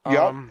list.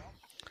 Yep.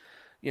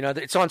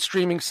 It's on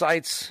streaming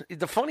sites.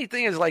 The funny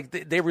thing is, like,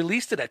 they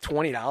released it at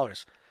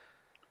 $20.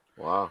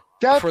 Wow.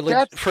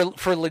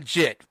 For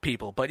legit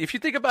people. But if you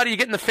think about it, you're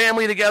getting the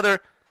family together,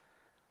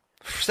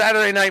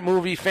 Saturday night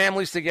movie,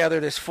 families together.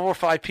 There's 4 or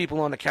 5 people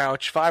on the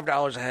couch,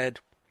 $5 a head.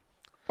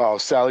 Oh,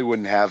 Sally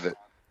wouldn't have it.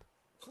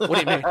 What do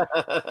you mean?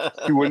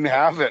 She wouldn't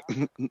have it.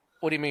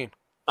 What do you mean?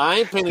 I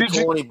ain't paying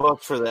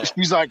 $20 for that.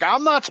 She's like,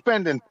 I'm not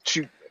spending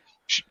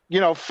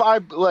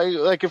 $5,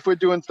 like if we're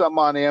doing something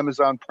on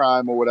Amazon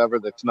Prime or whatever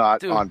that's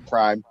not on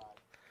Prime.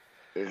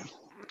 Do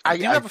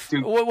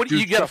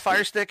you get a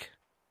Fire Stick?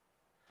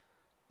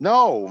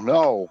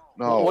 No.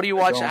 What do you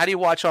watch? How do you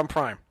watch on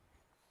Prime?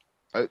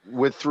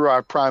 Through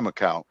our Prime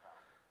account.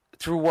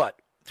 Through what?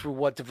 Through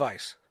what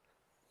device?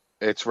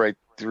 It's right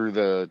through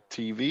the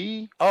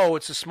TV. Oh,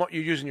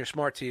 you're using your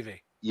smart TV.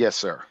 Yes,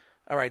 sir.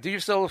 All right, do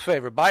yourself a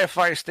favor. Buy a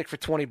Fire Stick for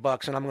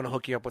 $20, and I'm going to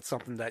hook you up with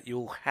something that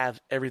you'll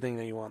have everything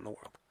that you want in the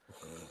world.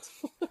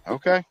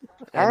 Okay.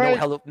 All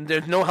right.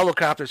 There's no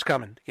helicopters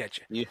coming to get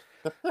you.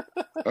 Yeah.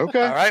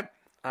 Okay.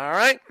 All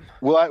right.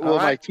 Will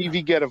my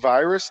TV get a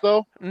virus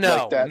though?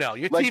 No.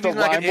 Your TV's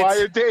not going to.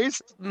 LimeWire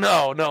days?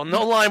 No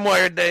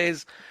LimeWire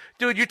days.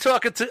 Dude, you're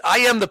talking to. I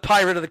am the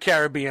Pirate of the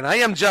Caribbean. I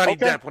am Johnny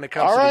Depp when it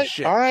comes to this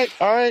shit. All right.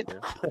 All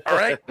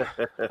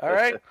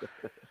right.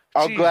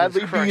 I'll Jesus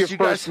gladly Christ, be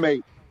your first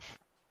mate.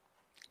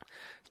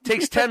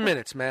 Takes 10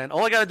 minutes, man.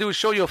 All I got to do is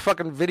show you a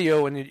fucking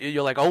video, and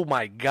you're like, oh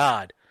my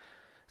God.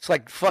 It's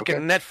like fucking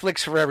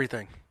Netflix for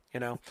everything,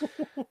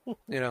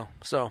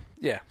 So,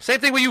 yeah. Same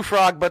thing with you,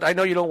 Frog, but I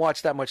know you don't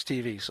watch that much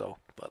TV, so.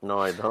 But. No,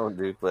 I don't,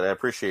 dude, but I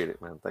appreciate it,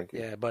 man. Thank you.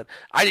 Yeah, but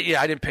I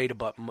didn't pay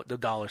the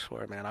dollars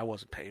for it, man. I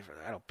wasn't paying for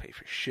that. I don't pay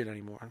for shit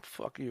anymore.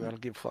 Fuck you. I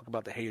don't give a fuck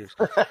about the haters.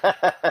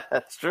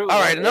 That's true.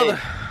 All right, another.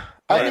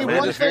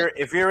 Man,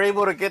 if you're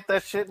able to get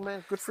that shit,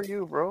 man, good for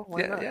you, bro.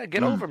 Yeah,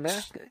 get over,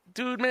 man.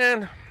 Dude,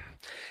 man.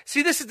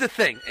 See, this is the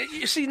thing.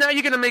 You see, now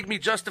you're going to make me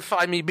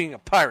justify me being a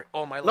pirate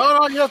all my life.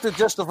 No, you have to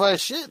justify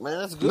shit, man.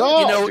 That's good.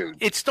 No,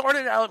 it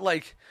started out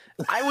like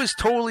I was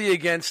totally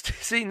against.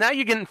 See, now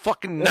you're getting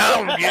fucking.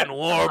 Now I'm getting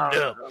warmed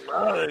up.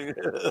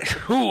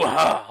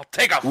 Hoo-ha. I'll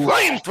take a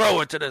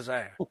flamethrower to this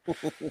air.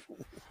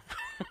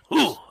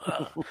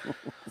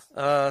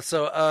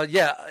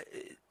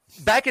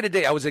 Back in the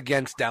day, I was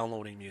against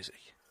downloading music.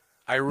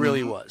 I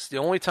really was. The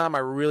only time I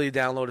really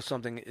downloaded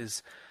something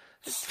is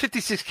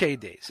 56K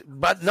days.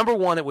 But number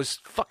one, it was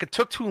fucking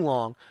took too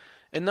long.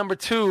 And number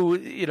two,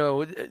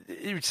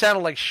 it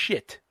sounded like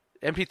shit.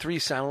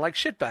 MP3 sounded like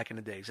shit back in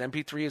the days.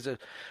 MP3 is a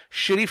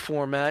shitty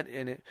format,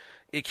 and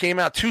it came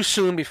out too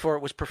soon before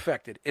it was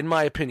perfected, in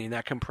my opinion,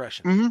 that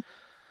compression.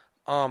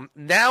 Mm-hmm.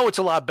 Now it's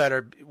a lot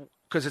better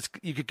because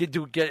you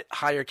could get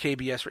higher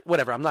KBS,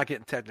 whatever. I'm not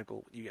getting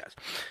technical with you guys.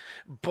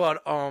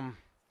 But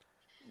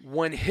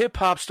when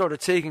hip-hop started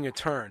taking a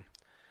turn,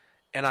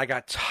 and I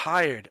got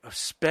tired of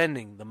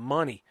spending the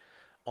money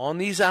on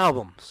these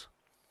albums,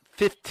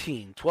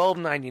 $15,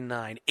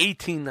 $12.99,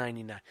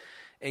 $18.99,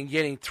 and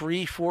getting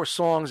 3-4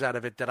 songs out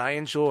of it that I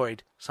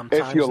enjoyed.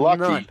 Sometimes if you're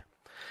lucky. none.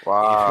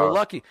 Wow. If you're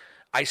lucky.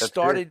 I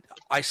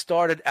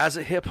started as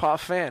a hip hop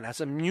fan, as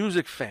a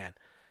music fan,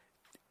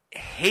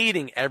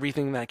 hating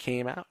everything that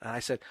came out, and I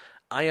said,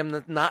 I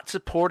am not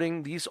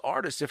supporting these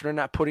artists if they're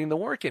not putting the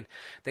work in.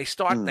 They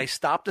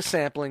stopped the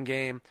sampling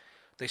game.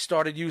 They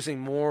started using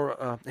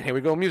more. Here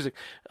we go, music.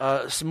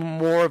 Some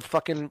more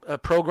fucking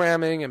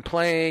programming and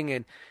playing,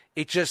 and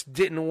it just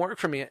didn't work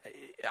for me.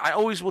 I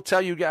always will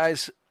tell you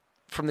guys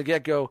from the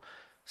get-go,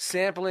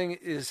 sampling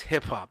is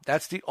hip-hop.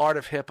 That's the art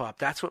of hip-hop.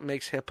 That's what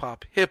makes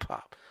hip-hop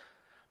hip-hop.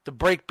 The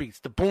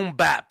breakbeats, the boom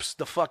baps,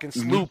 the fucking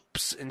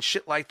loops and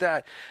shit like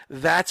that.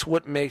 That's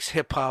what makes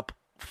hip-hop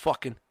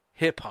fucking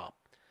hip-hop.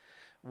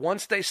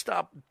 Once they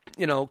stop,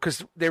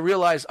 because they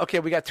realize, okay,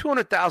 we got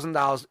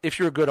 $200,000 if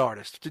you're a good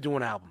artist to do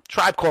an album.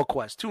 Tribe Called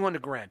Quest,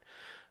 $200,000.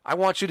 I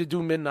want you to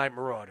do Midnight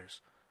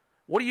Marauders.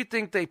 What do you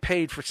think they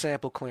paid for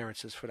sample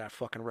clearances for that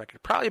fucking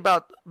record? Probably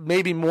about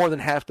maybe more than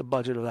half the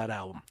budget of that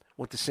album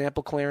with the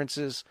sample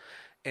clearances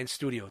and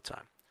studio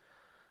time.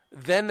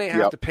 Then they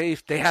have to pay.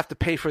 They have to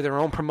pay for their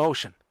own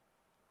promotion.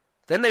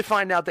 Then they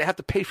find out they have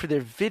to pay for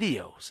their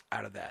videos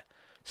out of that,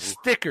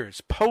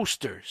 stickers,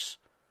 posters.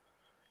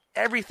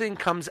 Everything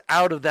comes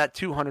out of that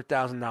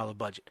 $200,000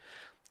 budget.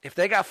 If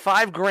they got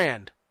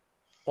 $5,000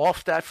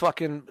 off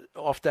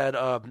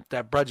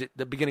that budget,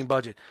 the beginning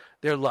budget,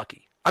 they're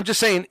lucky. I'm just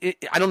saying,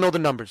 I don't know the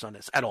numbers on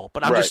this at all,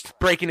 but I'm just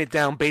breaking it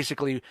down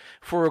basically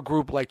for a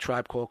group like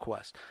Tribe Called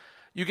Quest.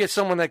 You get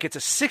someone that gets a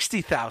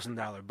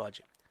 $60,000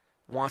 budget,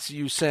 wants to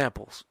use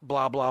samples,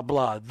 blah, blah,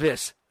 blah,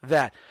 this,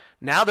 that.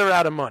 Now they're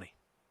out of money.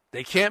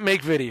 They can't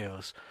make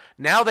videos.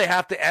 Now they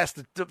have to ask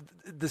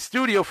the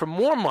studio for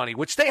more money,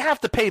 which they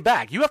have to pay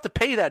back. You have to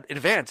pay that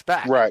advance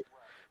back. Right.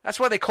 That's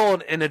why they call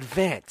it an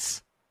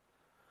advance.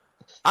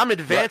 I'm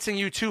advancing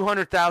you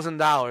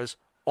 $200,000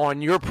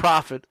 on your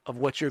profit of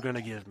what you're going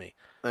to give me.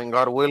 And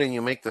God willing,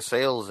 you make the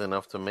sales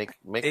enough to make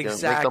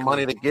the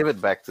money to give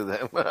it back to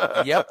them.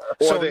 Yep.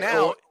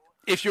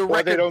 If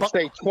you're they don't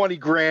say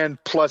 $20,000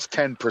 plus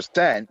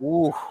 10%.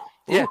 Ooh.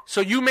 Yeah.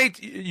 So you got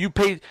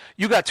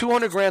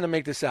 $200,000 to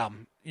make this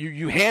album.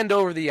 You hand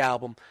over the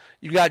album.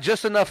 You got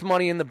just enough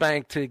money in the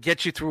bank to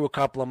get you through a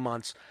couple of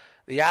months.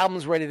 The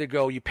album's ready to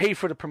go. You pay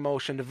for the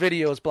promotion, the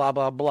videos, blah,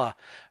 blah, blah.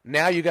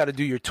 Now you got to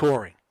do your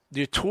touring.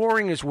 Your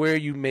touring is where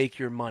you make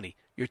your money.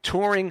 You're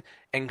touring,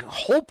 and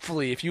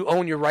hopefully if you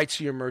own your rights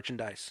to your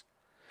merchandise.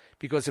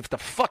 Because if the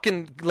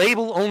fucking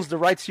label owns the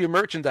rights to your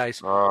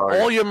merchandise,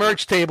 all your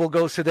merch table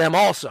goes to them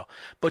also.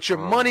 But your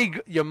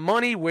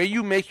money, where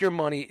you make your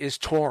money is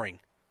touring.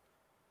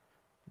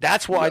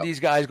 That's why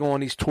these guys go on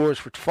these tours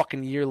for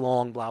fucking year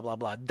long, blah, blah,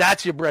 blah.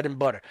 That's your bread and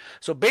butter.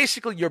 So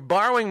basically you're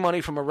borrowing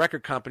money from a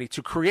record company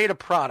to create a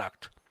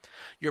product.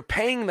 You're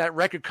paying that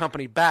record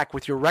company back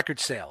with your record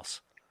sales.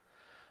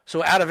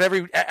 So out of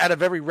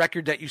every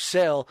record that you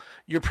sell,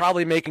 you're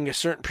probably making a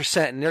certain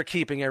percent, and they're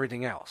keeping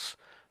everything else.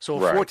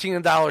 So a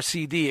 $14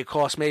 CD, it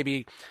costs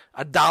maybe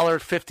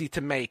 $1.50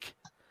 to make,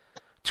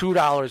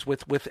 $2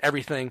 with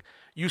everything.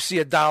 You see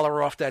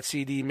 $1 off that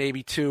CD,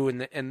 maybe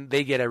 $2, and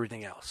they get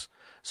everything else.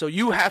 So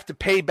you have to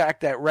pay back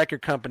that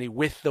record company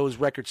with those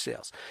record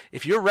sales.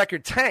 If your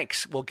record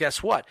tanks, well,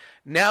 guess what?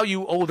 Now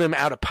you owe them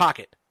out of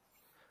pocket.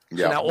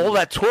 So now all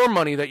that tour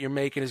money that you're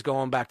making is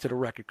going back to the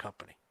record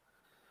company.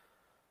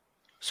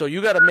 So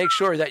you got to make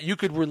sure that you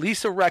could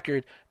release a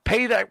record,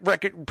 pay that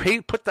record,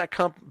 pay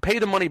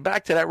the money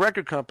back to that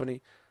record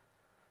company.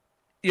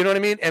 You know what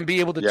I mean? And be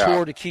able to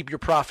tour to keep your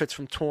profits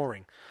from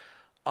touring.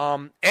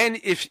 And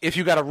if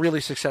you got a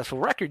really successful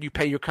record, you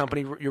pay your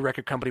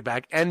record company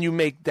back, and you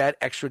make that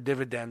extra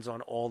dividends on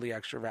all the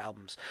extra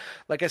albums.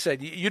 Like I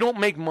said, you don't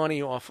make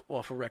money off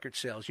of record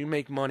sales. You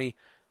make money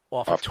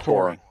off of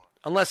touring.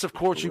 Unless, of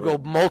course, you go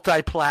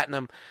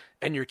multi-platinum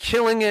and you're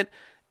killing it,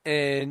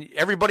 and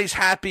everybody's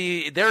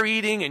happy. They're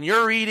eating and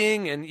you're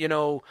eating, and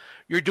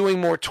you're doing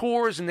more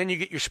tours, and then you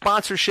get your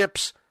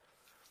sponsorships.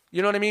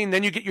 You know what I mean?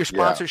 Then you get your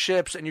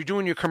sponsorships, and you're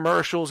doing your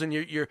commercials, and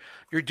you're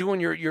doing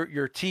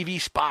your TV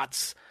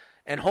spots,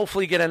 and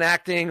hopefully get an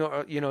acting,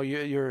 or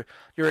you're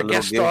a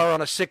guest star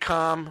on a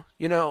sitcom,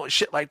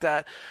 shit like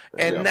that.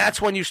 And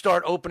that's when you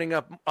start opening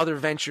up other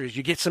ventures.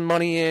 You get some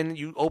money in,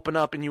 you open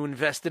up, and you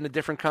invest in a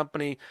different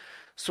company.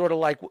 Sort of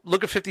like,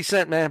 look at 50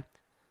 Cent, man.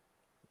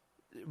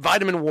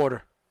 Vitamin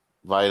water.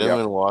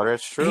 Water,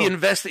 it's true.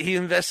 He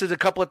invested a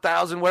couple of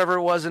thousand, whatever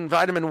it was, in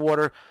vitamin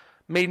water,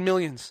 made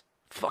millions.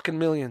 Fucking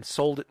millions.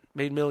 Sold it,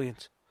 made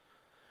millions.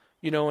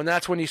 And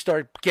that's when you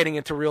start getting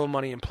into real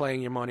money and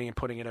playing your money and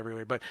putting it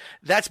everywhere. But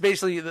that's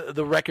basically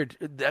the record.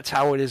 That's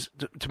how it is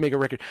to make a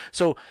record.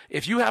 So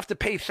if you have to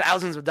pay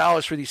thousands of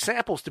dollars for these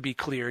samples to be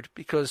cleared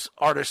because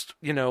artists,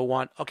 you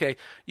want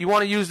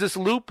to use this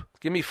loop?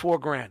 Give me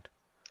 $4,000.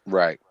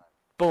 Right.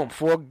 Boom.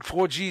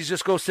 4 G's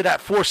just goes to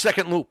that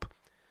 4-second loop.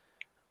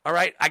 All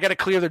right. I got to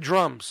clear the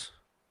drums.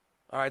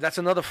 All right. That's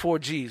another 4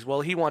 G's. Well,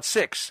 he wants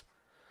 6.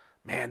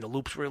 Man, the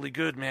loop's really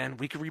good, man.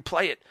 We could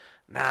replay it.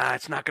 Nah,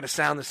 it's not going to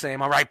sound the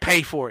same. All right,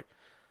 pay for it.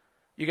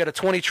 You got a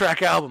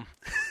 20-track album.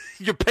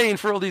 You're paying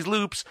for all these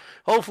loops.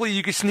 Hopefully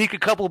you can sneak a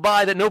couple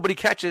by that nobody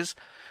catches.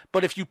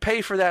 But if you pay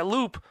for that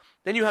loop,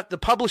 then the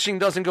publishing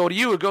doesn't go to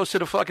you. It goes to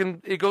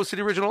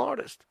the original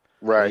artist.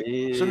 Right.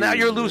 So now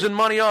you're losing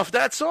money off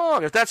that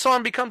song. If that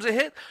song becomes a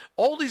hit,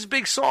 all these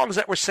big songs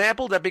that were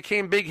sampled that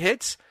became big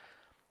hits,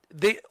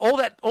 all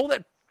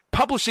that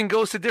publishing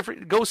goes to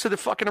the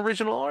fucking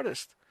original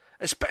artist.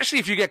 Especially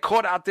if you get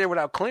caught out there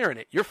without clearing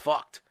it, you're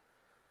fucked.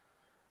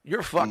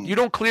 You're fucked. You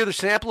don't clear the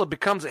sample, it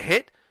becomes a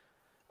hit.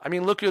 I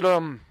mean, look at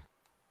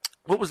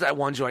what was that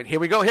one joint?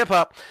 Here we go, hip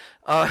hop.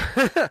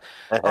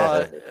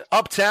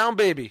 Uptown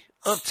baby,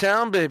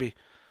 Uptown baby.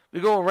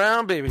 We go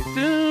around, baby.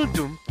 Doom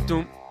doom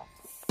doom.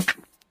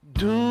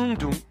 Doom,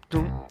 doom,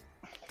 doom.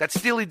 That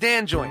Steely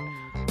Dan joint.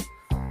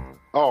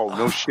 Oh,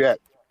 no shit.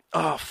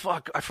 Oh,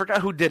 fuck. I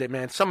forgot who did it,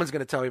 man. Someone's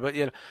going to tell me.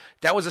 But,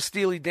 that was a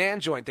Steely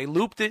Dan joint. They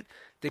looped it.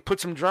 They put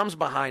some drums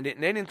behind it,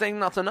 and they didn't think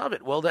nothing of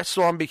it. Well, that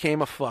song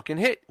became a fucking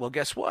hit. Well,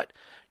 guess what?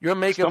 You're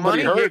making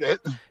Somebody money. heard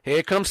it.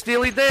 Here comes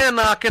Steely Dan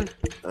knocking.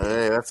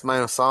 Hey, that's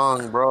my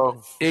song,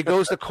 bro. It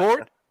goes to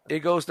court.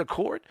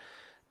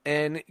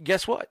 And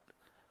guess what?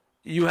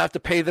 You have to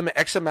pay them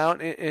X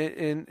amount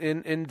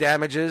in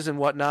damages and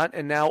whatnot,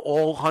 and now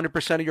all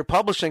 100% of your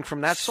publishing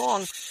from that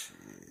song,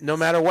 no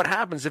matter what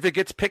happens, if it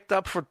gets picked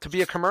up to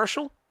be a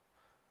commercial,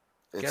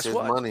 guess his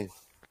what? Money.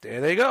 There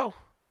they go.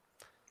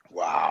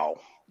 Wow.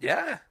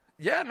 Yeah,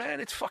 man,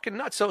 it's fucking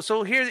nuts.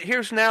 So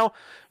here's now,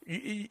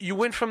 you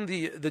went from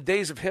the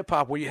days of hip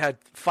hop where you had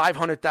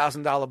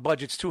 $500,000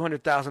 budgets,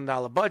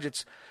 $200,000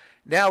 budgets.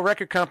 Now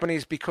record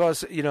companies,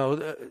 because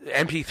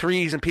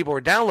MP3s and people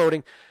are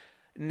downloading.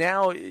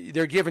 Now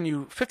they're giving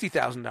you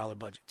 $50,000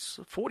 budgets,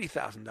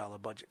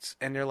 $40,000 budgets,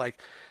 and they're like,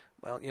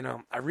 well,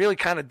 I really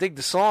kind of dig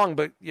the song,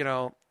 but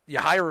you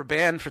hire a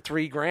band for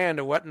 $3,000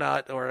 or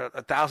whatnot, or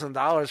 $1,000,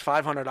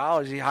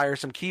 $500. You hire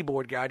some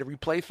keyboard guy to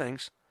replay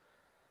things,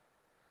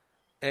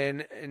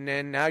 and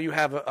then now you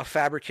have a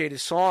fabricated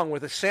song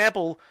with a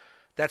sample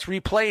that's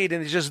replayed,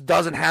 and it just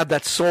doesn't have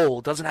that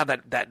soul, doesn't have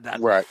that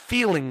right.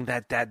 feeling,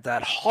 that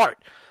heart,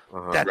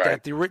 that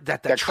right.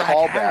 that track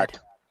callback. had.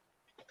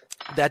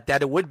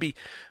 That it would be.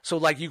 So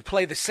like you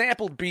play the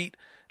sampled beat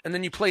and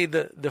then you play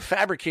the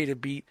fabricated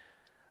beat,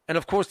 and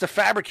of course the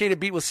fabricated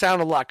beat will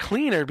sound a lot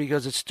cleaner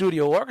because it's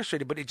studio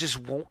orchestrated, but it just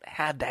won't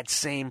have that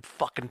same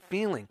fucking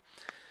feeling.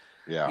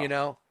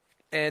 Yeah.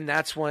 And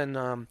that's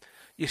when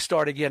you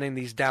started getting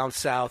these down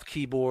south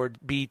keyboard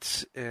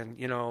beats, and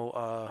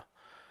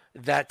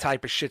that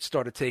type of shit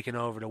started taking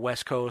over. The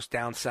West Coast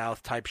down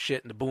south type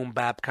shit, and the boom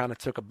bap kind of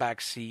took a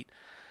back seat.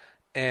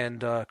 And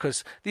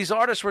because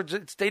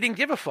ththey didn't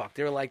give a fuck.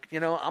 They were like,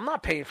 I'm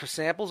not paying for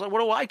samples. What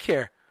do I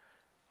care?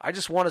 I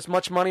just want as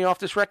much money off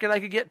this record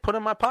I could get put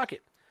in my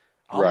pocket.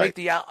 I'll make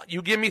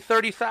you give me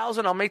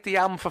 $30,000, I'll make the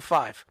album for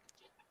 $5,000.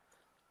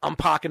 I'm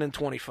pocketing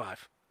 $25,000.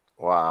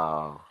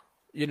 Wow.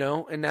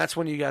 And that's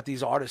when you got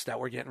these artists that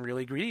were getting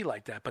really greedy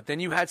like that. But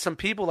then you had some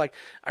people like,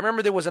 I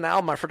remember there was an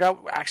album, I forgot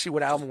actually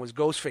what album was,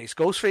 Ghostface.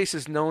 Ghostface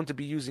is known to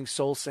be using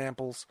soul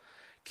samples,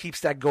 keeps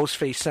that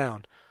Ghostface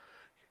sound.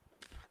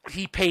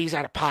 He pays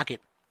out of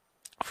pocket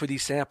for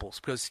these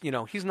samples because,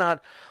 he's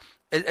not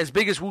as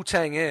big as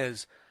Wu-Tang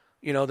is.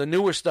 The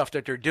newer stuff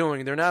that they're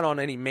doing, they're not on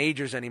any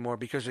majors anymore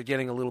because they're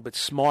getting a little bit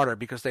smarter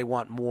because they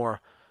want more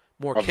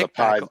of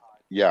kickback. The pie.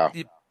 Yeah.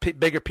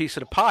 Bigger piece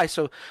of the pie.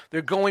 So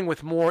they're going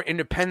with more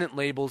independent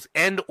labels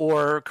and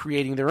or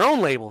creating their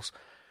own labels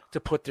to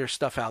put their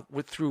stuff out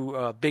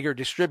through bigger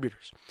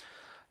distributors.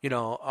 You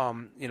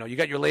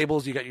got your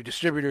labels, you got your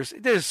distributors.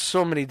 There's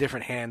so many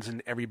different hands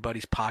in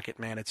everybody's pocket,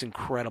 man. It's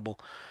incredible.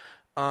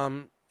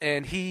 And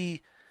I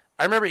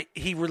remember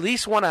he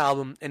released one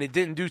album and it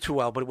didn't do too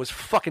well, but it was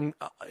fucking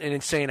an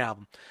insane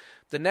album.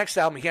 The next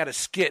album, he had a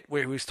skit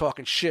where he was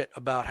talking shit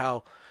about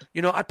how,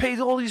 I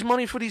paid all these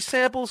money for these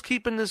samples,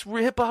 keeping this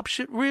hip hop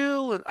shit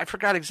real. And I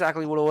forgot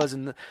exactly what it was.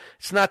 And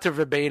it's not to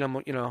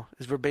verbatim,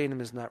 his verbatim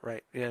is not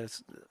right. Yeah,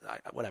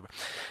 whatever.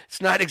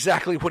 It's not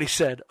exactly what he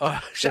said.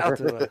 Shout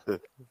out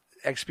to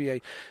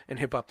XPA and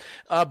hip hop.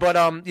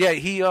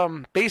 He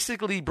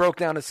basically broke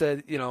down and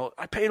said,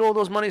 I paid all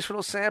those monies for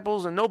those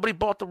samples and nobody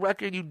bought the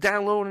record. You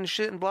download and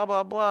shit and blah,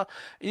 blah, blah.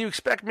 And you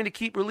expect me to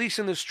keep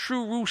releasing this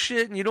true Roo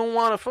shit and you don't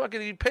want to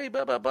fucking pay,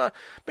 blah, blah, blah.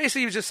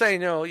 Basically, he was just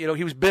saying,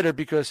 he was bitter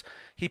because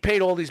he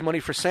paid all these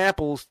money for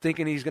samples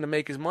thinking he's going to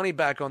make his money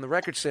back on the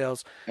record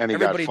sales. And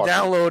everybody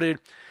downloaded.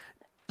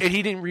 And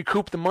he didn't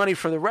recoup the money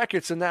for the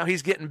record, so now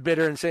he's getting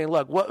bitter and saying,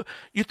 look, what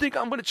you think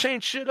I'm going to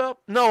change shit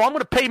up? No, I'm going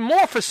to pay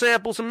more for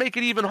samples and make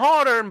it even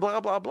harder and blah,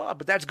 blah, blah.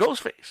 But that's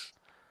Ghostface.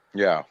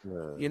 Yeah.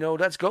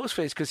 That's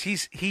Ghostface because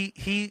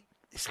he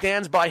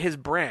stands by his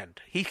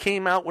brand. He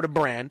came out with a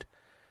brand,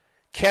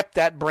 kept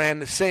that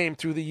brand the same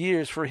through the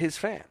years for his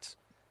fans,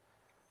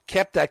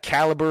 kept that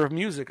caliber of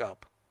music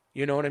up.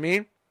 You know what I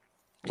mean?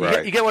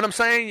 You get what I'm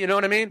saying? You know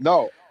what I mean?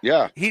 No.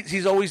 Yeah.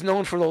 He's always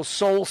known for those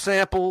soul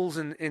samples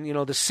and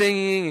the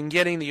singing and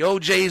getting the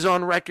OJs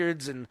on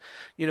records and,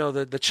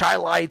 the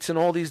Chi-Lites and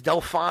all these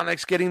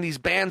Delphonics, getting these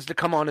bands to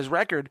come on his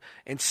record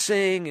and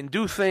sing and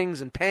do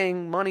things and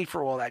paying money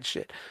for all that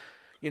shit,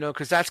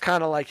 because that's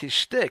kind of like his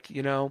shtick,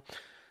 with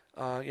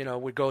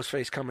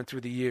Ghostface coming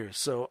through the years.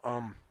 So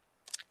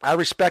I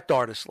respect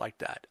artists like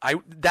that.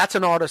 That's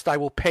an artist I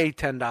will pay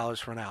 $10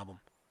 for an album.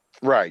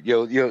 Right.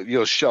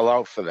 You'll shell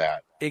out for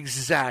that.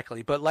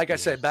 Exactly. But like I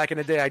said, back in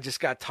the day, I just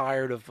got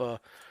tired of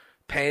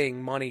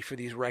paying money for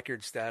these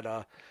records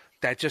that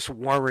just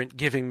weren't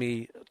giving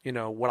me,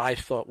 what I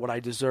thought, what I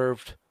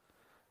deserved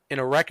in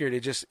a record.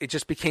 It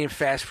just became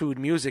fast food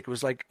music. It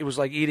was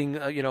like eating,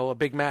 a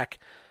Big Mac.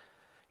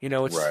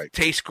 It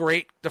tastes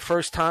great the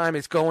first time.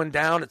 It's going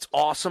down. It's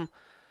awesome.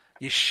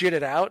 You shit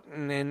it out,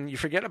 and then you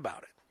forget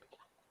about it.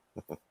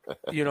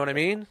 You know what I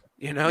mean?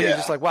 You're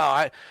just like,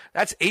 wow,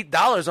 that's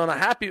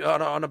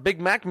 $8 on a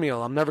Big Mac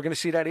meal. I'm never going to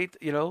see that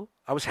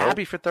I was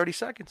happy for 30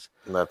 seconds.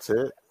 That's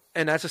it.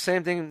 And that's the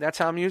same thing. That's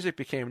how music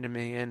became to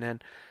me.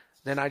 And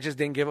then I just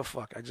didn't give a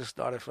fuck. I just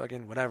started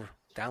fucking whatever.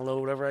 Download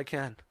whatever I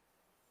can.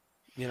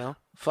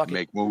 Fuck it.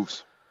 Make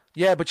moves.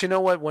 Yeah, but you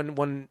know what?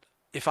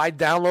 If I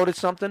downloaded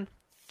something,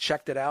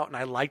 checked it out, and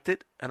I liked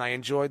it, and I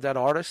enjoyed that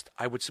artist,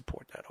 I would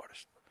support that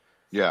artist.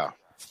 Yeah.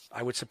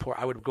 I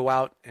would go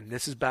out, and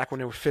this is back when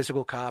there were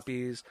physical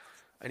copies.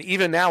 And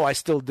even now, I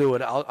still do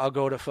it. I'll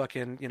go to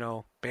fucking,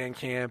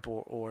 Bandcamp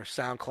or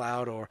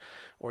SoundCloud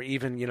or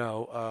even,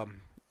 go,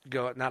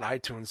 not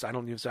iTunes. I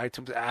don't use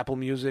iTunes. Apple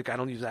Music. I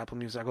don't use Apple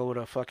Music. I go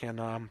to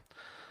fucking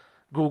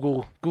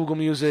Google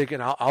Music,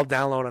 and I'll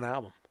download an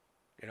album.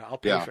 I'll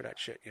pay for that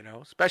shit,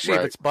 especially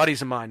if it's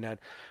buddies of mine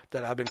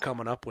that I've been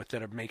coming up with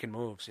that are making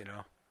moves,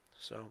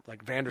 So,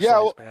 like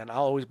Vanderslice, man,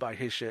 I'll always buy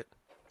his shit.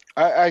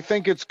 I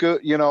think it's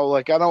good,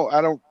 like I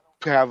don't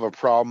have a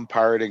problem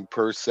pirating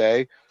per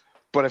se,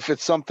 but if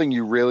it's something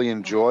you really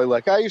enjoy,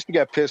 like I used to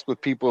get pissed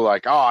with people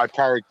like, oh, I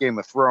pirate Game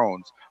of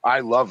Thrones.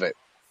 I love it.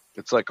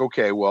 It's like,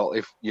 okay, well,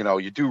 if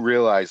you do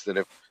realize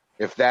that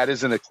if that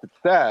isn't a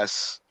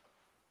success,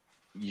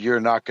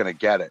 you're not going to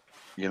get it.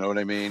 You know what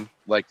I mean?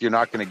 Like you're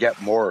not going to get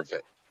more of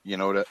it.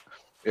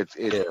 It's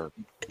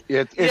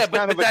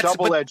kind of a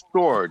double-edged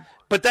sword.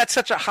 But that's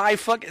such a high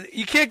fucking.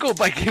 You can't go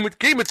by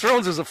Game of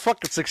Thrones as a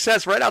fucking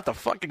success right out the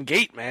fucking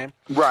gate, man.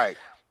 Right.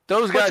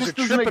 Those guys are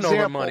tripping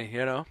over money,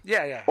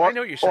 Yeah. I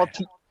know what you're saying.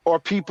 Or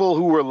people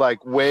who were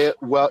like way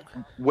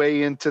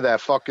into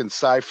that fucking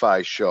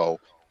sci-fi show.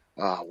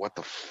 What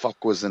the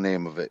fuck was the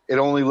name of it? It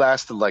only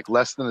lasted like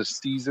less than a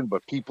season,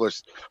 but people are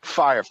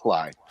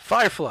Firefly.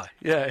 Firefly,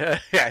 yeah.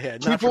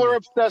 People are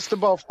obsessed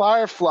about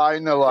Firefly,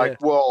 and they're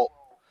like, well,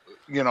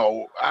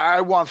 I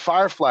want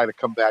Firefly to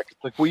come back.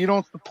 It's like, well, you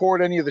don't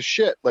support any of the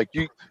shit. Like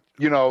you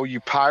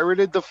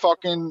pirated the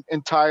fucking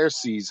entire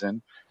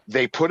season.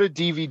 They put a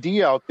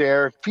DVD out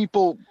there.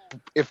 People,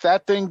 if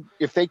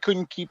they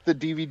couldn't keep the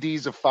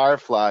DVDs of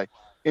Firefly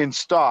in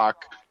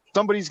stock,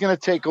 somebody's going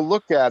to take a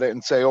look at it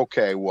and say,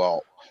 okay,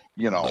 well,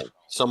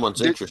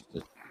 someone's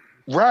interested.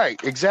 Right,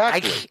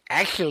 exactly.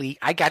 Actually,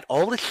 I got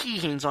all the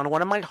seasons on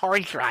one of my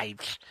hard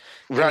drives.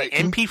 Right.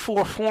 In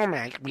MP4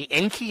 format with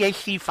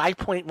NTSC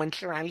 5.1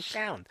 surround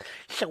sound.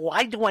 So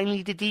why do I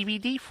need the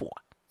DVD for?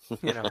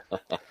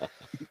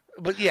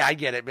 But yeah, I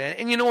get it, man.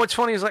 And you know what's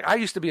funny is like I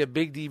used to be a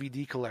big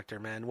DVD collector,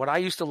 man. What I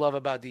used to love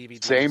about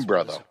DVDs Same,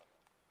 brother.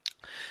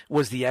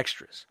 Was the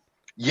extras.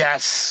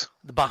 Yes.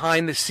 The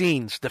behind the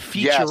scenes, the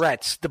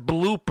featurettes, the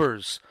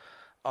bloopers,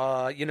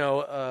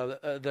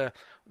 the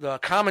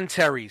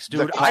commentaries,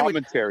 dude. The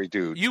commentary,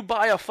 dude. You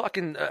buy a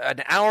fucking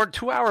an hour,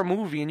 2-hour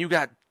movie, and you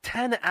got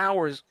 10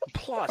 hours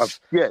plus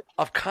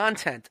of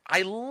content.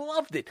 I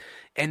loved it.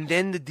 And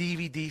then the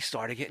DVD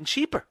started getting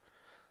cheaper.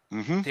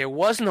 Mm-hmm. There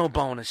was no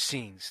bonus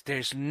scenes.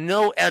 There's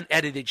no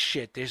edited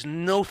shit. There's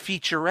no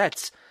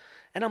featurettes.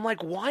 And I'm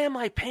like, why am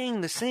I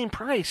paying the same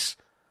price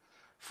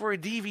for a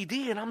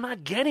DVD and I'm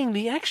not getting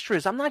the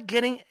extras? I'm not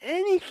getting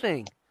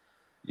anything.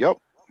 Yep.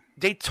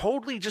 They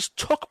totally just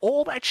took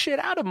all that shit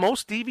out of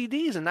most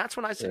DVDs. And that's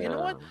when I said, you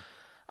know what?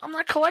 I'm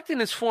not collecting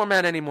this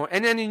format anymore.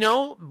 And then,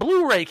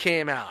 Blu-ray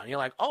came out. And you're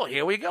like, oh,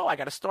 here we go. I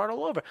got to start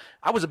all over.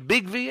 I was a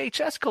big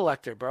VHS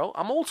collector, bro.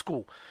 I'm old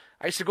school.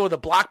 I used to go to the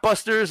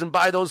Blockbusters and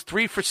buy those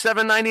 3 for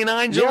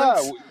 $7.99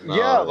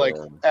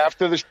 joints.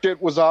 After the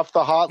shit was off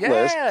the hot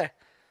list. Yeah.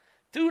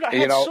 Dude, I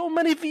had so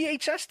many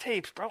VHS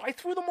tapes, bro. I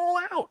threw them all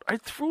out. I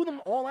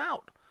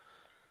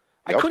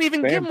couldn't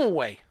even give them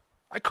away.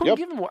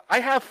 I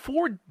have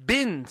 4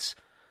 bins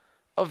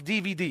of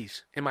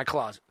DVDs in my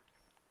closet.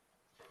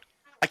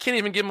 I can't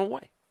even give them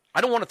away.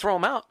 I don't want to throw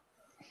them out.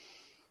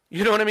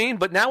 You know what I mean?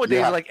 But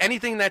nowadays, like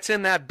anything that's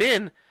in that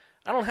bin,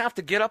 I don't have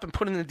to get up and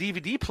put in the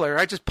DVD player.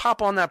 I just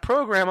pop on that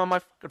program on my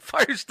fucking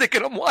Fire Stick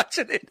and I'm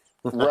watching it.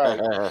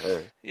 Right.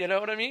 You know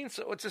what I mean?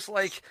 So it's just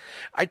like,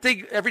 I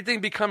think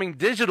everything becoming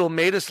digital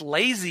made us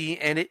lazy,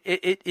 and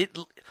it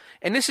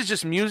and this is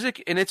just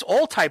music, and it's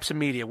all types of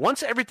media.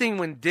 Once everything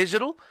went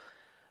digital,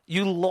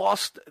 you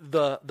lost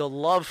the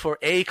love for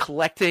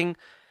collecting.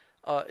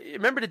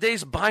 Remember the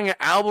days of buying an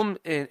album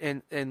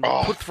and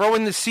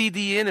throwing the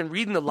CD in and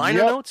reading the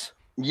liner notes?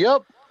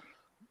 Yep.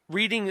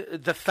 Reading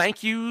the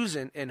thank yous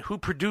and who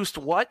produced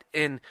what,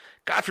 and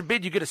God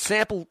forbid you get a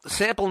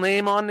sample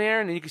name on there,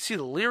 and then you can see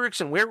the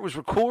lyrics and where it was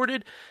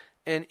recorded,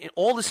 and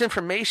all this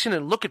information,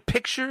 and look at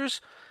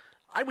pictures.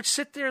 I would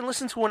sit there and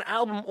listen to an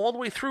album all the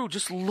way through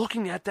just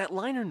looking at that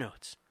liner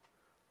notes,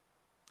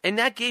 and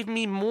that gave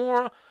me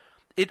more.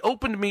 It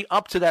opened me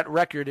up to that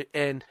record,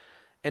 and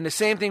And the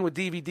same thing with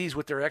DVDs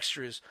with their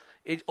extras.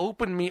 It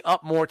opened me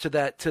up more to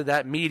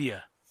that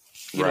media.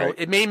 You know,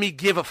 it made me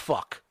give a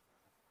fuck.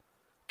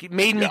 It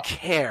made me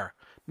care.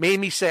 Made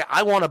me say,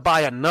 I want to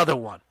buy another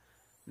one.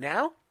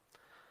 Now,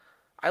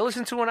 I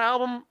listen to an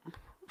album,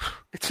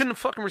 it's in the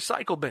fucking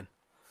recycle bin.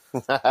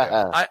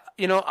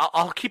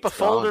 I'll keep a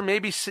folder,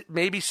 maybe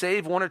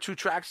save one or two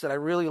tracks that I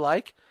really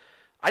like.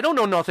 I don't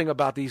know nothing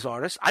about these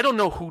artists. I don't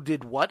know who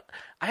did what.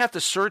 I have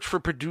to search for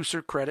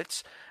producer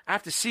credits. I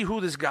have to see who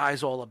this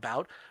guy's all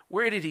about.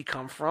 Where did he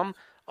come from?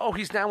 Oh,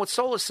 he's now with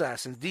Soul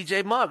Assassins,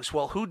 DJ Muggs.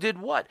 Well, who did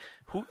what?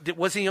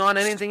 Was he on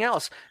anything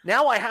else?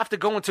 Now I have to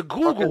go into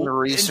Google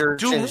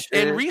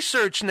and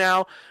research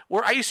now,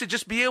 where I used to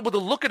just be able to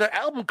look at an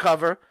album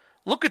cover,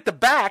 look at the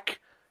back,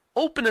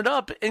 open it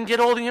up, and get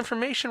all the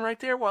information right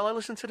there while I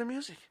listen to the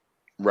music.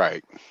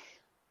 Right.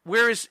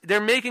 Whereas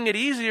they're making it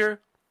easier,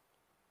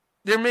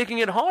 they're making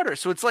it harder.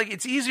 So it's like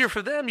it's easier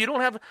for them. You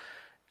don't have,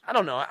 I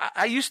don't know.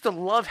 I used to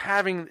love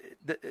having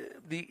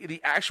the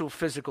actual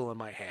physical in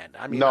my hand.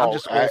 I mean, I'm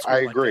just old school I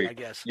agree. I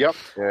guess. Yep.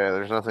 Yeah,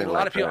 there's nothing. A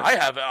lot of people. I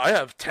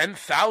have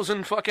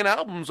 10,000 fucking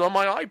albums on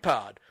my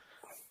iPod.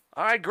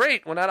 All right,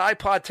 great. When that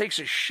iPod takes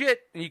a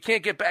shit and you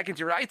can't get back into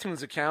your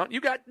iTunes account,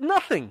 you got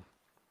nothing.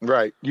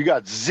 Right. You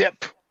got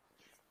zip.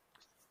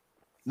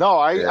 No,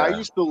 I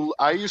used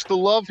to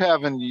love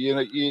having,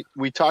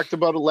 we talked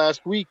about it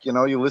last week. You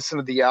know, you listen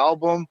to the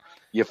album,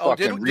 you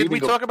fucking read. Did we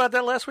talk about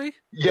that last week?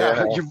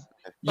 Yeah.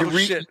 You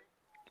read shit.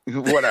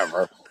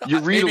 Whatever. You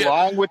read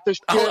along with this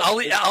shit.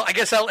 I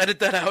guess I'll edit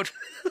that out.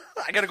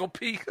 I gotta go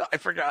pee. I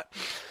forgot.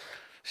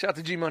 Shout out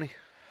to G Money.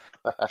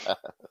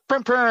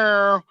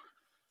 So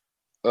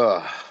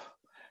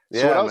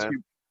Yeah,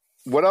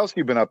 what else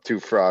you been up to,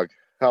 Frog?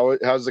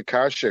 How's the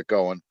car shit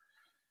going?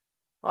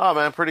 Oh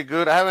man, pretty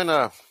good.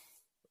 I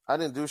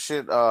didn't do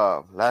shit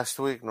last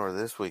week nor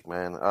this week,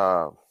 man.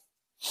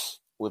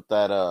 With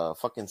that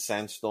fucking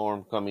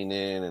sandstorm coming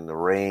in and the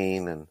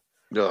rain, and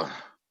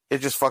it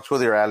just fucks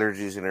with your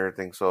allergies and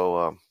everything.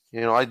 So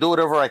I do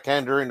whatever I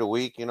can during the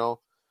week. You know,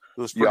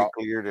 it was pretty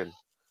cleared,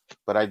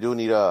 but I do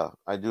need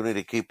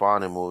to keep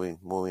on and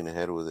moving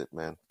ahead with it,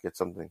 man. Get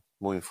something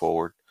moving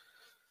forward.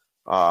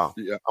 I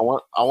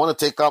want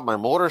to take out my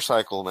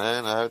motorcycle,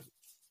 man.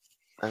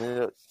 I need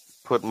to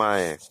put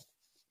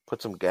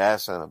some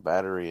gas and a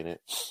battery in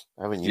it.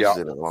 I haven't used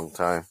it in a long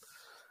time.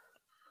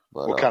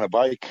 But, what kind of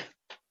bike?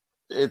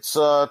 It's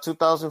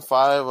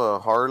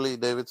 2005 Harley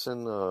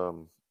Davidson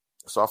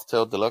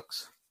Softail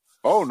Deluxe.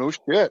 Oh, no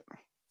shit.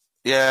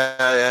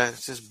 Yeah.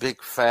 It's this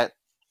big fat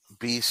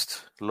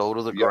beast, low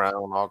to the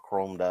ground, all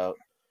chromed out.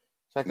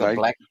 It's like a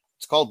black.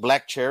 It's called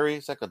Black Cherry.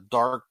 It's like a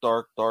dark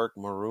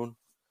maroon.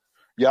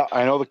 Yeah,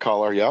 I know the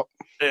color. Yep.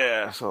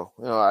 Yeah. So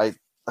I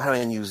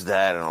haven't used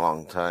that in a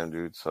long time,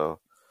 dude. So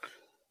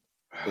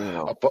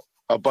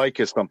a bike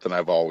is something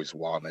I've always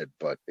wanted,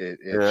 but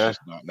it's just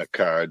not in the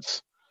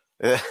cards.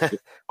 Yeah.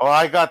 Well,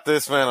 I got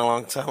this, man, a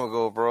long time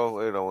ago,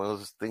 bro.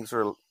 Those things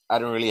were. I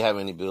didn't really have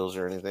any bills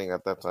or anything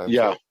at that time.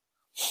 Yeah.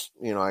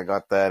 So, I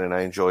got that and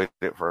I enjoyed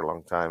it for a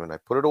long time, and I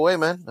put it away,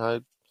 man.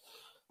 I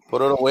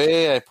put it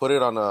away. I put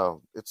it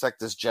on it's like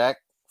this jack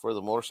for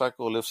the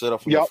motorcycle, lifts it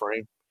up from the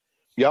frame.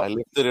 Yeah. I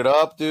lifted it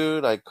up,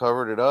 dude. I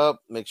covered it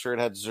up, make sure it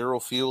had zero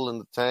fuel in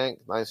the tank,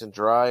 nice and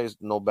dry,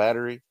 no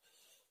battery.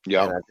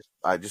 Yeah. And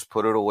I just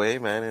put it away,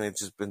 man, and it's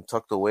just been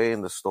tucked away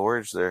in the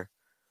storage there.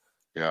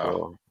 Yeah.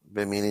 So,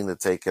 been meaning to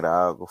take it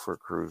out, go for a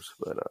cruise,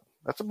 but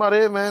that's about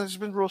it, man. It's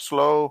been real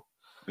slow.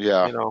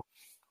 Yeah. Real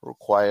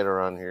quiet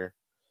around here.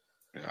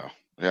 Yeah.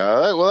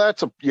 Yeah. Well,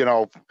 that's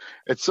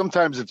it's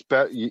sometimes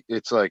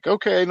it's like,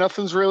 okay,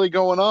 nothing's really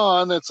going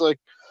on. It's like,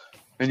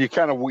 and you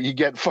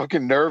get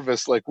fucking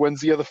nervous. Like,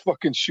 when's the other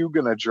fucking shoe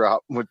gonna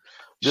drop? When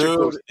shit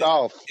goes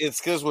south. It's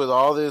because with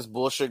all this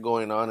bullshit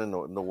going on in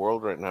the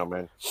world right now,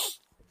 man.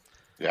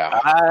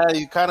 Yeah,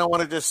 you kind of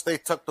want to just stay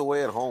tucked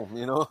away at home,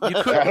 You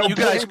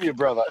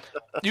brother.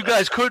 You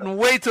guys couldn't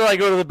wait till I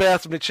go to the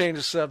bathroom to change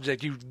the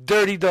subject. You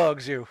dirty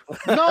dogs, you.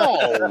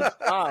 No,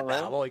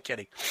 man. I'm only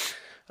kidding.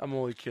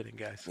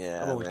 Guys.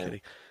 Yeah, I'm only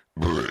kidding.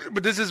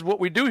 But this is what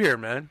we do here,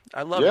 man.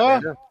 I love it.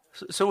 Man.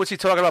 So what's he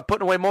talking about?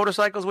 Putting away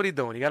motorcycles? What are you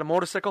doing? You got a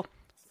motorcycle?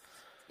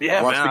 Yeah,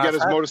 he wants to get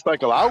his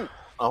motorcycle out.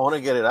 I want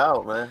to get it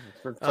out, man.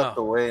 It's been tucked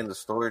away in the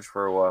storage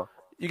for a while.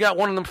 You got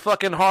one of them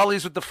fucking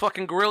Harleys with the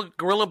fucking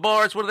gorilla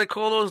bars. What do they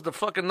call those? The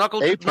fucking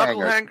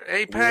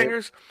ape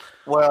hangers.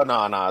 Well,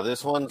 no.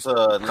 This one's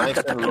nice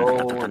and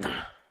low, and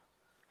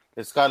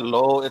it's got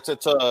low.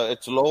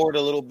 It's lowered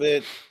a little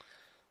bit,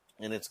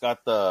 and it's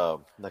got the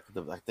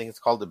I think it's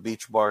called the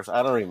beach bars.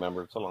 I don't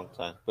remember. It's a long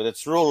time, but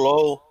it's real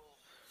low,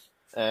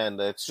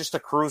 and it's just a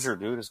cruiser,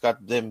 dude. It's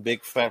got them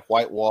big fat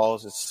white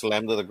walls. It's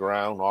slammed to the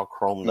ground, all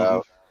chromed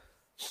out,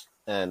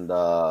 and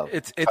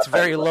it's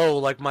very low,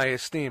 like my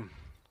esteem.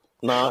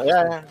 No,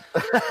 yeah.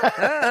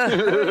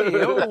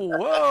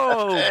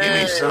 Whoa, give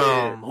me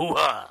some.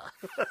 Hoo-ha.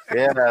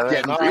 Yeah,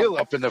 getting real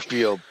up in the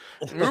field.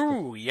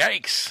 Ooh,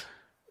 yikes.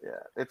 Yeah,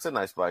 it's a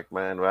nice bike,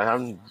 man. I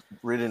haven't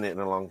ridden it in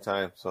a long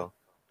time, so,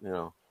 I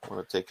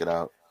want to take it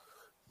out.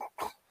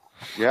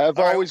 Yeah, I've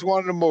always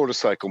wanted a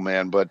motorcycle,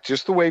 man, but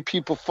just the way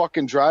people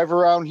fucking drive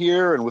around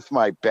here and with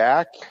my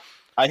back.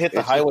 I hit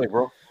the highway,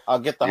 bro. I'll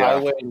get the Yeah.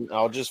 highway and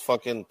I'll just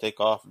fucking take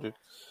off, dude.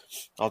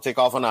 I'll take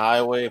off on the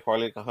highway,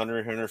 probably like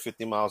 100,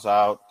 150 miles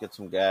out, get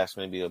some gas,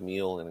 maybe a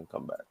meal, and then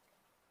come back.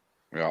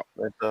 Yeah.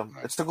 But,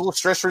 it's the cool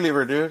stress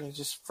reliever, dude. You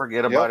just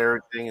forget about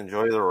everything,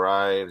 enjoy the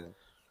ride. And,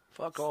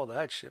 Fuck all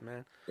that shit,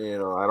 man. you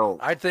know, I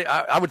don't.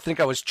 I would think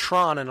I was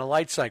Tron in a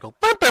light cycle.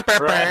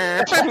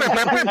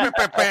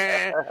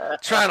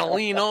 Trying to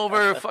lean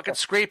over, fucking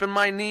scraping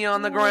my knee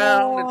on the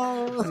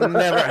ground.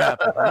 Never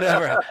happened.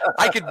 Never happened.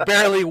 I could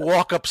barely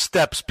walk up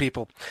steps,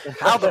 people.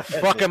 How the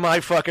fuck am I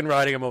fucking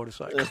riding a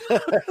motorcycle?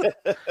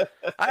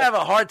 I have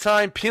a hard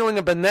time peeling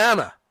a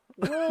banana.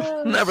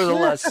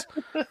 Nevertheless,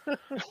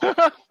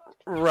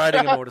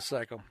 riding a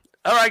motorcycle.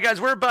 All right, guys,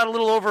 we're about a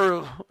little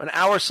over an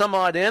hour some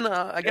odd in.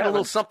 I got a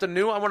little something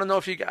new. I want to know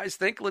if you guys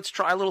think. Let's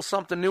try a little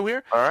something new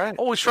here. All right.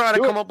 Always trying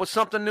to come up with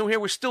something new here.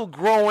 We're still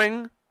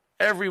growing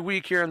every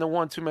week here in the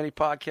One Too Many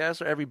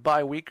podcast, or every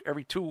bye-week,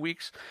 every 2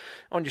 weeks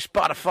on your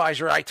Spotify's,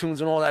 your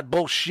iTunes, and all that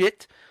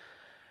bullshit.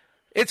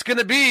 It's going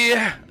to be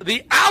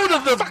the Out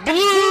of the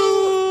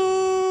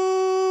Blue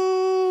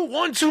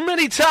One Too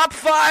Many Top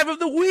 5 of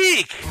the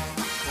week.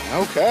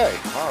 Okay.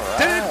 All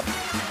right.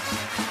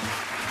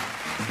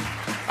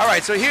 All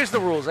right, so here's the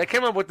rules. I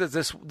came up with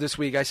this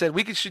week. I said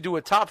we should do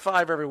a top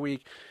 5 every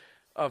week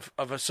of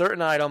a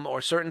certain item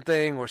or certain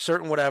thing or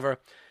certain whatever.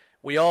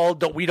 We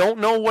don't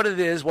know what it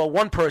is. Well,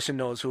 one person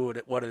knows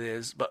what it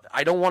is, but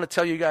I don't want to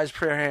tell you guys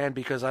beforehand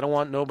because I don't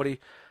want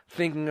nobody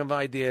thinking of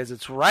ideas.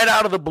 It's right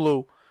out of the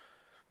blue.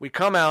 We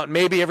come out.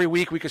 Maybe every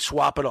week we could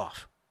swap it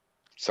off.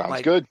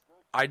 Sounds good.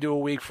 I do a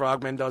week.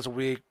 Frogman does a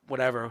week.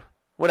 Whatever.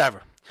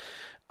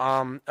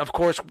 Of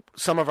course,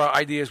 some of our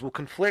ideas will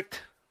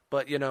conflict.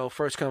 But,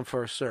 first come,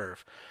 first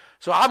serve.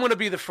 So I'm going to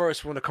be the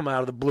first one to come out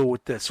of the blue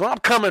with this. So I'm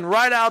coming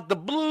right out the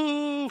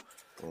blue.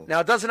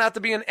 Now, it doesn't have to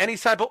be in any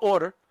type of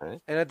order.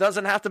 And it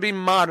doesn't have to be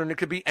modern. It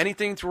could be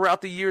anything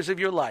throughout the years of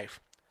your life.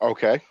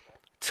 Okay.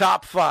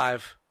 Top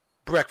 5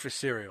 breakfast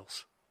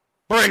cereals.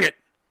 Bring it.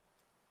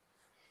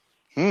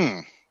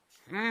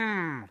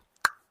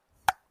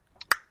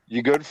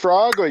 You good,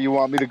 Frog, or you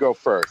want me to go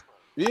first?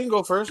 You can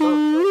go first.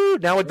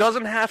 Now, it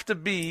doesn't have to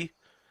be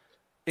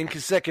in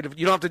consecutive.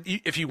 You don't have to,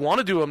 if you want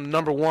to do them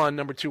number 1,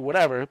 number 2,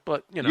 whatever,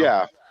 but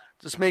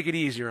just make it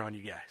easier on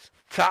you guys.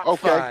 Top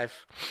 5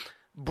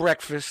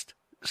 breakfast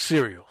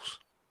cereals.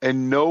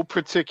 In no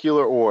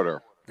particular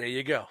order. There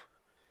you go.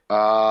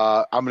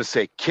 I'm going to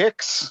say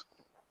Kix.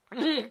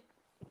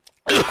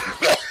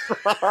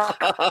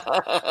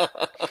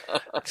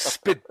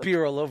 Spit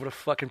beer all over the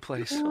fucking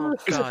place. Oh,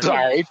 God.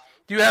 Sorry.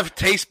 Do you have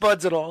taste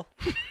buds at all?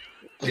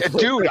 Yeah,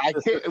 dude, I've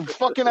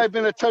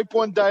been a type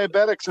 1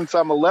 diabetic since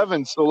I'm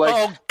 11. So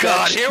oh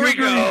God, here we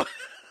go.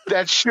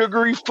 That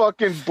sugary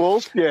fucking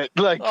bullshit.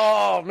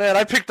 Oh man,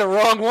 I picked the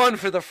wrong one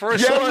for the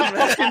first one. You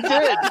fucking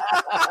did.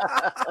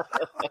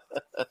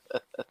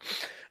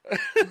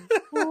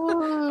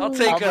 I'll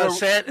take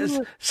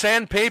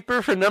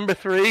sandpaper for number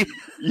 3.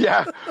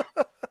 Yeah.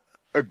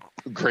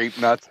 Grape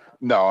nuts.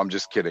 No, I'm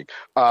just kidding.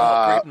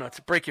 Grape nuts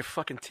break your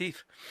fucking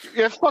teeth.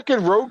 Yeah,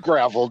 fucking road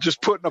gravel, just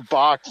put in a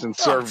box and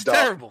served up.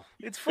 It's terrible.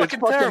 It's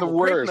fucking terrible. The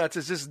worst. Grape nuts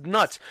is just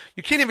nuts.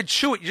 You can't even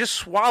chew it. You just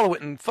swallow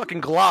it in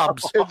fucking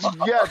globs. Just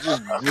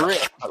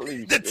drip.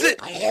 That's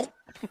it.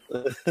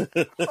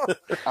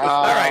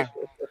 All right.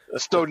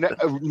 So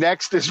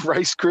next is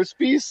Rice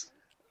Krispies.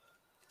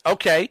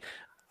 Okay.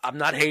 I'm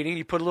not hating.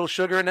 You put a little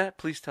sugar in that?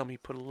 Please tell me you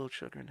put a little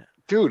sugar in that.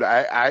 Dude,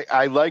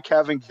 I like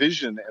having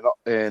vision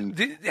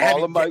in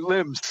all of my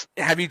limbs.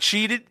 Have you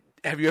cheated?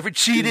 Have you ever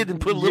cheated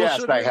and put a little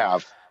sugar? Yes, I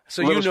have.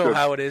 So you know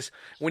how it is.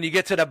 When you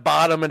get to the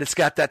bottom and it's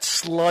got that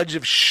sludge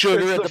of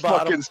sugar at the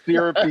bottom. Fucking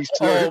syrupy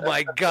Oh,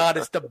 my God.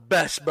 It's the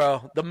best,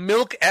 bro. The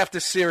milk after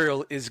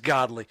cereal is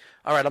godly.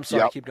 All right, I'm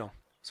sorry. Keep going.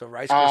 So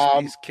Rice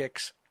Krispies,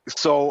 Kix.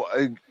 So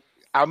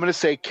I'm going to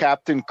say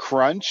Captain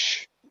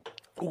Crunch.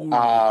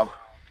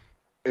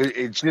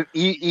 It's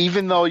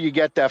even though you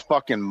get that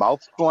fucking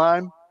mouth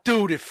slime.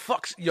 Dude, it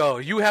fucks. Yo,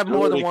 you have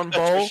more than one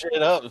bowl.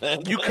 Shit up,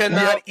 man. You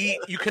cannot eat.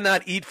 You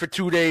cannot eat for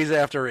 2 days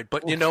after it.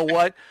 But you know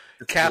what?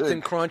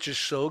 Captain Crunch is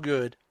so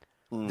good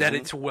that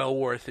it's well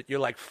worth it.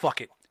 You're like,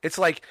 fuck it. It's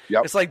like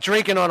it's like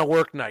drinking on a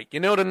work night. You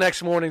know the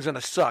next morning's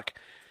gonna suck,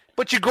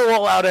 but you go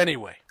all out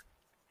anyway,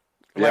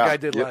 like I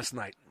did last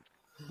night.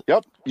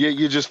 Yep.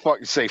 You just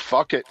say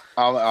fuck it.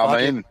 I'm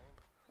in.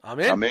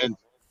 I'm in.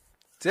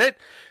 That's it.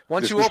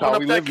 Once you open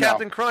up that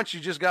Captain Crunch,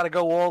 you just got to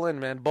go all in,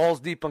 man. Balls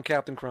deep on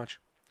Captain Crunch.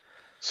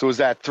 So is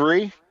that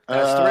 3?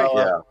 That's 3.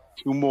 Yeah.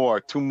 Two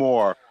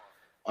more.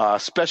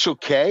 Special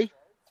K.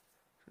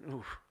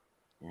 Oof.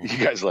 You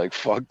guys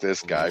fuck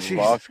this guy.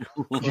 Jesus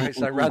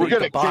Christ, I'd rather We're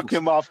gonna eat the box. kick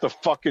him off the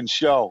fucking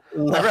show.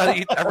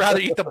 I'd rather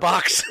eat the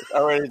box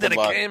than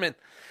it came in.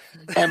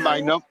 And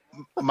my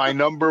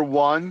number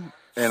 1,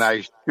 and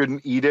I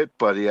shouldn't eat it,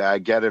 but I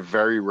get it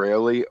very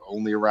rarely,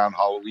 only around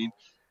Halloween.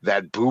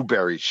 That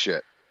blueberry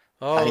shit.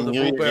 Oh, the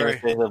blueberry.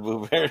 The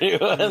blueberry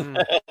one.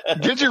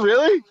 Did you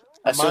really?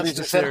 As soon as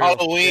you said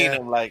Halloween,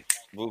 I'm like,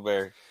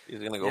 blueberry. He's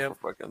gonna go Yep.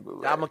 for fucking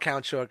bootleg. I'm a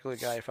Count Chocula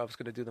guy if I was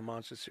going to do the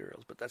monster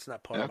cereals, but that's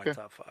not part of my Okay.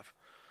 top 5.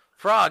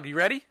 Frog, you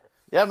ready?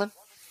 Yeah, man.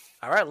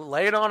 All right,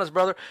 lay it on us,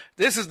 brother.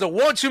 This is the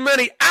one too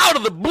many out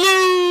of the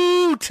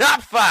blue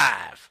top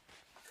 5.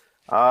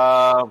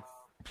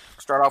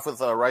 Start off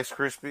with Rice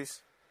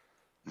Krispies.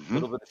 A Mm-hmm.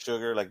 little bit of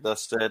sugar, like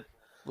Dust said.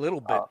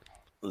 Little bit.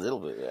 A little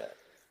bit, yeah.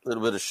 A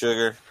little bit of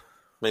sugar.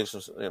 Maybe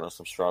some,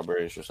 some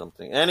strawberries or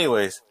something.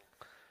 Anyways,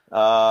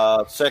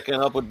 second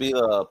up would be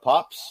the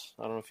Pops.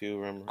 I don't know if you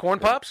remember. Corn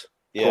Pops?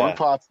 Yeah. Corn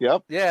Pops,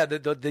 yep. Yeah,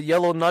 the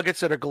yellow nuggets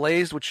that are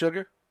glazed with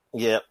sugar.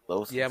 Yeah,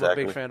 those. Yeah,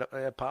 exactly. I'm a big fan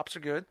of Pops are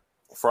good.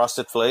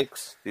 Frosted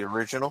Flakes, the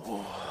original.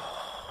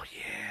 Oh,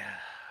 yeah.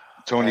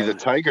 Tony the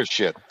Tiger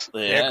shit.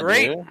 They're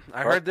great. dude.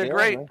 I heard they're Yeah,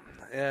 great. man.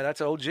 Yeah,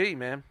 that's OG,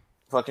 man.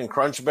 Fucking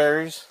Crunch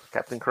Berries,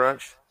 Captain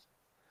Crunch.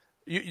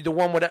 The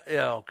one with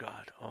oh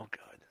god. Oh.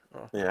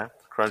 Yeah,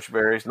 Crunch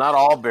Berries. Not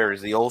all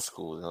berries, the old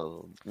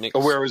school. Mix.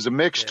 Where it was a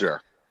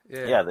mixture.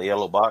 Yeah, the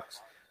yellow box.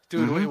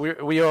 Dude,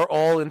 we are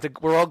all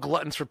we're all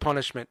gluttons for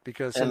punishment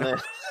because And you know,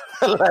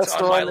 then the it's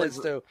last on my one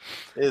list too.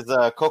 is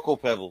Cocoa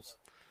Pebbles.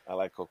 I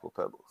like Cocoa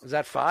Pebbles. Is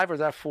that 5 or is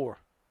that 4?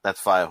 That's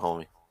 5,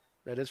 homie.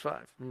 That is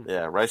 5. Mm.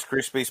 Yeah, Rice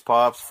Krispies,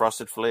 Pops,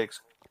 Frosted Flakes,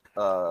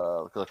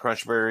 the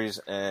Crunch Berries,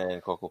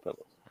 and Cocoa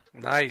Pebbles.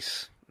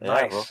 Nice. Yeah,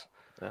 Nice. bro.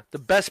 Yeah. The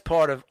best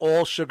part of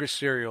all sugar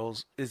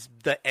cereals is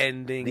the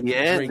ending. The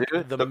end, drink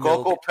dude. The milk.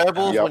 Cocoa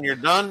Pebbles, Yep. when you're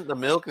done, the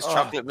milk is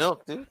chocolate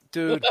milk, dude.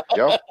 Dude,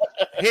 Yep.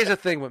 here's the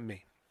thing with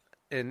me,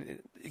 and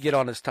get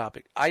on this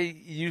topic. I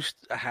used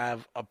to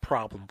have a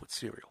problem with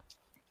cereal,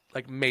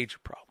 like major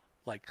problem,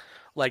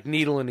 like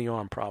needle in the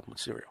arm problem with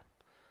cereal.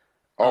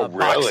 Oh,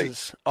 really?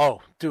 Boxes.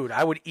 Oh, dude,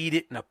 I would eat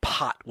it in a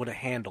pot with a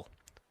handle.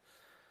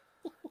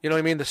 You know what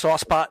I mean? The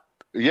sauce pot.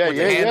 Yeah, with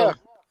the yeah, handle.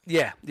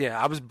 yeah. Yeah.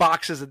 I was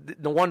boxes.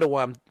 No wonder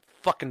why I'm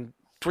fucking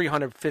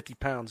 350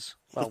 pounds.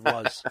 Well,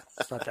 was.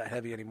 It's not that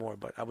heavy anymore,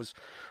 but I was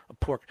a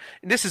pork.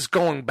 And this is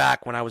going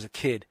back when I was a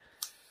kid,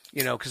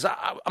 you know, because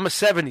I'm a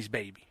 70s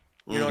baby.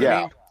 You know what I Yeah.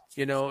 mean?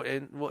 You know,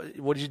 and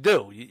what did you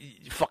do?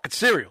 You fucking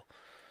cereal.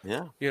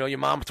 Yeah. You know, your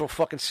mom throw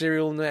fucking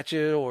cereal at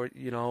you, or,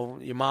 you know,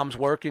 your mom's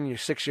working, you're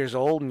 6 years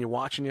old, and you're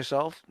watching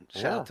yourself.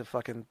 Shout out to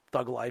fucking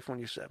Thug Life when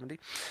you're 70,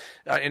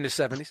 in the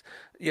 70s.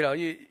 You know,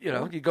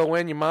 you go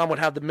in, your mom would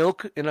have the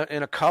milk in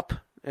a cup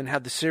and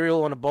have the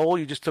cereal on a bowl.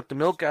 You just took the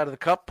milk out of the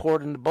cup,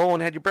 poured it in the bowl,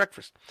 and had your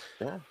breakfast.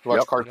 Yeah.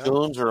 Watch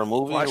cartoons or a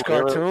movie. Watch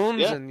or whatever.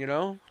 cartoons Yeah. and, you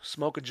know,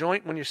 smoke a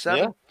joint when you're 7.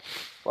 Yeah.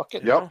 Fuck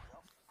it. Yep.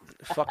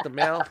 Fuck the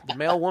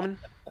male woman,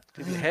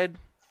 give you head.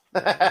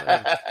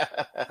 I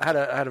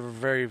had a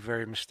very,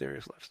 very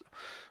mysterious lifestyle.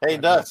 Hey,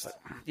 Dust.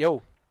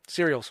 Yo,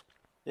 cereals.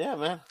 Yeah,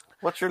 man.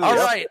 What's your All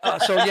list? right.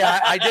 So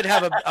yeah, I did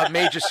have a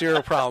major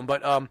cereal problem,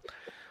 but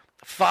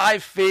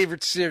 5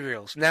 favorite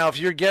cereals. Now, if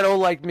you're ghetto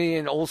like me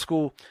and old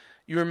school,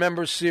 you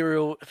remember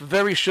cereal,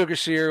 very sugar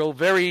cereal,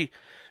 very,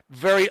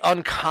 very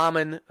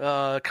uncommon,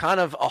 kind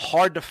of a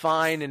hard to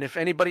find. And if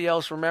anybody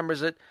else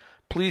remembers it,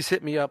 please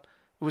hit me up.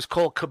 It was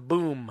called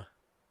Kaboom.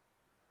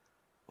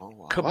 Oh,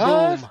 wow.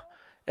 Kaboom. What?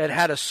 It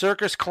had a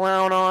circus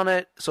clown on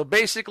it. So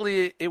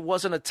basically, it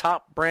wasn't a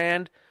top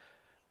brand,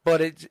 but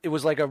it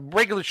was like a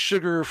regular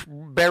sugar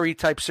berry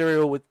type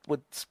cereal with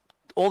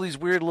all these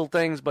weird little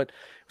things. But it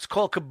was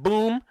called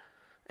Kaboom,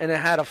 and it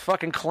had a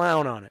fucking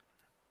clown on it.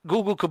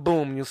 Google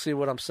Kaboom, and you'll see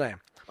what I'm saying.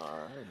 All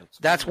right,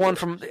 That's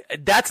one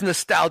that's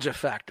nostalgia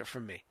factor for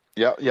me.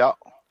 Yeah, yeah.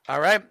 All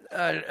right,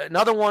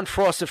 another one,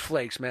 Frosted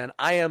Flakes, man.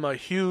 I am a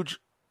huge.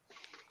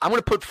 I'm going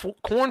to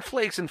put Corn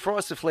Flakes and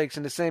Frosted Flakes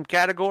in the same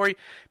category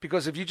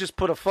because if you just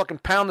put a fucking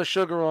pound of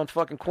sugar on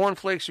fucking Corn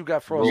Flakes, you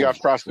got Frosted. You got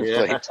Frosted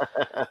Flakes.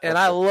 And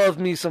I love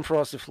me some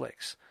Frosted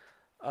Flakes.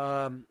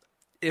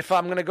 If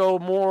I'm going to go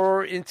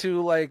more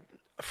into like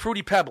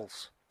Fruity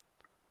Pebbles,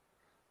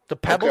 the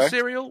Pebbles Okay.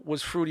 cereal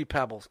was Fruity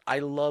Pebbles. I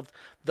loved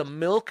the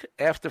milk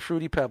after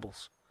Fruity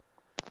Pebbles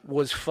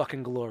was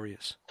fucking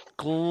glorious.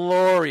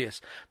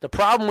 Glorious. The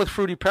problem with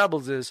Fruity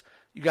Pebbles is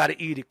you got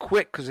to eat it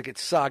quick because it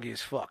gets soggy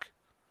as fuck.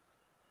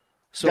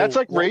 So That's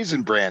like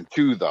Raisin Bran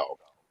too, though.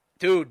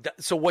 dude.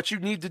 So what you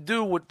need to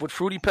do with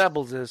Fruity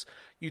Pebbles is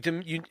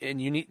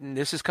and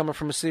this is coming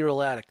from a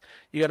cereal addict.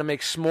 You got to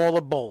make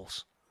smaller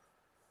bowls.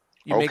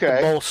 You make the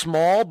Okay. bowl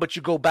small, but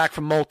you go back for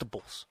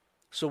multiples.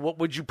 So what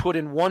would you put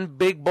in one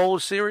big bowl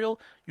of cereal?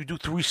 You do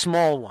 3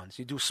 small ones.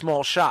 You do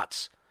small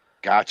shots.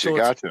 Gotcha, So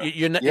gotcha.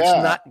 You're not, Yeah.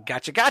 It's not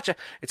gotcha.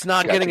 It's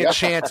not Gotcha, getting a gotcha.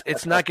 chance.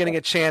 It's not getting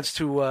a chance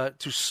to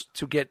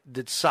get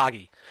the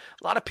soggy.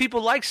 A lot of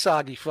people like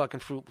soggy fucking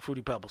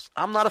Fruity Pebbles.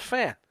 I'm not a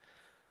fan.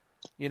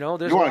 You know,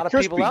 there's You a want lot it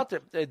of people crispy.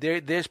 out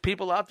there. There's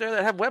people out there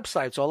that have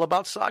websites all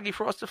about soggy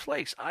Frosted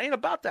Flakes. I ain't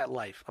about that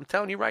life. I'm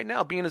telling you right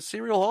now, being a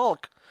cereal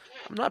holic,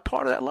 I'm not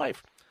part of that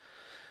life.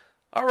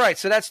 All right,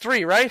 so that's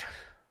 3, right?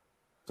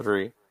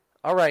 3.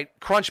 All right,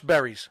 Crunch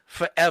Berries,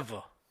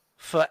 forever.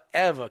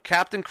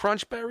 Captain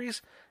Crunch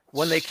Berries,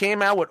 When they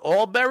came out with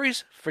all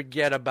berries,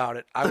 forget about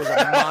it. I was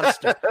a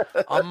monster.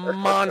 A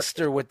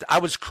monster with I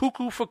was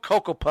cuckoo for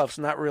Cocoa Puffs,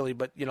 not really,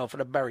 but for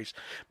the berries.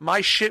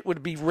 My shit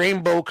would be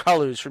rainbow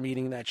colors from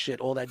eating that shit,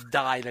 all that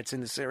dye that's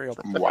in the cereal.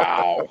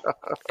 Wow.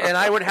 And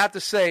I would have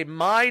to say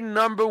my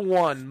number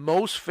one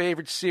most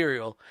favorite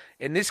cereal,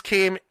 and this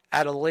came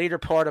at a later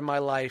part of my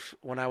life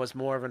when I was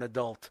more of an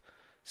adult,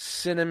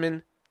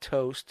 Cinnamon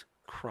Toast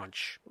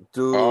Crunch.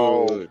 Dude.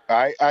 Oh,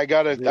 I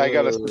gotta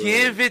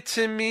Give it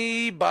to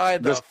me by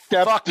the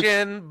step-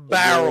 fucking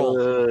barrel.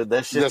 That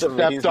The shit's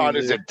amazing.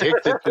 stepdaughter's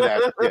addicted to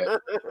that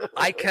shit.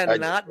 I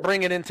cannot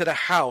bring it into the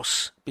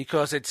house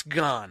because it's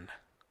gone.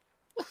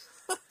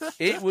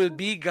 It would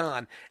be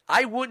gone.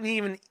 I wouldn't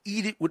even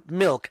eat it with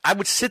milk. I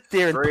would sit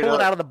there and Straight pull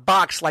it up. out of the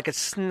box like a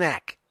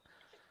snack.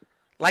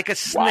 Like a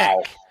snack.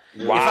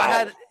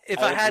 Wow. If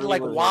I had agree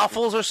like with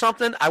waffles or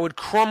something, I would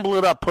crumble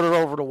it up, put it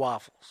over the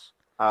waffles.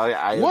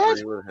 I What?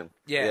 agree with him.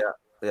 Yeah.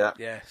 Yeah.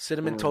 Yeah,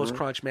 Cinnamon Toast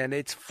Crunch, man.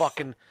 It's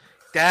fucking,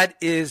 that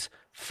is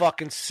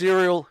fucking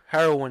cereal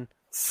heroin.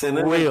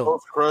 Cinnamon real.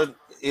 Toast Crunch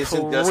isn't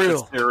For just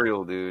real. a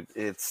cereal, dude.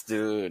 It's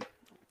Dude. It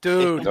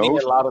can No be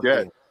a lot of shit.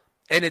 things.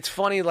 And it's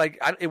funny, like,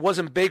 it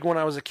wasn't big when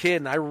I was a kid,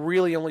 and I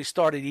really only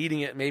started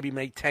eating it maybe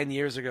 10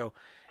 years ago.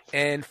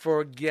 And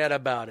forget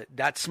about it.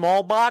 That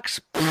small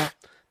box,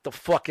 the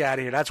fuck out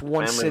of here. That's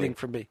one Family. sitting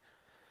for me.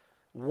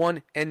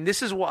 And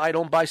this is why I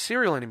don't buy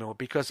cereal anymore,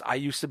 because I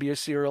used to be a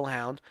cereal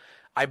hound.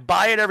 I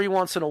buy it every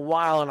once in a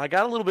while, and I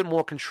got a little bit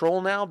more control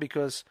now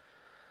because,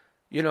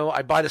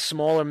 I buy the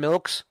smaller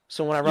milks.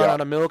 So when I run Yeah.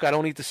 out of milk, I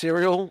don't eat the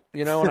cereal,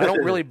 and I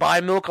don't really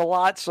buy milk a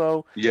lot.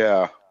 So,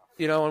 Yeah.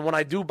 and when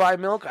I do buy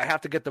milk, I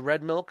have to get the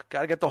red milk.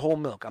 Got to get the whole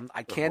milk.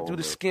 I can't do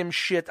the skim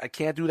shit. I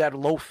can't do that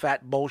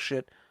low-fat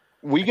bullshit.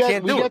 We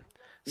Can't do get it.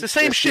 It's the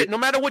same shit. No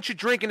matter what you're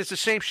drinking, it's the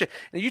same shit.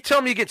 And you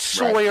tell me you get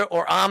soy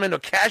or almond or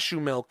cashew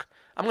milk,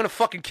 I'm going to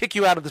fucking kick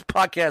you out of this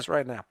podcast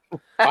right now.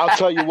 I'll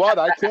tell you what,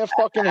 I can't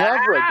fucking have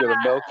regular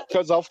milk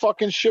because I'll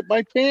fucking shit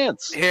my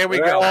pants. Here we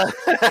go.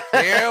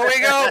 Here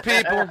we go,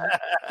 people.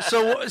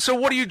 So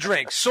what do you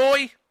drink?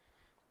 Soy?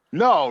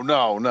 No.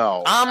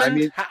 Almond? I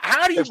mean,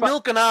 how do you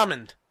milk an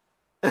almond?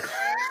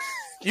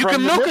 You From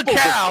can the milk a nipples,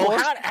 of cow.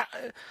 course.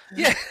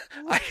 Yeah.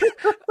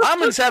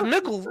 Almonds have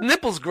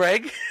nipples,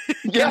 Greg.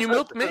 Can you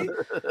milk me?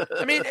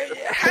 I mean,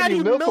 how do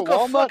you milk a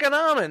walnut? fucking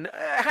almond?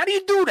 How do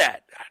you do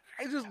that?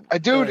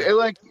 dude,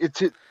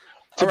 to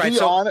All right, be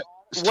so honest,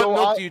 What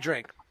milk do you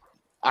drink?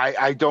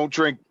 I don't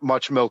drink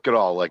much milk at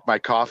all. Like my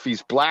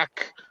coffee's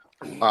black.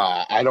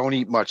 I don't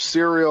eat much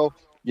cereal.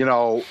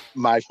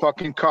 My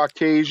fucking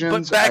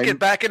Caucasians. But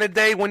back in the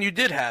day when you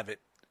did have it,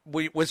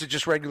 was it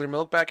just regular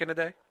milk back in the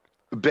day?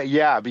 But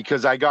yeah,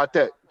 because I got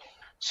that.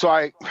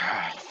 So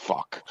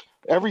fuck.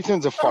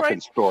 Everything's a fucking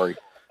right. story.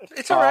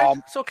 It's all right.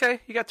 It's okay.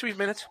 You got 3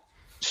 minutes.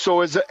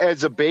 So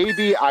as a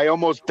baby, I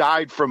almost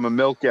died from a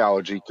milk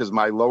allergy because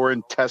my lower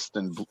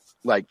intestine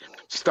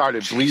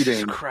started bleeding.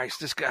 Jesus Christ,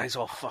 this guy's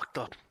all fucked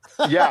up.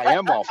 Yeah, I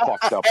am all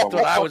fucked up. I'm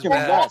Thought I was fucking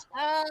bad.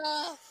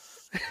 mess.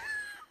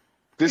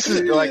 This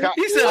is like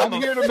He said, I'm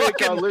I'm here a to make our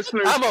fucking-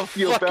 listeners I'm a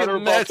feel fucking better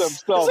mess. about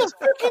themselves.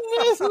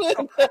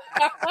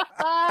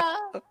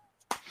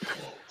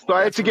 So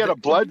I had to get a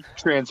blood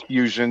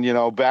transfusion,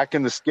 back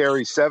in the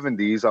scary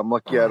 70s. I'm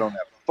lucky I don't have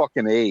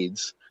fucking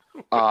AIDS.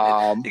 You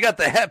got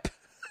the hep.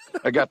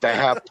 I got the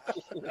hep.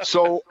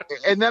 So,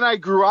 and then I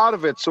grew out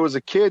of it. So as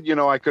a kid,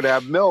 I could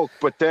have milk.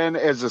 But then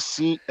as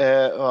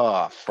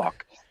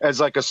as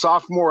like a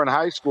sophomore in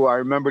high school, I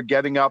remember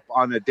getting up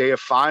on the day of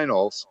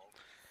finals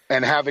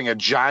and having a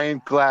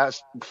giant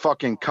glass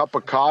fucking cup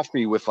of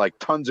coffee with like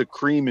tons of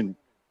cream and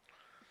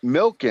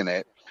milk in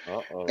it.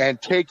 Uh-oh.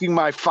 And taking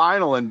my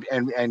final and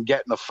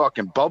getting the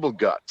fucking bubble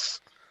guts.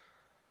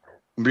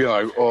 And be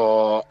like,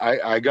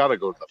 I gotta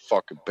go to the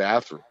fucking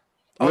bathroom.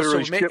 Oh,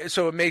 Literally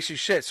so it makes you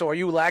shit. So are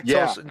you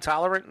lactose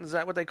intolerant? Is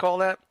that what they call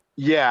that?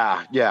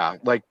 Yeah,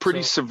 like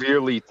pretty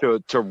severely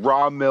to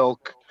raw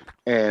milk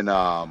and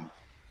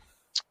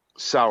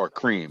sour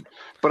cream.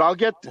 But I'll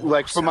get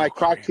for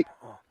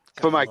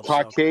my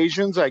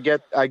Caucasians, I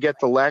get the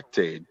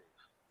Lactaid.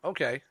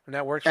 Okay, and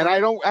that works. And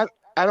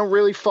I don't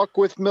really fuck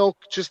with milk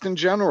just in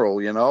general,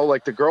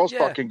 like the girls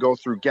fucking go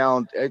through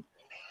gallon.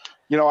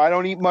 I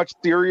don't eat much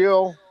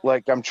cereal.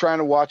 Like I'm trying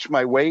to watch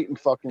my weight, and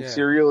fucking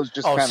cereal is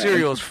just kind of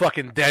cereal is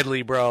fucking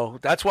deadly, bro.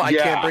 That's why I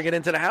can't bring it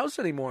into the house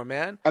anymore,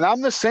 man. And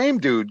I'm the same,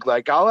 dude.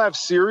 Like I'll have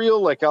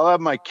cereal, like I'll have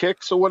my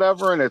Kicks or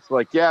whatever, and it's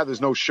like,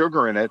 there's no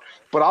sugar in it,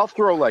 but I'll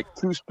throw like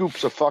 2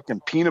 scoops of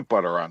fucking peanut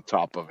butter on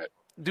top of it.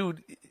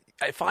 Dude,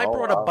 if I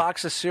brought a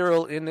box of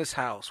cereal in this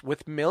house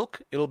with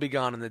milk, it'll be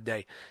gone in the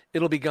day.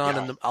 It'll be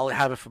gone I'll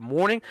have it for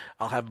morning.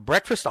 I'll have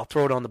breakfast. I'll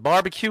throw it on the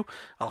barbecue.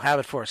 I'll have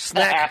it for a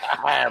snack.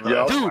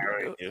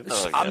 Dude,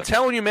 I'm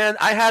telling you, man,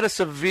 I had a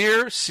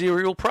severe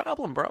cereal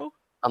problem, bro.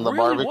 On the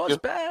really barbecue? was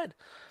bad.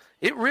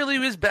 It really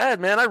is bad,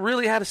 man. I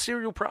really had a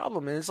cereal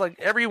problem, and it's like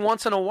every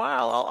once in a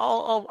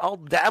while, I'll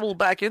dabble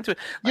back into it.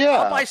 Like,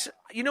 I'll buy,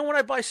 when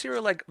I buy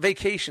cereal, like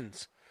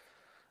vacations,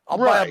 I'll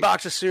buy a Right.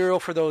 box of cereal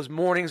for those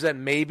mornings that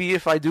maybe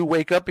if I do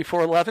wake up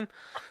before 11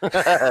 and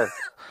I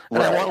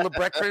want a little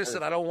breakfast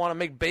and I don't want to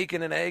make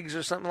bacon and eggs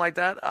or something like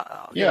that,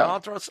 you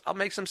know, I'll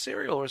make some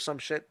cereal or some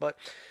shit. But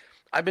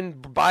I've been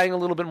buying a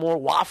little bit more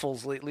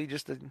waffles lately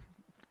just to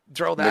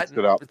throw that. Mix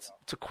it up. It's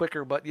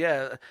quicker, but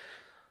yeah.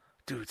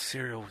 Dude,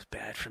 cereal was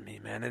bad for me,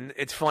 man. And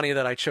it's funny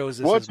that I chose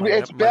this Well, as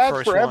it's my bad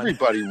first for one.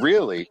 everybody,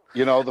 really.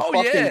 You know, the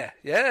fucking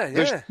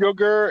the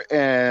sugar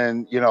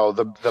and, you know,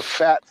 the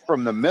fat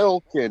from the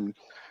milk, and,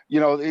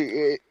 you know,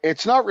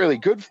 it's not really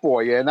good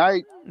for you. And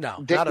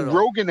not at all.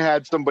 Rogan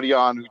had somebody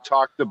on who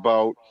talked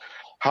about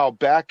how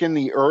back in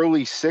the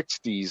early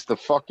 60s, the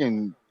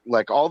fucking,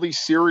 like, all these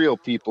cereal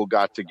people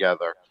got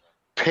together,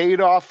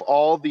 paid off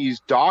all these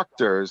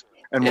doctors,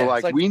 and were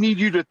like, we need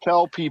you to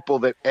tell people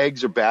that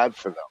eggs are bad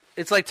for them.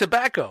 It's like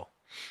tobacco.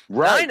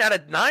 Right.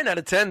 9 out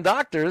of 10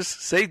 doctors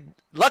say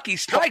Lucky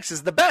Strikes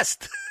is the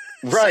best.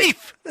 Right.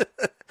 Safe.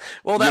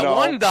 Well, that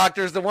one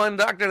doctor is the one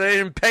doctor that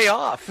didn't pay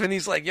off, and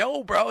he's like,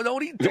 "Yo, bro,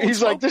 don't eat."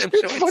 He's like, "This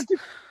is fucking."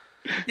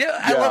 Yeah,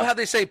 I love how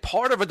they say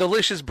part of a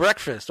delicious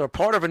breakfast or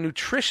part of a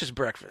nutritious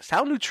breakfast.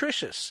 How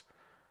nutritious?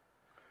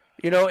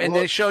 You know, and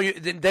they show you.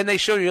 Then they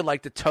show you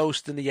like the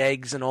toast and the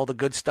eggs and all the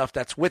good stuff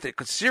that's with it.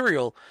 Because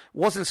cereal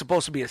wasn't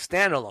supposed to be a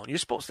standalone. You're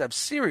supposed to have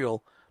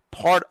cereal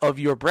part of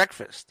your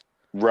breakfast.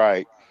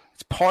 Right.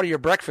 It's part of your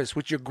breakfast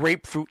with your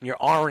grapefruit and your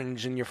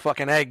orange and your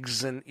fucking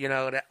eggs and, you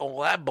know,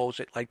 all that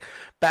bullshit. Like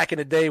back in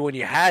the day when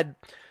you had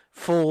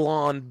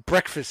full-on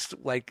breakfast,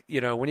 like, you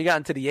know, when you got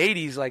into the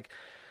 80s, like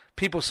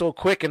people so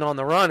quick and on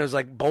the run, it was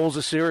like bowls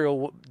of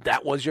cereal.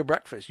 That was your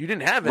breakfast. You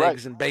didn't have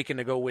eggs and bacon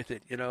to go with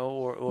it, you know,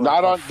 or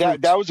not or on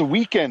that. That was a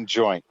weekend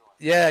joint.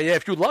 Yeah,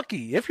 if you're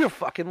lucky. If you're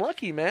fucking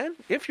lucky, man.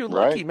 If you're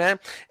lucky,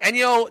 man. And,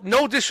 you know,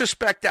 no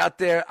disrespect out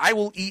there. I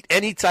will eat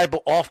any type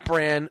of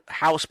off-brand,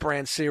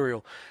 house-brand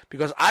cereal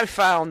because I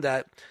found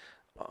that,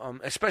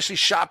 especially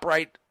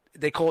ShopRite,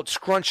 they call it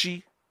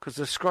Scrunchy because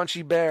the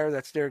Scrunchy Bear,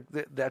 that's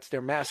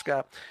their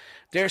mascot.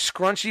 Their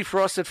Scrunchy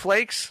Frosted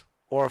Flakes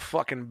are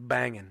fucking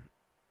banging.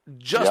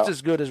 Just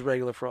as good as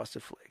regular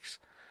Frosted Flakes.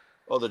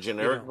 Oh, the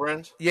generic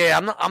brands? Yeah,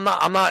 I'm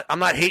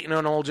not hating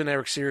on all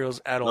generic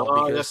cereals at all.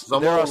 No, because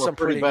some there of are them some are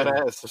pretty good.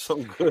 badass. There's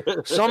some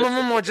good. Some of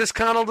them are just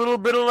kind of a little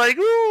bit of like,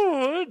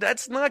 ooh,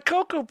 that's not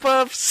Cocoa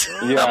Puffs.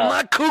 Yeah. I'm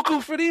not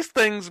cuckoo for these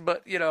things,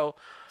 but you know.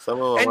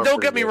 Some of them and are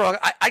don't get me pretty wrong,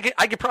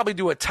 I could probably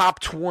do a top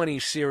 20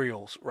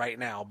 cereals right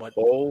now, but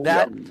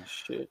Holy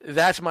shit.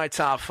 that's my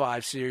top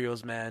 5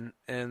 cereals, man.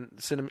 And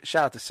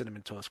shout out to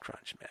Cinnamon Toast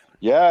Crunch, man.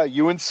 Yeah,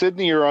 you and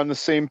Sydney are on the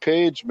same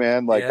page,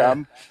 man. Like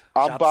Yeah.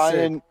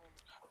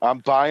 I'm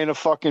buying a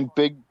fucking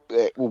big.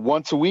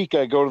 Once a week,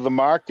 I go to the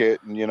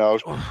market, and you know,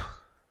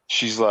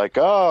 she's like,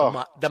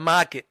 "Oh, The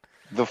market.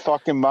 the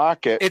fucking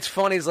market." It's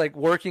funny. It's like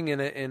working in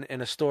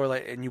a store,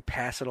 like, and you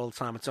pass it all the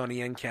time. It's on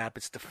the end cap.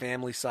 It's the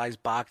family size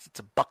box. It's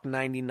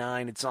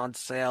 $1.99. It's on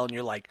sale, and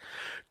you're like,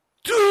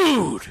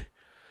 dude.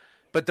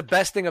 But the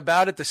best thing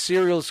about it, the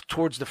cereal's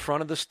towards the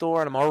front of the store,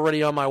 and I'm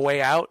already on my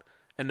way out,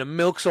 and the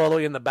milk's all the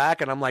way in the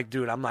back, and I'm like,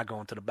 dude, I'm not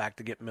going to the back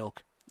to get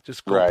milk.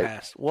 Just go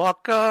past.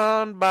 Walk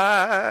on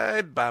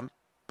by, bum,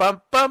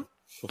 bum, bum,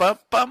 bum,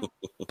 bum,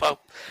 bum.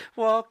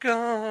 Walk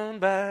on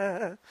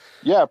by.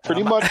 Yeah,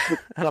 pretty much.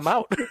 And I'm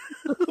out.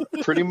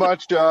 Pretty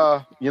much,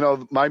 you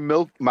know, my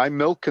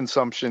milk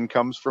consumption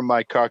comes from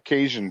my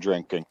Caucasian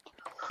drinking.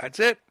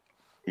 That's it.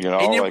 You know,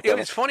 And like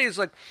it's funny. It's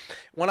like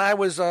when I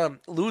was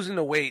losing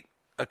the weight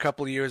a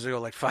couple of years ago,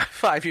 like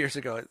five years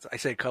ago. I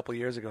say a couple of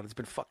years ago. And it's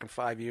been fucking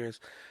 5 years.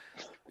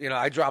 You know,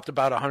 I dropped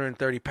about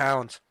 130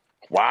 pounds.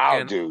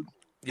 Wow, dude.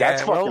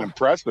 That's fucking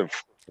impressive.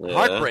 Yeah.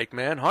 Heartbreak,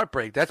 man.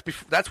 Heartbreak.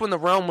 That's when the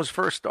realm was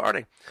first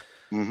starting.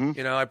 Mm-hmm.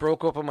 You know, I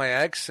broke up with my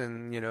ex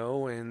and, you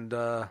know, and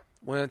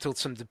went into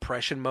some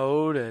depression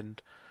mode.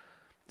 And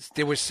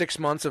there was 6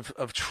 months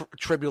of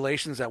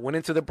tribulations that went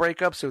into the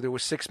breakup. So there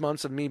was 6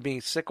 months of me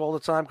being sick all the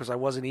time because I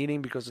wasn't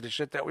eating because of the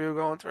shit that we were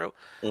going through.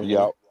 Mm-hmm.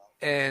 Yep.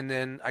 And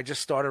then I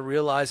just started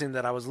realizing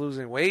that I was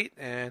losing weight.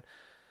 And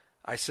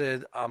I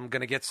said, I'm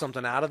going to get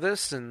something out of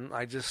this. And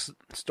I just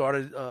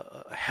started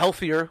a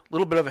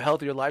little bit of a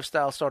healthier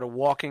lifestyle, started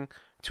walking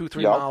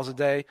 2-3 miles a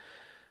day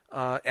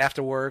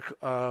after work,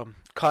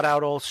 cut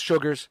out all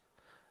sugars,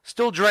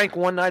 still drank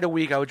one night a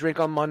week. I would drink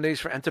on Mondays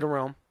for Enter the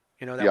Realm.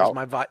 You know,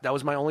 that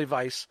was my only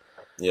vice.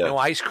 Yeah. No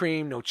ice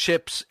cream, no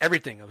chips,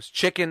 everything. It was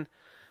chicken.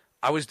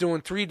 I was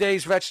doing 3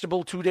 days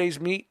vegetable, 2 days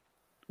meat.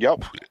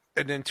 Yep.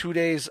 And then 2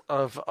 days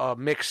of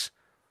mix,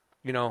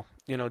 you know,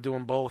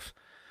 doing both.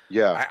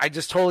 Yeah. I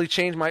just totally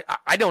changed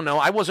I don't know.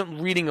 I wasn't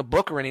reading a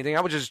book or anything.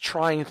 I was just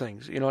trying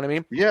things. You know what I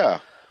mean? Yeah.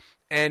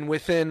 And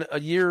within a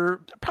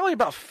year, probably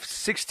about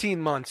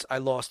 16 months, I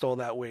lost all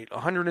that weight,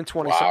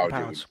 127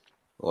 pounds. Dude.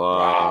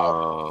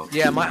 Wow.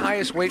 Yeah, my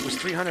highest weight was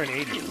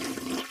 380.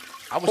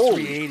 I was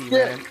Holy 380, shit.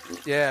 man.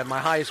 Yeah, my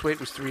highest weight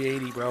was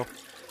 380, bro.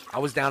 I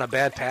was down a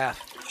bad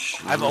path.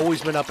 I've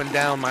always been up and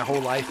down my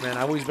whole life, man.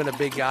 I've always been a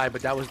big guy,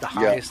 but that was the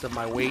highest of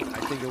my weight. I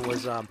think it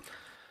was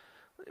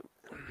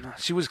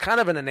she was kind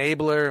of an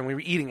enabler, and we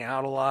were eating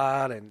out a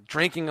lot and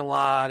drinking a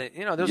lot. And,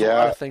 there was a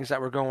lot of things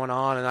that were going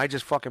on, and I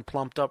just fucking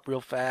plumped up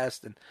real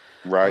fast. And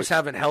I was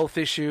having health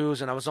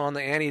issues, and I was on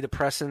the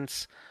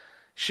antidepressants,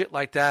 shit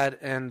like that.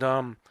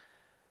 And,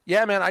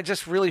 yeah, man, I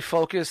just really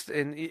focused,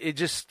 and it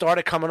just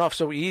started coming off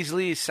so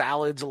easily.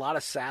 Salads, a lot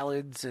of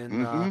salads,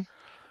 and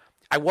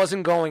I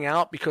wasn't going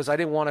out because I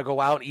didn't want to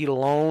go out and eat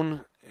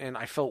alone, and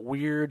I felt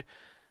weird.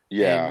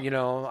 Yeah.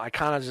 And, I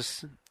kind of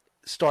just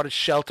started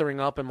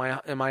sheltering up in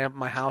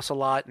my house a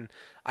lot, and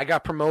I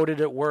got promoted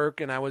at work,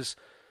 and I was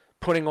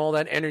putting all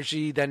that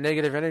energy, that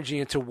negative energy,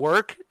 into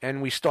work,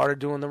 and we started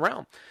doing the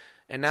realm.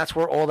 And that's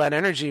where all that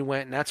energy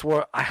went, and that's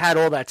where I had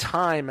all that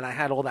time, and I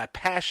had all that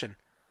passion.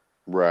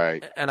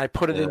 Right. And I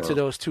put it into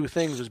those two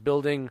things, was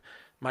building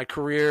my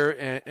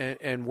career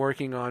and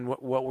working on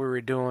what we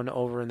were doing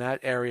over in that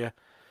area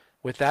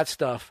with that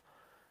stuff,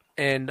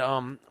 and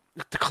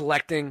the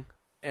collecting,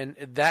 and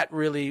that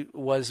really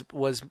was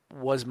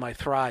my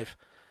thrive.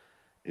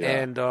 Yeah.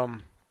 And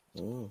I'm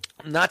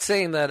not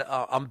saying that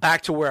I'm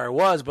back to where I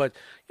was, but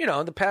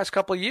in the past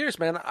couple of years,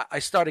 man, I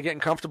started getting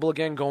comfortable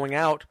again, going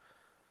out,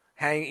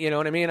 hang. You know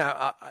what I mean?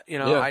 I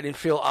didn't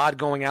feel odd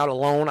going out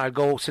alone. I'd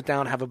go sit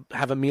down,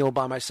 have a meal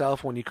by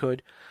myself when you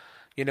could.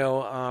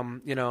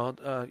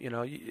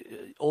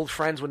 Old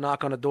friends would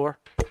knock on the door.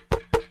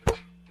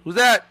 Who's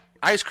that?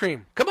 Ice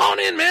cream. Come on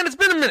in, man. It's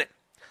been a minute.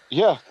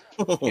 Yeah.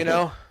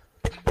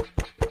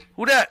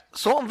 Who that?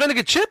 Salt and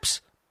vinegar chips?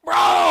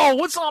 Bro,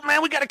 what's up,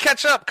 man? We got to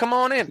catch up. Come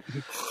on in.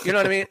 You know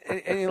what I mean?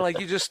 And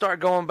you just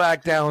start going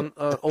back down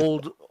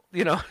old,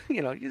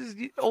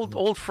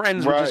 old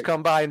friends would just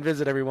come by and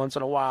visit every once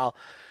in a while.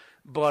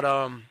 But,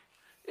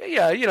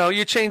 yeah,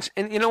 you change.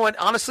 And you know what?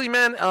 Honestly,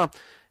 man,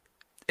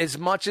 as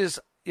much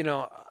as,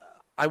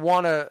 I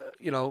want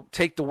to,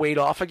 take the weight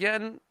off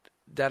again,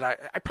 that I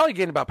probably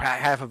gained about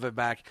half of it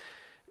back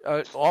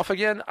off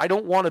again. I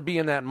don't want to be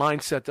in that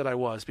mindset that I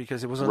was,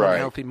 because it was an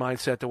unhealthy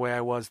mindset the way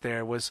I was there.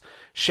 It was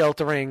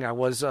sheltering. I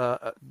was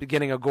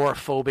getting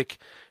agoraphobic,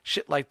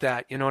 shit like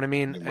that. You know what I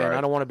mean? Right. And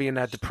I don't want to be in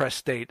that depressed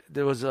state.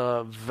 There was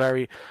a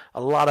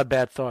lot of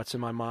bad thoughts in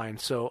my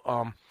mind. So,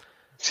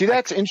 see,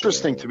 that's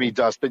interesting to me,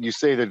 Dust, that you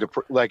say that,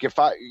 like, if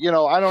I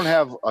don't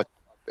have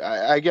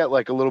I get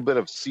like a little bit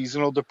of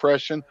seasonal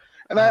depression.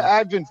 And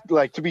I've been,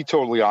 like, to be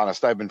totally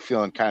honest, I've been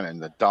feeling kind of in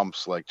the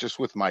dumps, like, just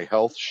with my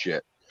health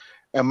shit.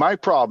 And my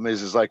problem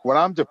is like, when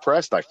I'm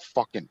depressed, I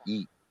fucking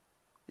eat.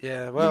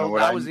 Yeah, well,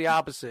 I was the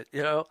opposite,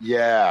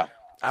 Yeah.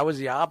 I was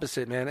the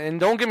opposite, man. And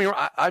don't get me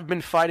wrong, I've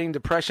been fighting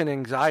depression and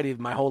anxiety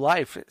my whole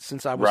life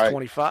since I was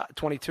 25,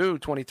 22,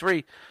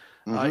 23.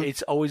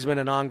 It's always been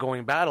an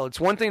ongoing battle. It's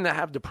one thing to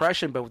have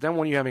depression, but then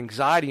when you have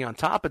anxiety on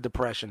top of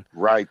depression.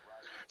 Right.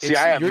 See,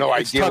 I have no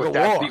idea what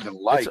that's even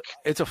like.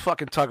 It's a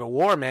fucking tug of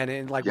war, man.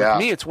 And like with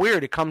me, it's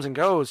weird. It comes and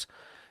goes.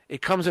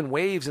 It comes in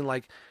waves, and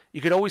like you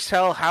could always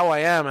tell how I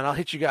am. And I'll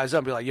hit you guys up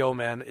and be like, "Yo,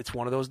 man, it's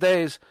one of those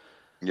days."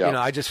 Yeah.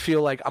 I just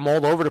feel like I'm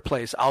all over the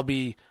place. I'll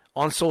be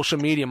on social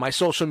media. My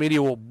social media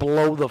will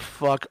blow the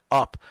fuck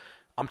up.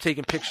 I'm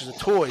taking pictures of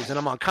toys, and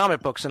I'm on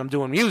comic books, and I'm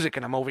doing music,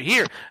 and I'm over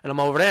here, and I'm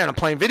over there, and I'm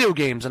playing video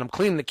games, and I'm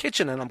cleaning the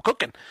kitchen, and I'm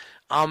cooking.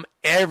 I'm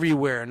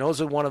everywhere, and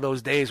those are one of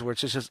those days where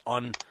it's just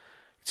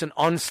it's an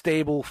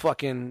unstable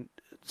fucking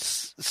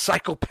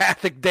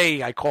psychopathic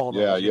day, I call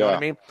them. You know what I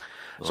mean?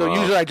 So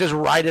usually I just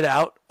ride it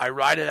out.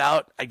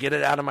 I get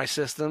it out of my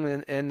system,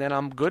 and then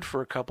I'm good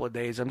for a couple of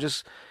days.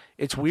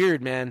 It's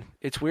weird, man.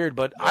 It's weird.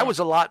 But I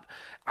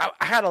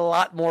had a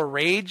lot more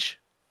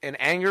rage and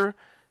anger,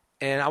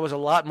 and I was a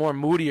lot more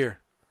moodier,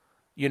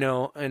 and,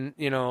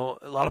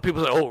 a lot of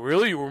people say, "Oh,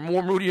 really? You were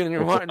more moody than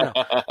you were?"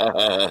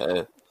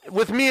 No.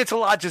 With me, it's a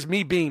lot just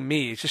me being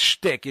me. It's just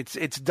shtick. It's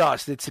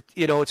dust. It's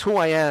it's who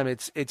I am.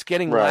 It's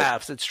getting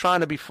laughs. It's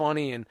trying to be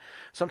funny, and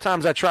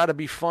sometimes I try to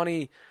be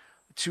funny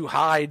to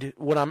hide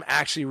what I'm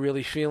actually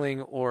really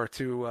feeling, or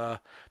to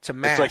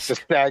mask. It's like the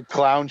sad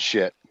clown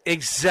shit.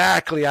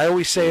 Exactly. I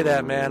always say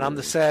that, man. I'm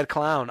the sad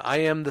clown. I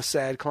am the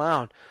sad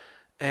clown,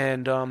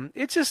 and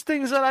it's just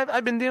things that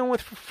I've been dealing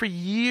with for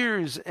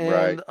years,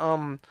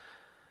 and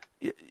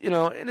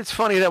and it's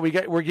funny that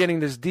we're getting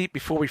this deep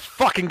before we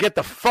fucking get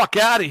the fuck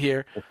out of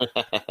here.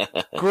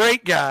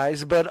 Great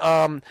guys, but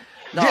no.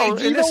 Yeah,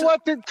 you know what?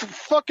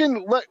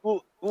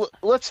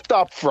 Let's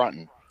stop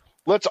fronting.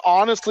 Let's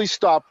honestly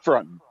stop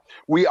fronting.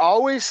 We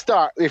always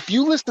start. If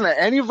you listen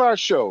to any of our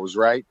shows,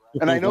 right?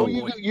 And I know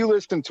you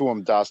listen to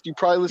them, Dust. You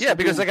probably listen. Yeah,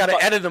 because I got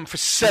to edit them for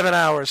 7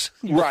 hours.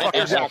 Right,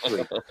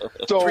 exactly.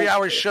 So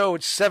 3-hour show,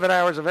 it's 7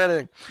 hours of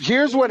editing.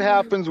 Here's what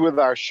happens with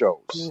our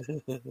shows.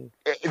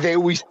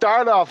 We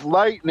start off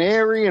light and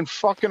airy and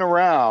fucking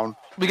around.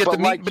 We get the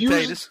meat and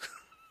potatoes.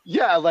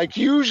 Yeah, like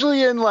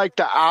usually in like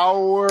the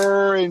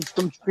hour and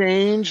some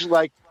change,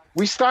 like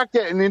we start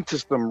getting into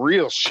some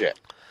real shit.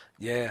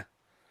 Yeah.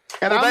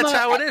 And that's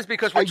how it is,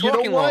 because we're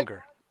talking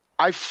longer.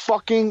 I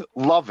fucking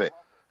love it.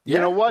 You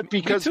know what?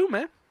 Because me too,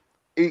 man.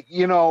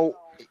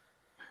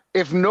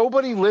 If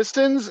nobody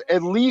listens,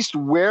 at least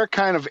we're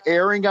kind of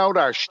airing out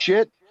our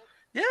shit.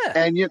 Yeah.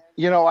 And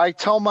I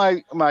tell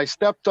my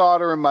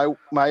stepdaughter and my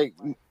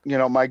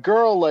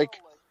girl, like,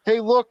 hey,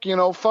 look,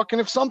 fucking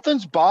if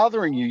something's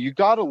bothering you, you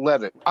got to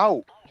let it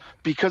out.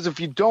 Because if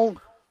you don't,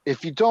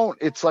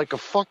 it's like a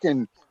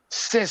fucking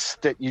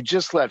cyst that you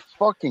just let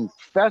fucking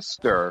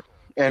fester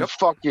and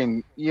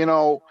fucking,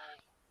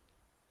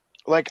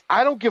 like,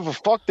 I don't give a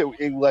fuck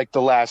that like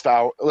the last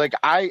hour, like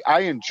I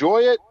enjoy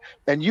it.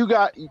 And you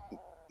got, all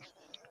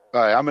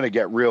right, I'm going to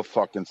get real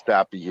fucking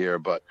snappy here,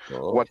 but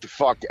what the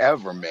fuck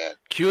ever, man.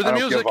 Cue the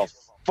music. Give a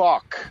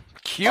fuck.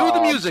 Cue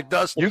the music,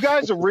 Dustin. You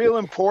guys are real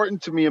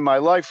important to me in my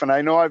life, and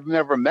I know I've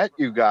never met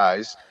you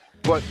guys,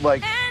 but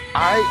like,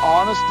 I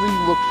honestly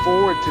look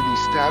forward to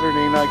these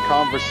Saturday night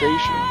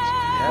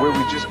conversations where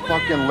we just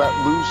fucking let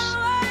loose,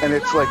 and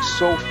it's like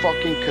so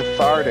fucking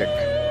cathartic.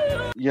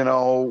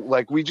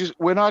 Like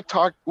we're not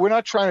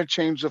trying to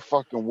change the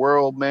fucking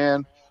world,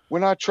 man. We're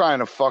not trying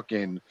to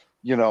fucking,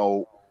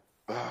 I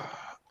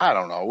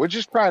don't know. We're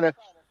just trying to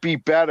be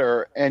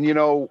better. And,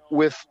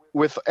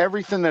 with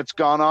everything that's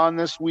gone on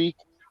this week,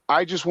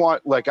 I just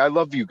want, like, I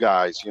love you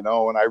guys, and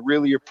I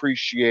really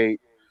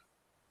appreciate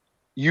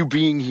you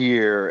being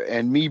here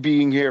and me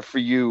being here for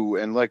you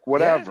and like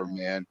whatever,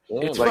 man.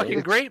 It's like, fucking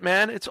great,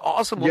 man. It's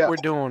awesome what we're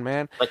doing,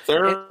 man. Like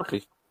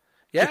therapy.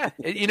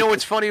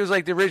 What's funny? It was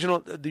like the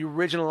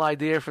original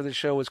idea for the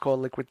show was called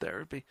Liquid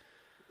Therapy.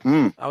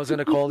 I was going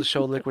to call the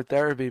show Liquid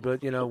Therapy,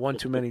 but, one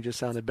too many just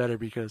sounded better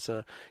because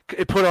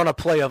it put on a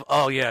play of,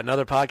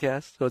 another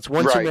podcast. So it's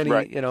one too many,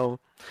 right.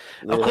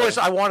 Of course,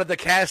 I wanted the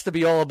cast to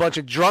be all a bunch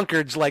of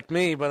drunkards like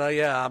me, but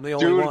I'm the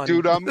only one.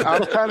 Dude, I'm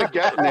kind of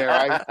getting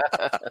there.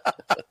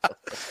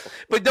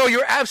 But no,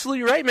 you're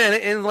absolutely right, man.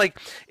 And like,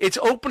 it's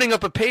opening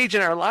up a page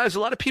in our lives.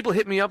 A lot of people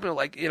hit me up and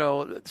like,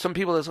 some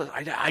people that's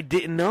like, I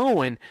didn't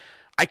know. And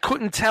I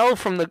couldn't tell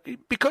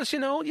because,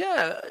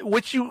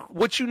 what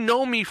you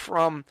know me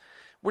from.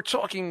 We're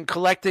talking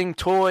collecting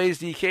toys,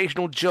 the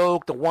occasional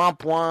joke, the womp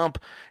womp.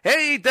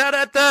 Hey,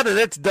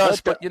 that's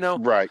dust. But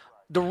right.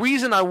 The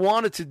reason I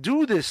wanted to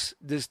do this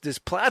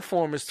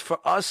platform is for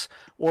us,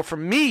 or for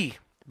me,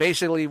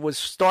 basically, was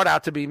start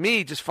out to be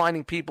me, just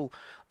finding people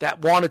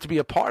that wanted to be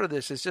a part of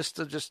this. Is just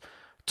to just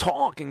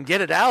talk and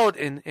get it out,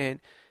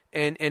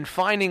 and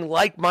finding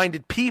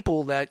like-minded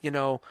people that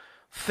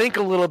think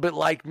a little bit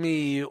like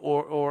me,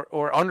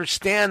 or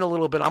understand a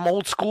little bit. I'm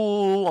old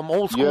school. I'm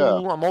old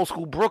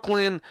school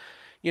Brooklyn.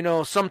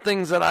 Some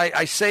things that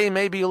I say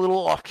may be a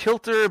little off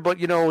kilter, but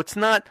it's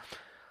not.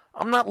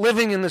 I'm not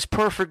living in this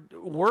perfect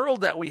world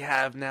that we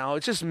have now.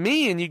 It's just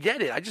me, and you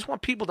get it. I just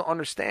want people to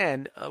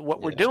understand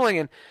what we're doing,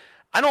 and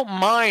I don't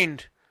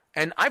mind.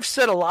 And I've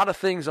said a lot of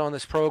things on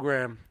this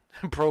program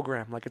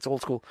like it's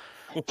old school.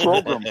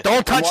 Program.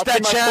 Don't touch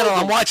that channel. Program.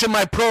 I'm watching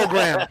my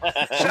program.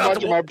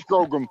 my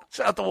program.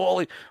 Shout out to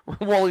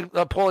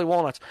Paulie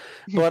Walnuts.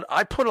 But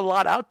I put a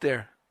lot out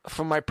there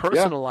from my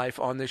personal life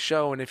on this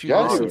show, and if you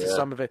listen to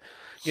some of it,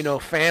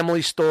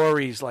 family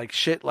stories, like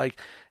shit, like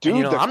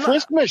dude,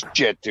 Christmas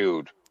shit,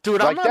 dude. Dude,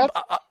 like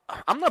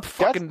I'm not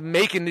fucking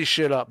making this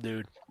shit up,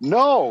 dude.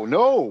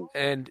 No.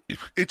 And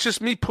it's just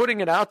me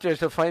putting it out there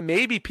to find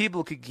maybe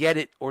people could get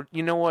it, or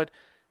you know what?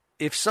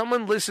 If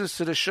someone listens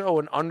to the show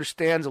and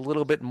understands a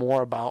little bit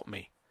more about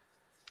me,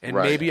 and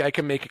maybe I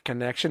can make a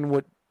connection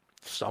with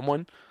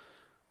someone,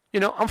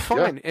 I'm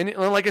fine. Yeah. And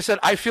like I said,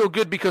 I feel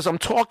good because I'm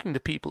talking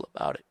to people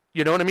about it.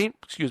 You know what I mean?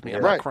 Excuse me,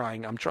 I'm not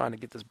crying. I'm trying to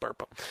get this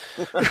burp up.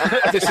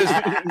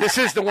 This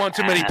is the One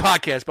Too Many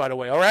podcast, by the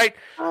way. All right.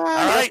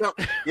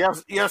 You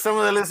have some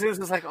of the listeners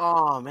who's like,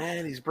 oh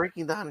man, he's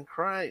breaking down and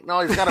crying. No,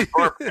 he's got a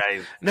burp,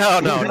 guys. No.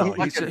 Hold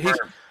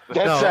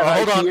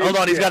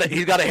on. He's got a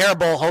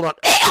hairball. Hold on.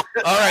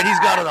 All right, he's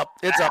got it up.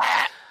 It's up.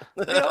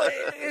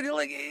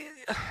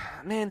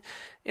 Man.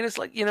 And it's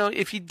like,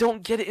 if you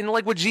don't get it, and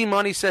like what G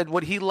Money said,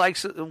 what he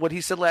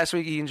said last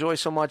week, he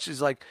enjoys so much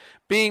is like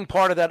being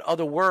part of that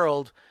other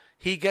world.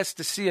 He gets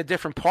to see a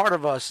different part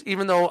of us,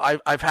 even though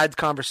I've had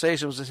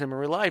conversations with him in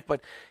real life, but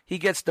he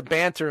gets the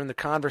banter and the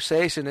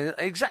conversation. And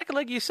exactly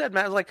like you said,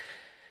 man, like,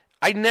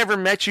 I never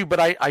met you, but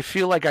I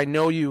feel like I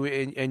know you,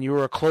 and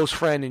you're a close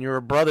friend, and you're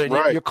a brother, and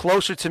you're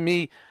closer to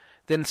me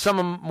than some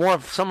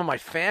of my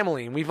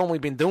family, and we've only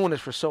been doing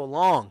this for so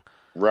long.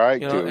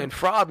 Right, dude. And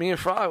me and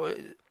Frog,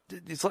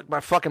 it's like my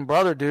fucking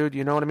brother, dude.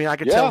 You know what I mean? I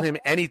could tell him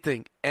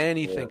anything.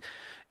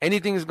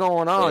 Anything's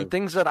going on,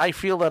 things that I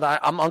feel that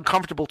I'm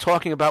uncomfortable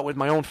talking about with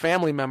my own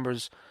family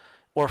members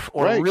or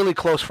really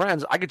close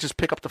friends. I could just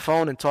pick up the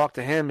phone and talk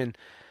to him, and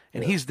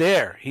he's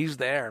there. He's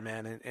there,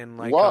 man. And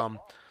like,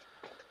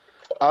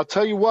 I'll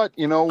tell you what,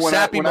 when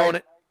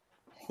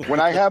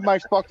I had my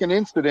fucking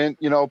incident,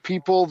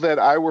 people that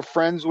I were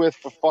friends with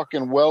for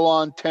fucking well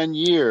on 10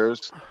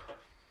 years,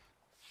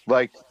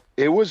 like,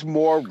 it was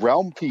more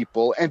realm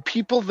people and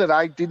people that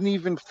I didn't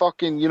even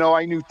fucking,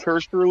 I knew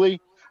tertiarily.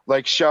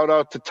 Like, shout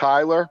out to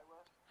Tyler.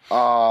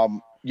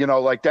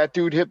 Like, that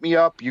dude hit me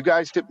up. You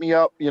guys hit me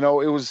up.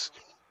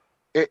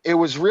 It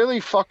was really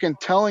fucking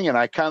telling, and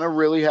I kind of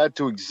really had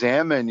to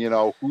examine,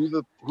 who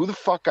the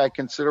fuck I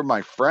consider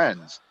my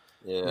friends.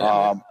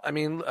 Yeah. I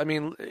mean,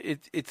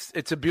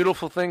 it's a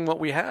beautiful thing what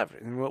we have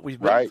and what we've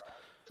built. Right.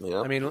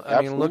 Yeah. I mean,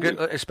 look at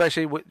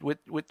especially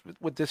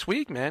with this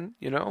week, man.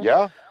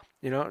 Yeah.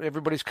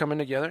 everybody's coming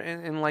together,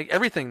 and like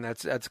everything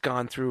that's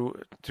gone through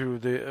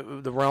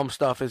the realm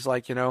stuff is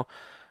like,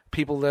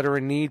 people that are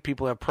in need,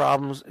 people have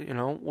problems.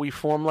 We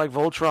form like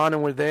Voltron,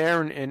 and we're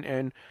there,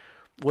 and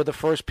we're the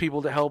first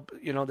people to help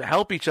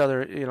each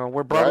other.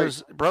 We're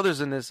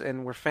brothers in this,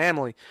 and we're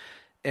family.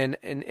 And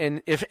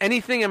if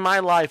anything in my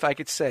life I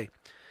could say,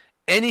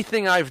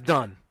 anything I've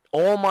done,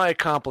 all my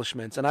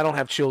accomplishments, and I don't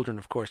have children,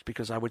 of course,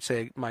 because I would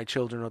say my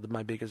children are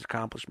my biggest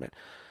accomplishment.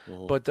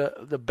 Mm-hmm. But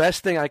the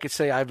best thing I could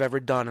say I've ever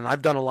done, and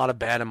I've done a lot of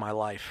bad in my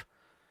life,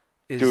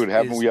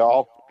 haven't we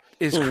all?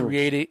 Is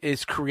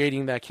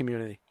creating that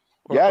community.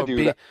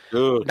 Dude.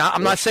 Now,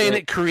 I'm not saying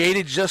it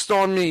created just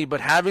on me,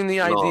 but having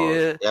the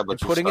idea and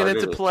putting it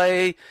into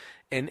play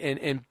and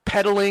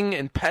pedaling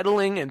and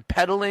pedaling and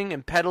pedaling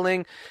and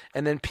pedaling,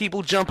 and then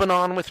people jumping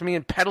on with me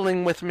and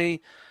pedaling with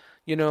me.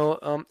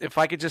 If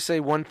I could just say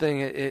one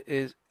thing,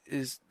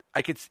 is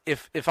I could,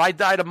 if I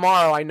die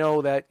tomorrow, I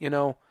know that,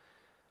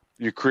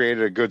 you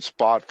created a good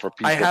spot for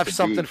people. I have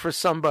something for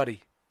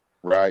somebody.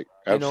 Right.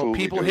 Absolutely.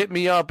 People hit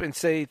me up and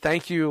say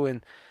thank you,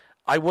 and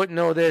I wouldn't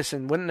know this,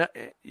 and wouldn't,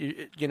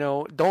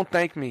 don't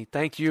thank me,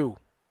 thank you,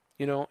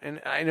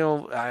 and I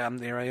know I'm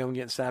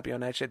getting sappy on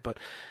that shit, but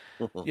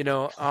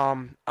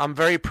I'm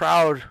very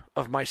proud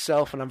of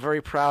myself, and I'm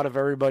very proud of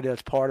everybody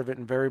that's part of it,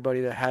 and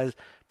everybody that has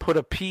put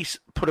a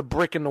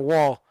brick in the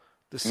wall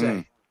to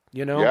say,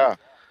 Yeah.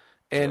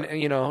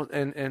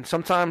 And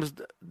sometimes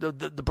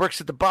the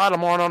bricks at the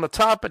bottom aren't on the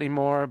top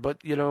anymore,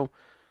 but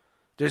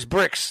there's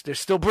bricks, there's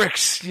still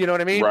bricks, you know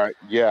what I mean? Right.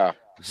 Yeah.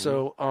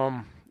 So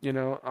I'm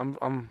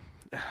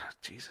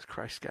Jesus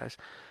Christ, guys.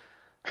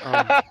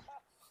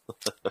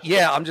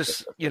 Yeah, I'm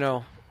just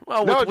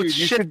with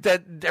shit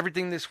that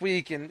everything this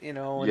week and and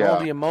all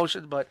the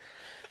emotions, but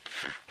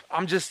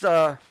I'm just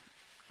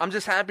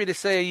happy to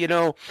say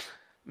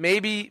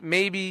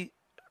maybe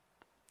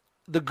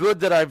the good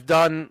that I've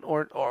done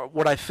or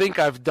what I think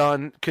I've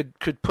done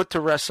could put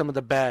to rest some of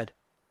the bad.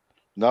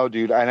 No,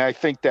 dude, and I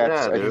think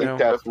that's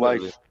that's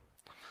life.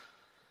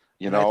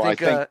 I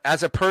think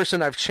as a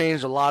person, I've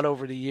changed a lot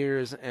over the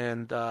years,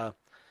 and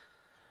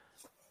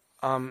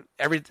I've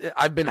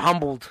been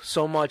humbled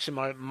so much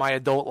in my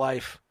adult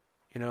life,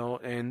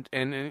 and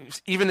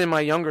even in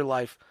my younger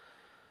life.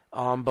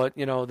 But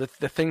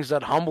the things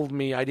that humbled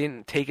me, I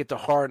didn't take it to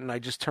heart, and I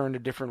just turned a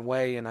different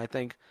way. And I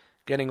think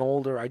getting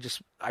older, I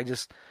just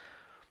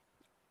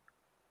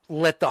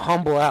let the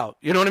humble out.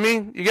 You know what I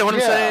mean? You get what I'm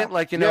saying?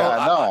 Like,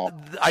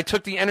 I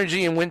took the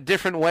energy and went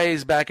different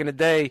ways back in the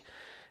day.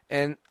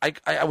 And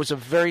I was a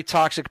very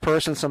toxic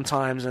person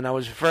sometimes, and I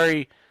was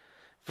very,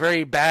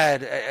 very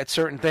bad at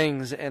certain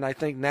things. And I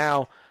think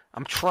now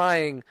I'm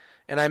trying,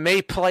 and I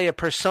may play a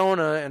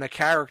persona and a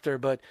character,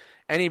 but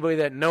anybody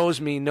that knows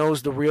me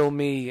knows the real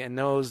me and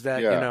knows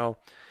that,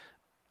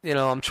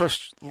 I'm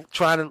just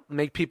trying to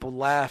make people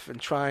laugh and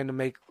trying to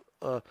make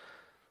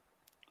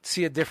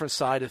see a different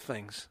side of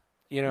things,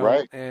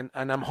 Right. And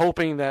I'm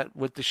hoping that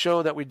with the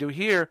show that we do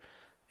here,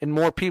 and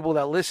more people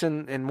that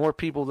listen and more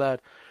people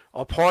that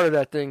are part of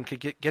that thing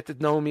could get to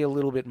know me a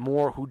little bit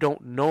more who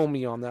don't know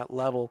me on that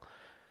level.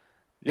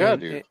 Yeah,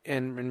 dude.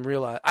 And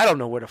realize I don't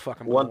know where the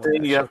fuck I'm going. One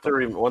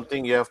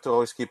thing you have to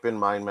always keep in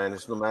mind, man,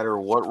 is no matter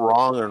what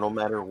wrong or no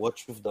matter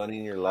what you've done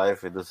in your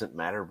life, it doesn't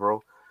matter,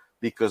 bro,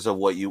 because of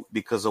what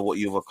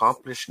you've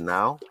accomplished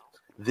now.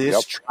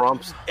 This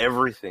trumps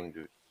everything,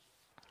 dude.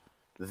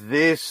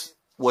 This,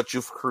 what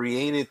you've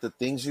created, the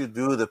things you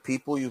do, the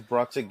people you've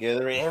brought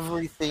together,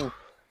 everything,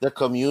 the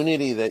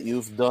community that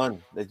you've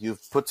done, that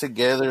you've put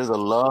together, the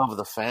love,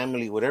 the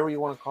family, whatever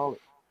you want to call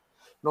it.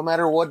 No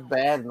matter what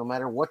bad, no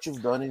matter what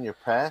you've done in your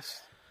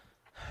past,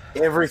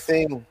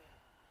 everything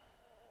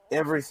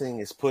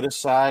is put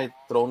aside,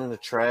 thrown in the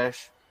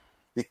trash,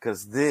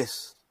 because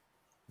this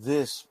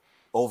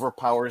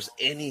overpowers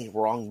any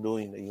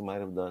wrongdoing that you might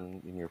have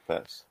done in your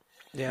past.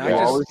 Yeah, I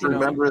always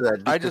remember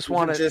that. I just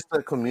want just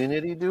a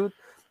community, dude.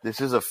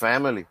 This is a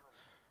family.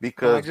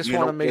 Because I just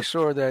want to make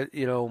sure that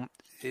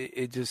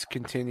it just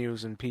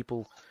continues and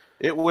people.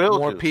 It will.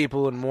 More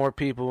people and more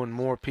people and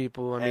more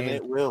people. I mean,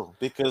 it will,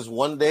 because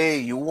one day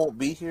you won't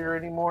be here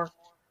anymore.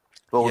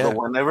 But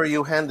whenever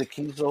you hand the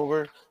keys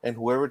over and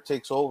whoever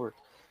takes over,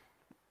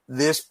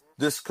 this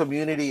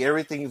community,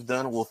 everything you've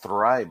done will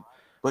thrive.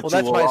 But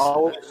that's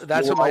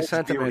what my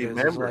sentiment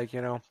is. Like,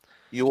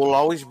 you will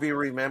always be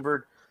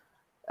remembered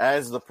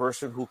as the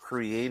person who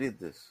created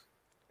this,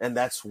 and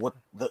that's what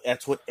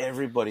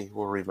everybody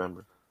will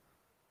remember.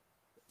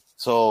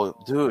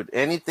 So, dude,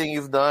 anything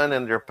you've done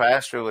in your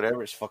past or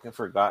whatever is fucking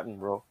forgotten,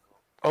 bro.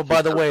 Oh,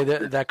 by the way,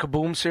 that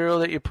Kaboom cereal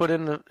that you put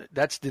in,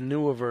 that's the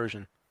newer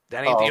version.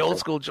 That ain't the old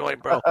school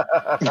joint, bro.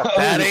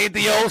 That ain't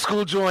the old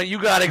school joint.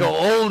 You got to go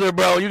older,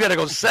 bro. You got to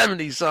go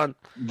 70, son.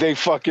 They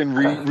fucking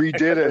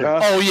redid it, huh?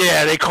 Oh,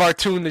 yeah. They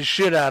cartooned the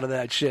shit out of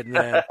that shit,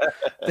 man.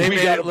 They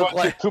made it look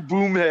like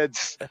Kaboom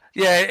heads.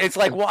 Yeah, it's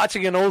like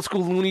watching an old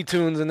school Looney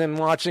Tunes and then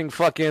watching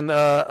fucking,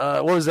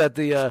 what was that,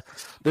 the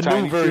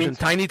new version?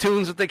 Tiny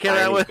Toons that they came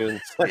out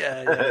with?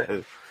 Yeah.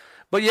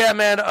 But, yeah,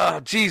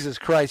 man, Jesus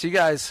Christ. You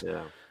guys,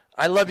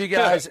 I love you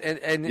guys,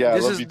 and Yeah, I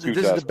this love is you too,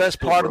 this is the Desmond. best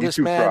part of You this,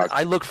 too, man. Frog.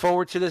 I look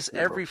forward to this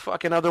every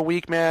fucking other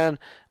week, man.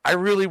 I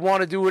really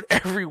want to do it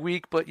every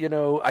week, but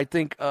I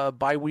think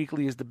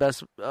bi-weekly is the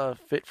best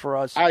fit for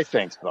us. I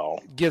think so.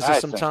 Gives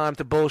us some time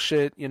to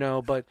bullshit,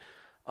 but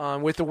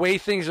with the way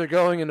things are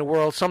going in the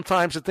world,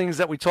 sometimes the things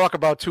that we talk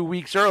about 2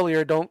 weeks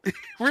earlier don't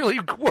really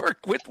work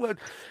with what.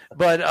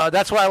 But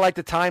that's why I like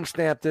to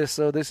timestamp this.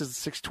 So this is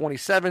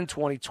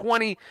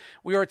 6/27/2020.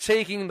 We are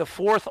taking the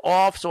 4th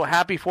off. So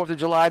happy 4th of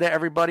July to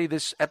everybody.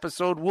 This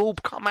episode will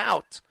come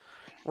out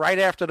right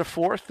after the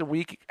 4th, the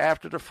week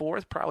after the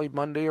 4th, probably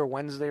Monday or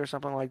Wednesday or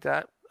something like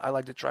that. I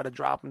like to try to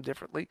drop them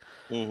differently.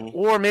 Mm-hmm.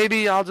 Or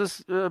maybe I'll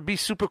just be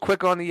super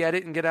quick on the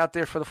edit and get out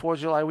there for the 4th of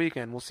July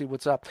weekend. We'll see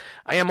what's up.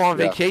 I am on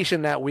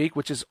vacation that week,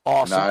 which is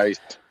awesome. Nice.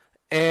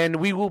 And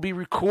we will be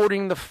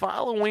recording the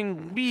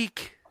following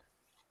week,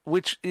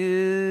 which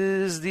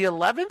is the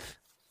 11th,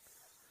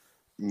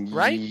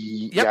 right?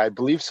 Yeah, I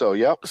believe so,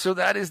 yep. So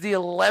that is the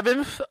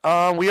 11th.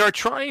 We are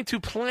trying to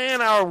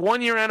plan our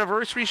 1-year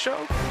anniversary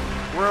show.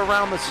 We're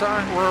around the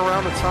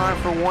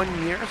time for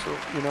 1 year, so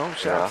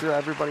shout out to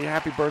everybody.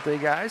 Happy birthday,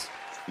 guys!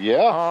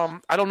 Yeah.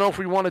 I don't know if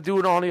we want to do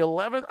it on the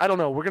 11th. I don't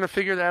know. We're gonna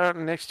figure that out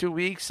in the next 2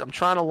 weeks. I'm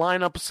trying to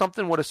line up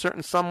something with a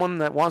certain someone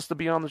that wants to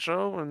be on the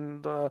show,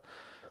 and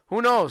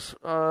who knows?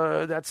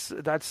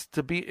 That's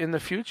to be in the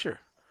future.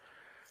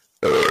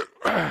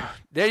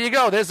 There you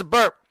go. There's a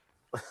burp.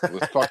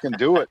 Let's fucking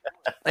do it.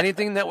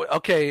 Anything that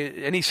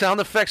any sound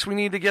effects we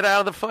need to get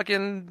out of the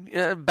fucking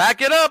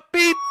back it up,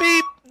 beep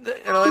beep.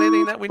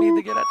 Anything that we need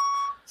to get at.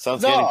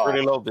 Sounds getting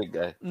pretty low, big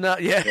guy. No,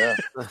 yeah.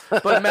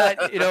 But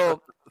Matt,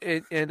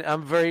 and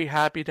I'm very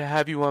happy to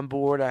have you on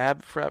board. I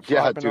have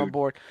been on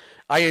board.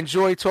 I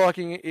enjoy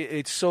talking.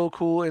 It's so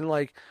cool, and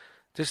like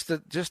just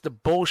the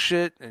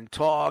bullshit and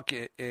talk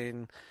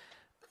and.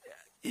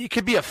 It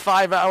could be a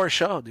 5-hour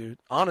show, dude.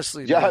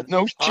 Honestly. Yeah,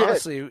 no shit.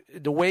 Honestly,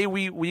 the way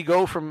we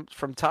go from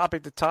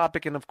topic to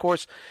topic, and of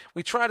course,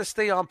 we try to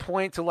stay on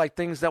point to like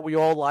things that we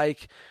all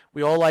like.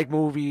 We all like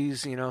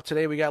movies.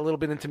 Today we got a little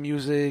bit into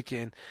music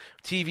and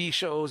TV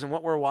shows and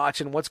what we're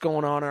watching, what's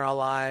going on in our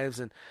lives,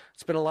 and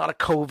it's been a lot of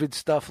COVID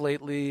stuff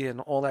lately and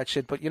all that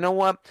shit. But you know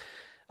what?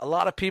 A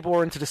lot of people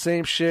are into the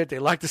same shit. They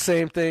like the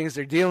same things.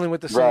 They're dealing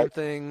with the same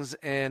things,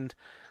 and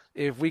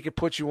if we could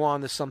put you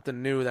on to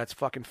something new, that's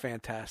fucking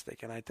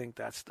fantastic. And I think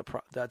that's the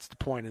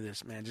point of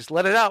this, man. Just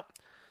let it out.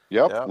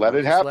 Yep, let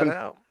it happen. Let it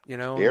out.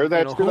 Air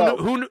that shit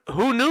out.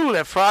 Who knew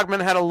that Frogman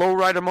had a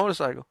lowrider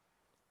motorcycle?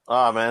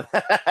 Oh man,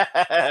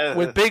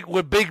 with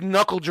big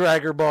knuckle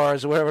dragger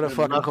bars or whatever the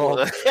fucking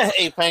called.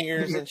 Ape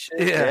hangers and shit.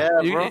 Yeah,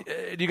 bro.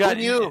 Do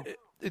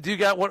you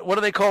got what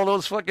do they call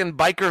those fucking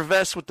biker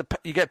vests with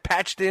you get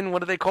patched in?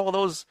 What do they call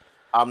those?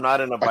 I'm not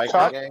in a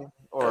biker gang.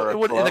 Or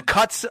in the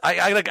cuts,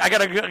 I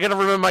gotta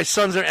remember my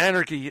Sons of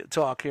Anarchy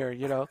talk here.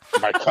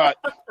 My cut.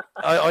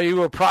 Are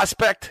you a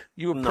prospect?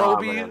 You a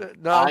probie?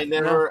 No, I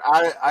never.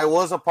 No. I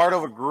was a part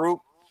of a group.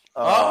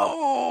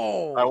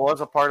 I was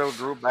a part of a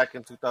group back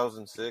in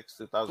 2006,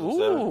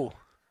 2007. Ooh.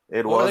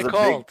 What were they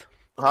called?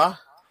 Huh?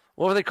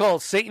 What were they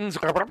called? Satan's.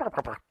 Nah,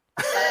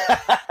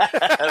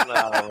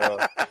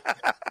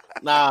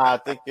 I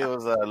think it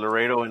was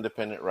Laredo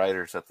Independent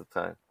Writers at the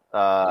time.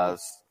 But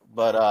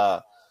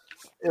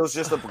it was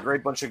just a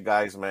great bunch of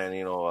guys, man.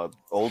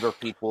 Older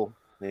people.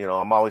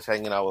 I'm always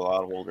hanging out with a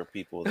lot of older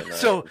people.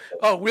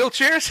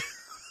 Wheelchairs?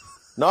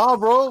 No,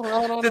 bro.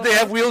 No. Did they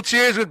have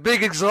wheelchairs with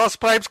big exhaust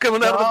pipes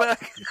coming out of the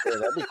back? Yeah,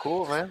 that'd be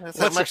cool, man.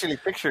 I'm actually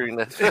picturing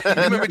that.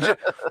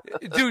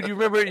 You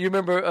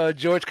remember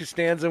George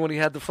Costanza when he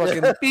had the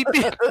fucking beep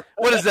beep?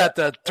 What is that?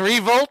 The 3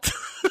 volt?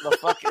 The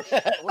fucking,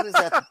 what is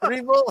that? The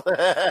 3 volt?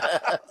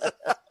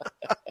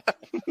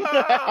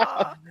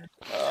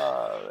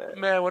 Oh,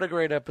 man, what a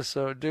great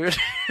episode, dude.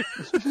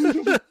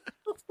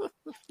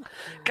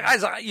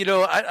 Guys, I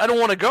don't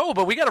want to go,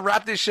 but we got to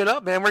wrap this shit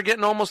up, man. We're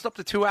getting almost up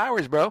to 2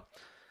 hours, bro.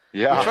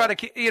 Yeah. I'm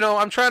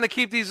trying to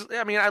keep these.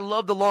 I mean, I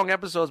love the long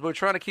episodes, but we're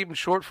trying to keep them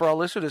short for our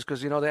listeners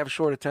because, they have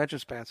short attention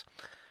spans.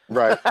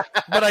 Right.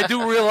 But I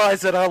do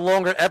realize that on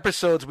longer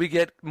episodes, we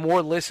get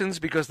more listens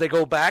because they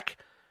go back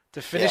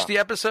to finish the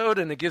episode,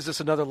 and it gives us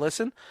another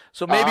listen.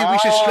 So maybe we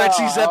should stretch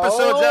these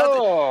episodes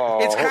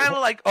out. It's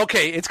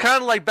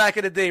kind of like back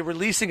in the day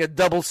releasing a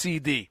double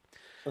CD.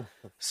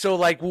 So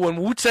like when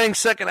Wu-Tang's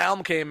second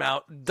album came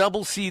out,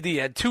 double CD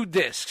had 2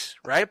 discs,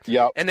 right?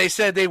 Yep. And they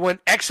said they went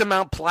X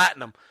amount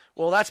platinum.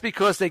 Well, that's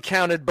because they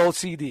counted both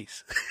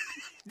CDs.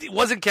 It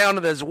wasn't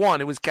counted as one;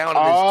 it was counted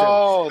as 2.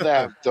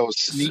 Oh, those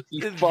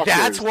sneaky fuckers.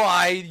 That's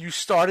why you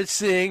started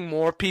seeing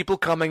more people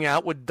coming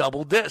out with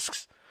double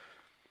discs.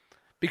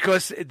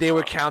 Because they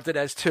were counted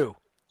as 2.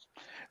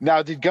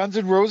 Now, did Guns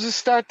N' Roses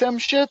start them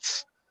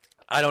shits?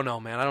 I don't know,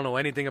 man. I don't know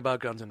anything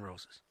about Guns N'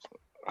 Roses.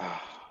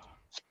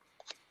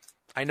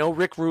 I know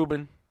Rick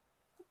Rubin.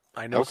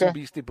 I know some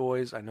Beastie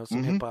Boys. I know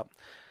some hip-hop.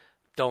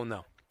 Don't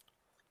know.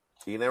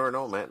 You never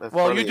know, man.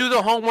 You do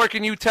the homework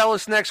and you tell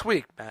us next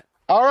week, Matt.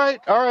 All right.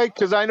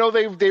 Because I know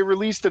they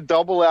released a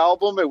double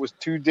album. It was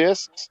 2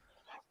 discs,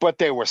 but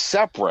they were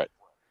separate.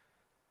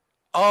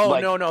 Oh,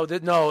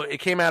 no. It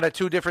came out at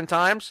 2 different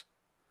times?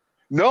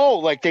 No,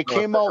 like they No,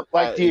 came it's like out a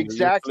like the you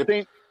exact flip-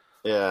 same.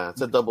 Yeah, it's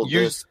a double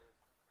Use disc.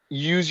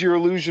 Use Your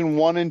Illusion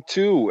 1 and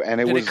 2, and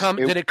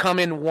Did it come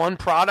in one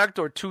product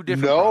or two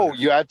different no, products?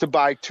 you had to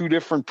buy two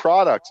different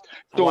products.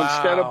 So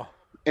Wow.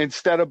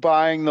 instead of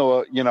buying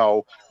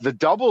the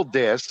double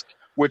disc,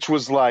 which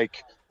was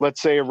like,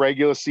 let's say a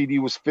regular CD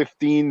was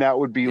 15, that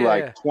would be Yeah.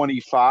 like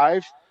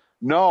 25.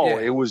 No, Yeah.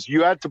 it was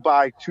you had to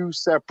buy two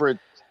separate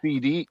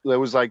CD. There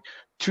was like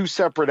two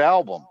separate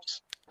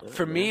albums.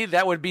 For me,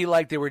 that would be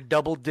like they were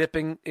double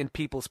dipping in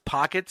people's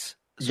pockets.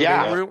 So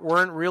Yeah. they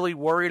weren't really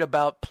worried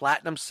about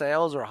platinum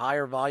sales or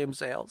higher volume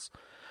sales.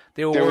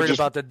 They were They were worried just-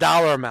 about the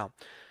dollar amount.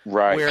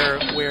 Right.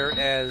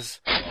 Whereas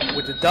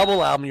with the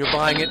double album, you're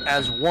buying it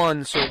as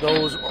one, so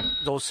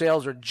those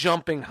sales are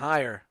jumping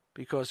higher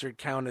because they're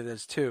counted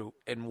as two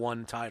in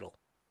one title.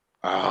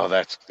 Oh,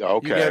 that's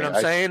okay. You get what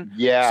I'm saying?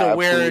 Yeah. So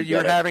where absolutely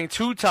you're get it. having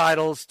two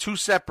titles, two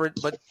separate,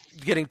 but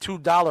getting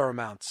 $2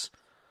 amounts.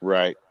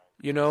 Right.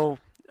 You know,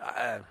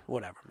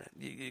 whatever, man.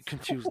 You're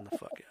confusing the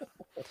fuck out.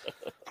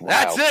 Wow.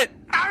 That's it.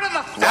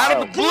 Out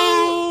of the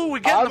blue. We're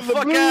getting the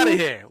fuck out of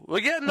here. We're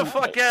getting the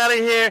fuck out of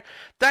here.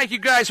 Thank you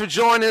guys for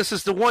joining us.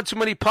 It's the One Too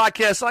Many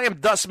Podcast. I am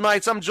Dust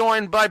Mites. I'm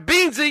joined by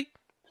Beansy.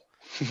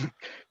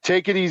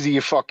 Take it easy,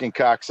 you fucking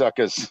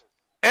cocksuckers.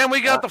 And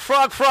we got the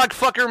frog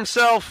fucker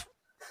himself,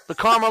 the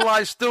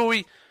caramelized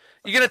Stewie.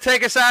 You going to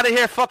take us out of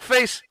here,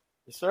 fuckface?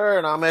 Yes, sir.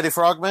 And I'm Eddie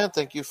Frogman.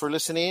 Thank you for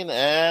listening,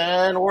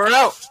 and we're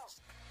out.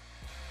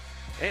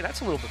 Hey,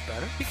 that's a little bit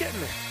better. You're getting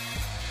there.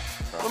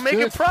 We're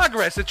making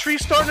progress. The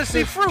tree's starting to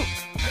see fruit.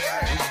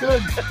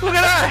 Good. Look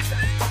at that.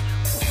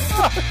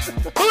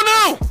 Who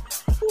knew?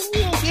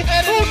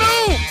 Who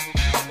knew?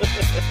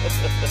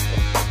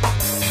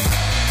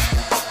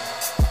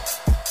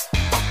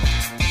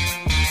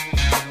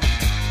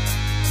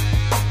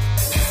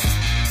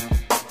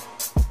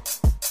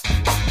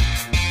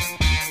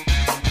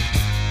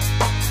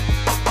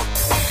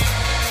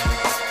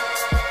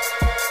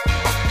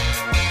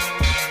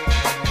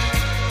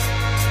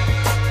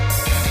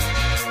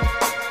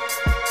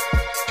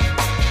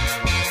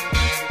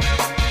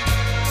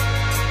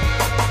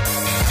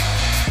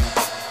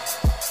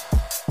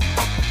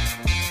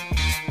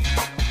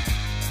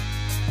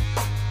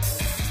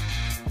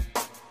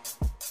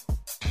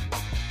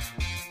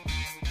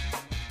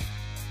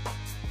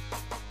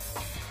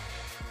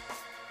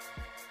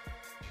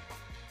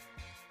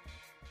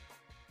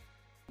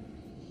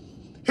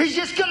 He's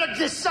just gonna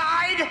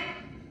decide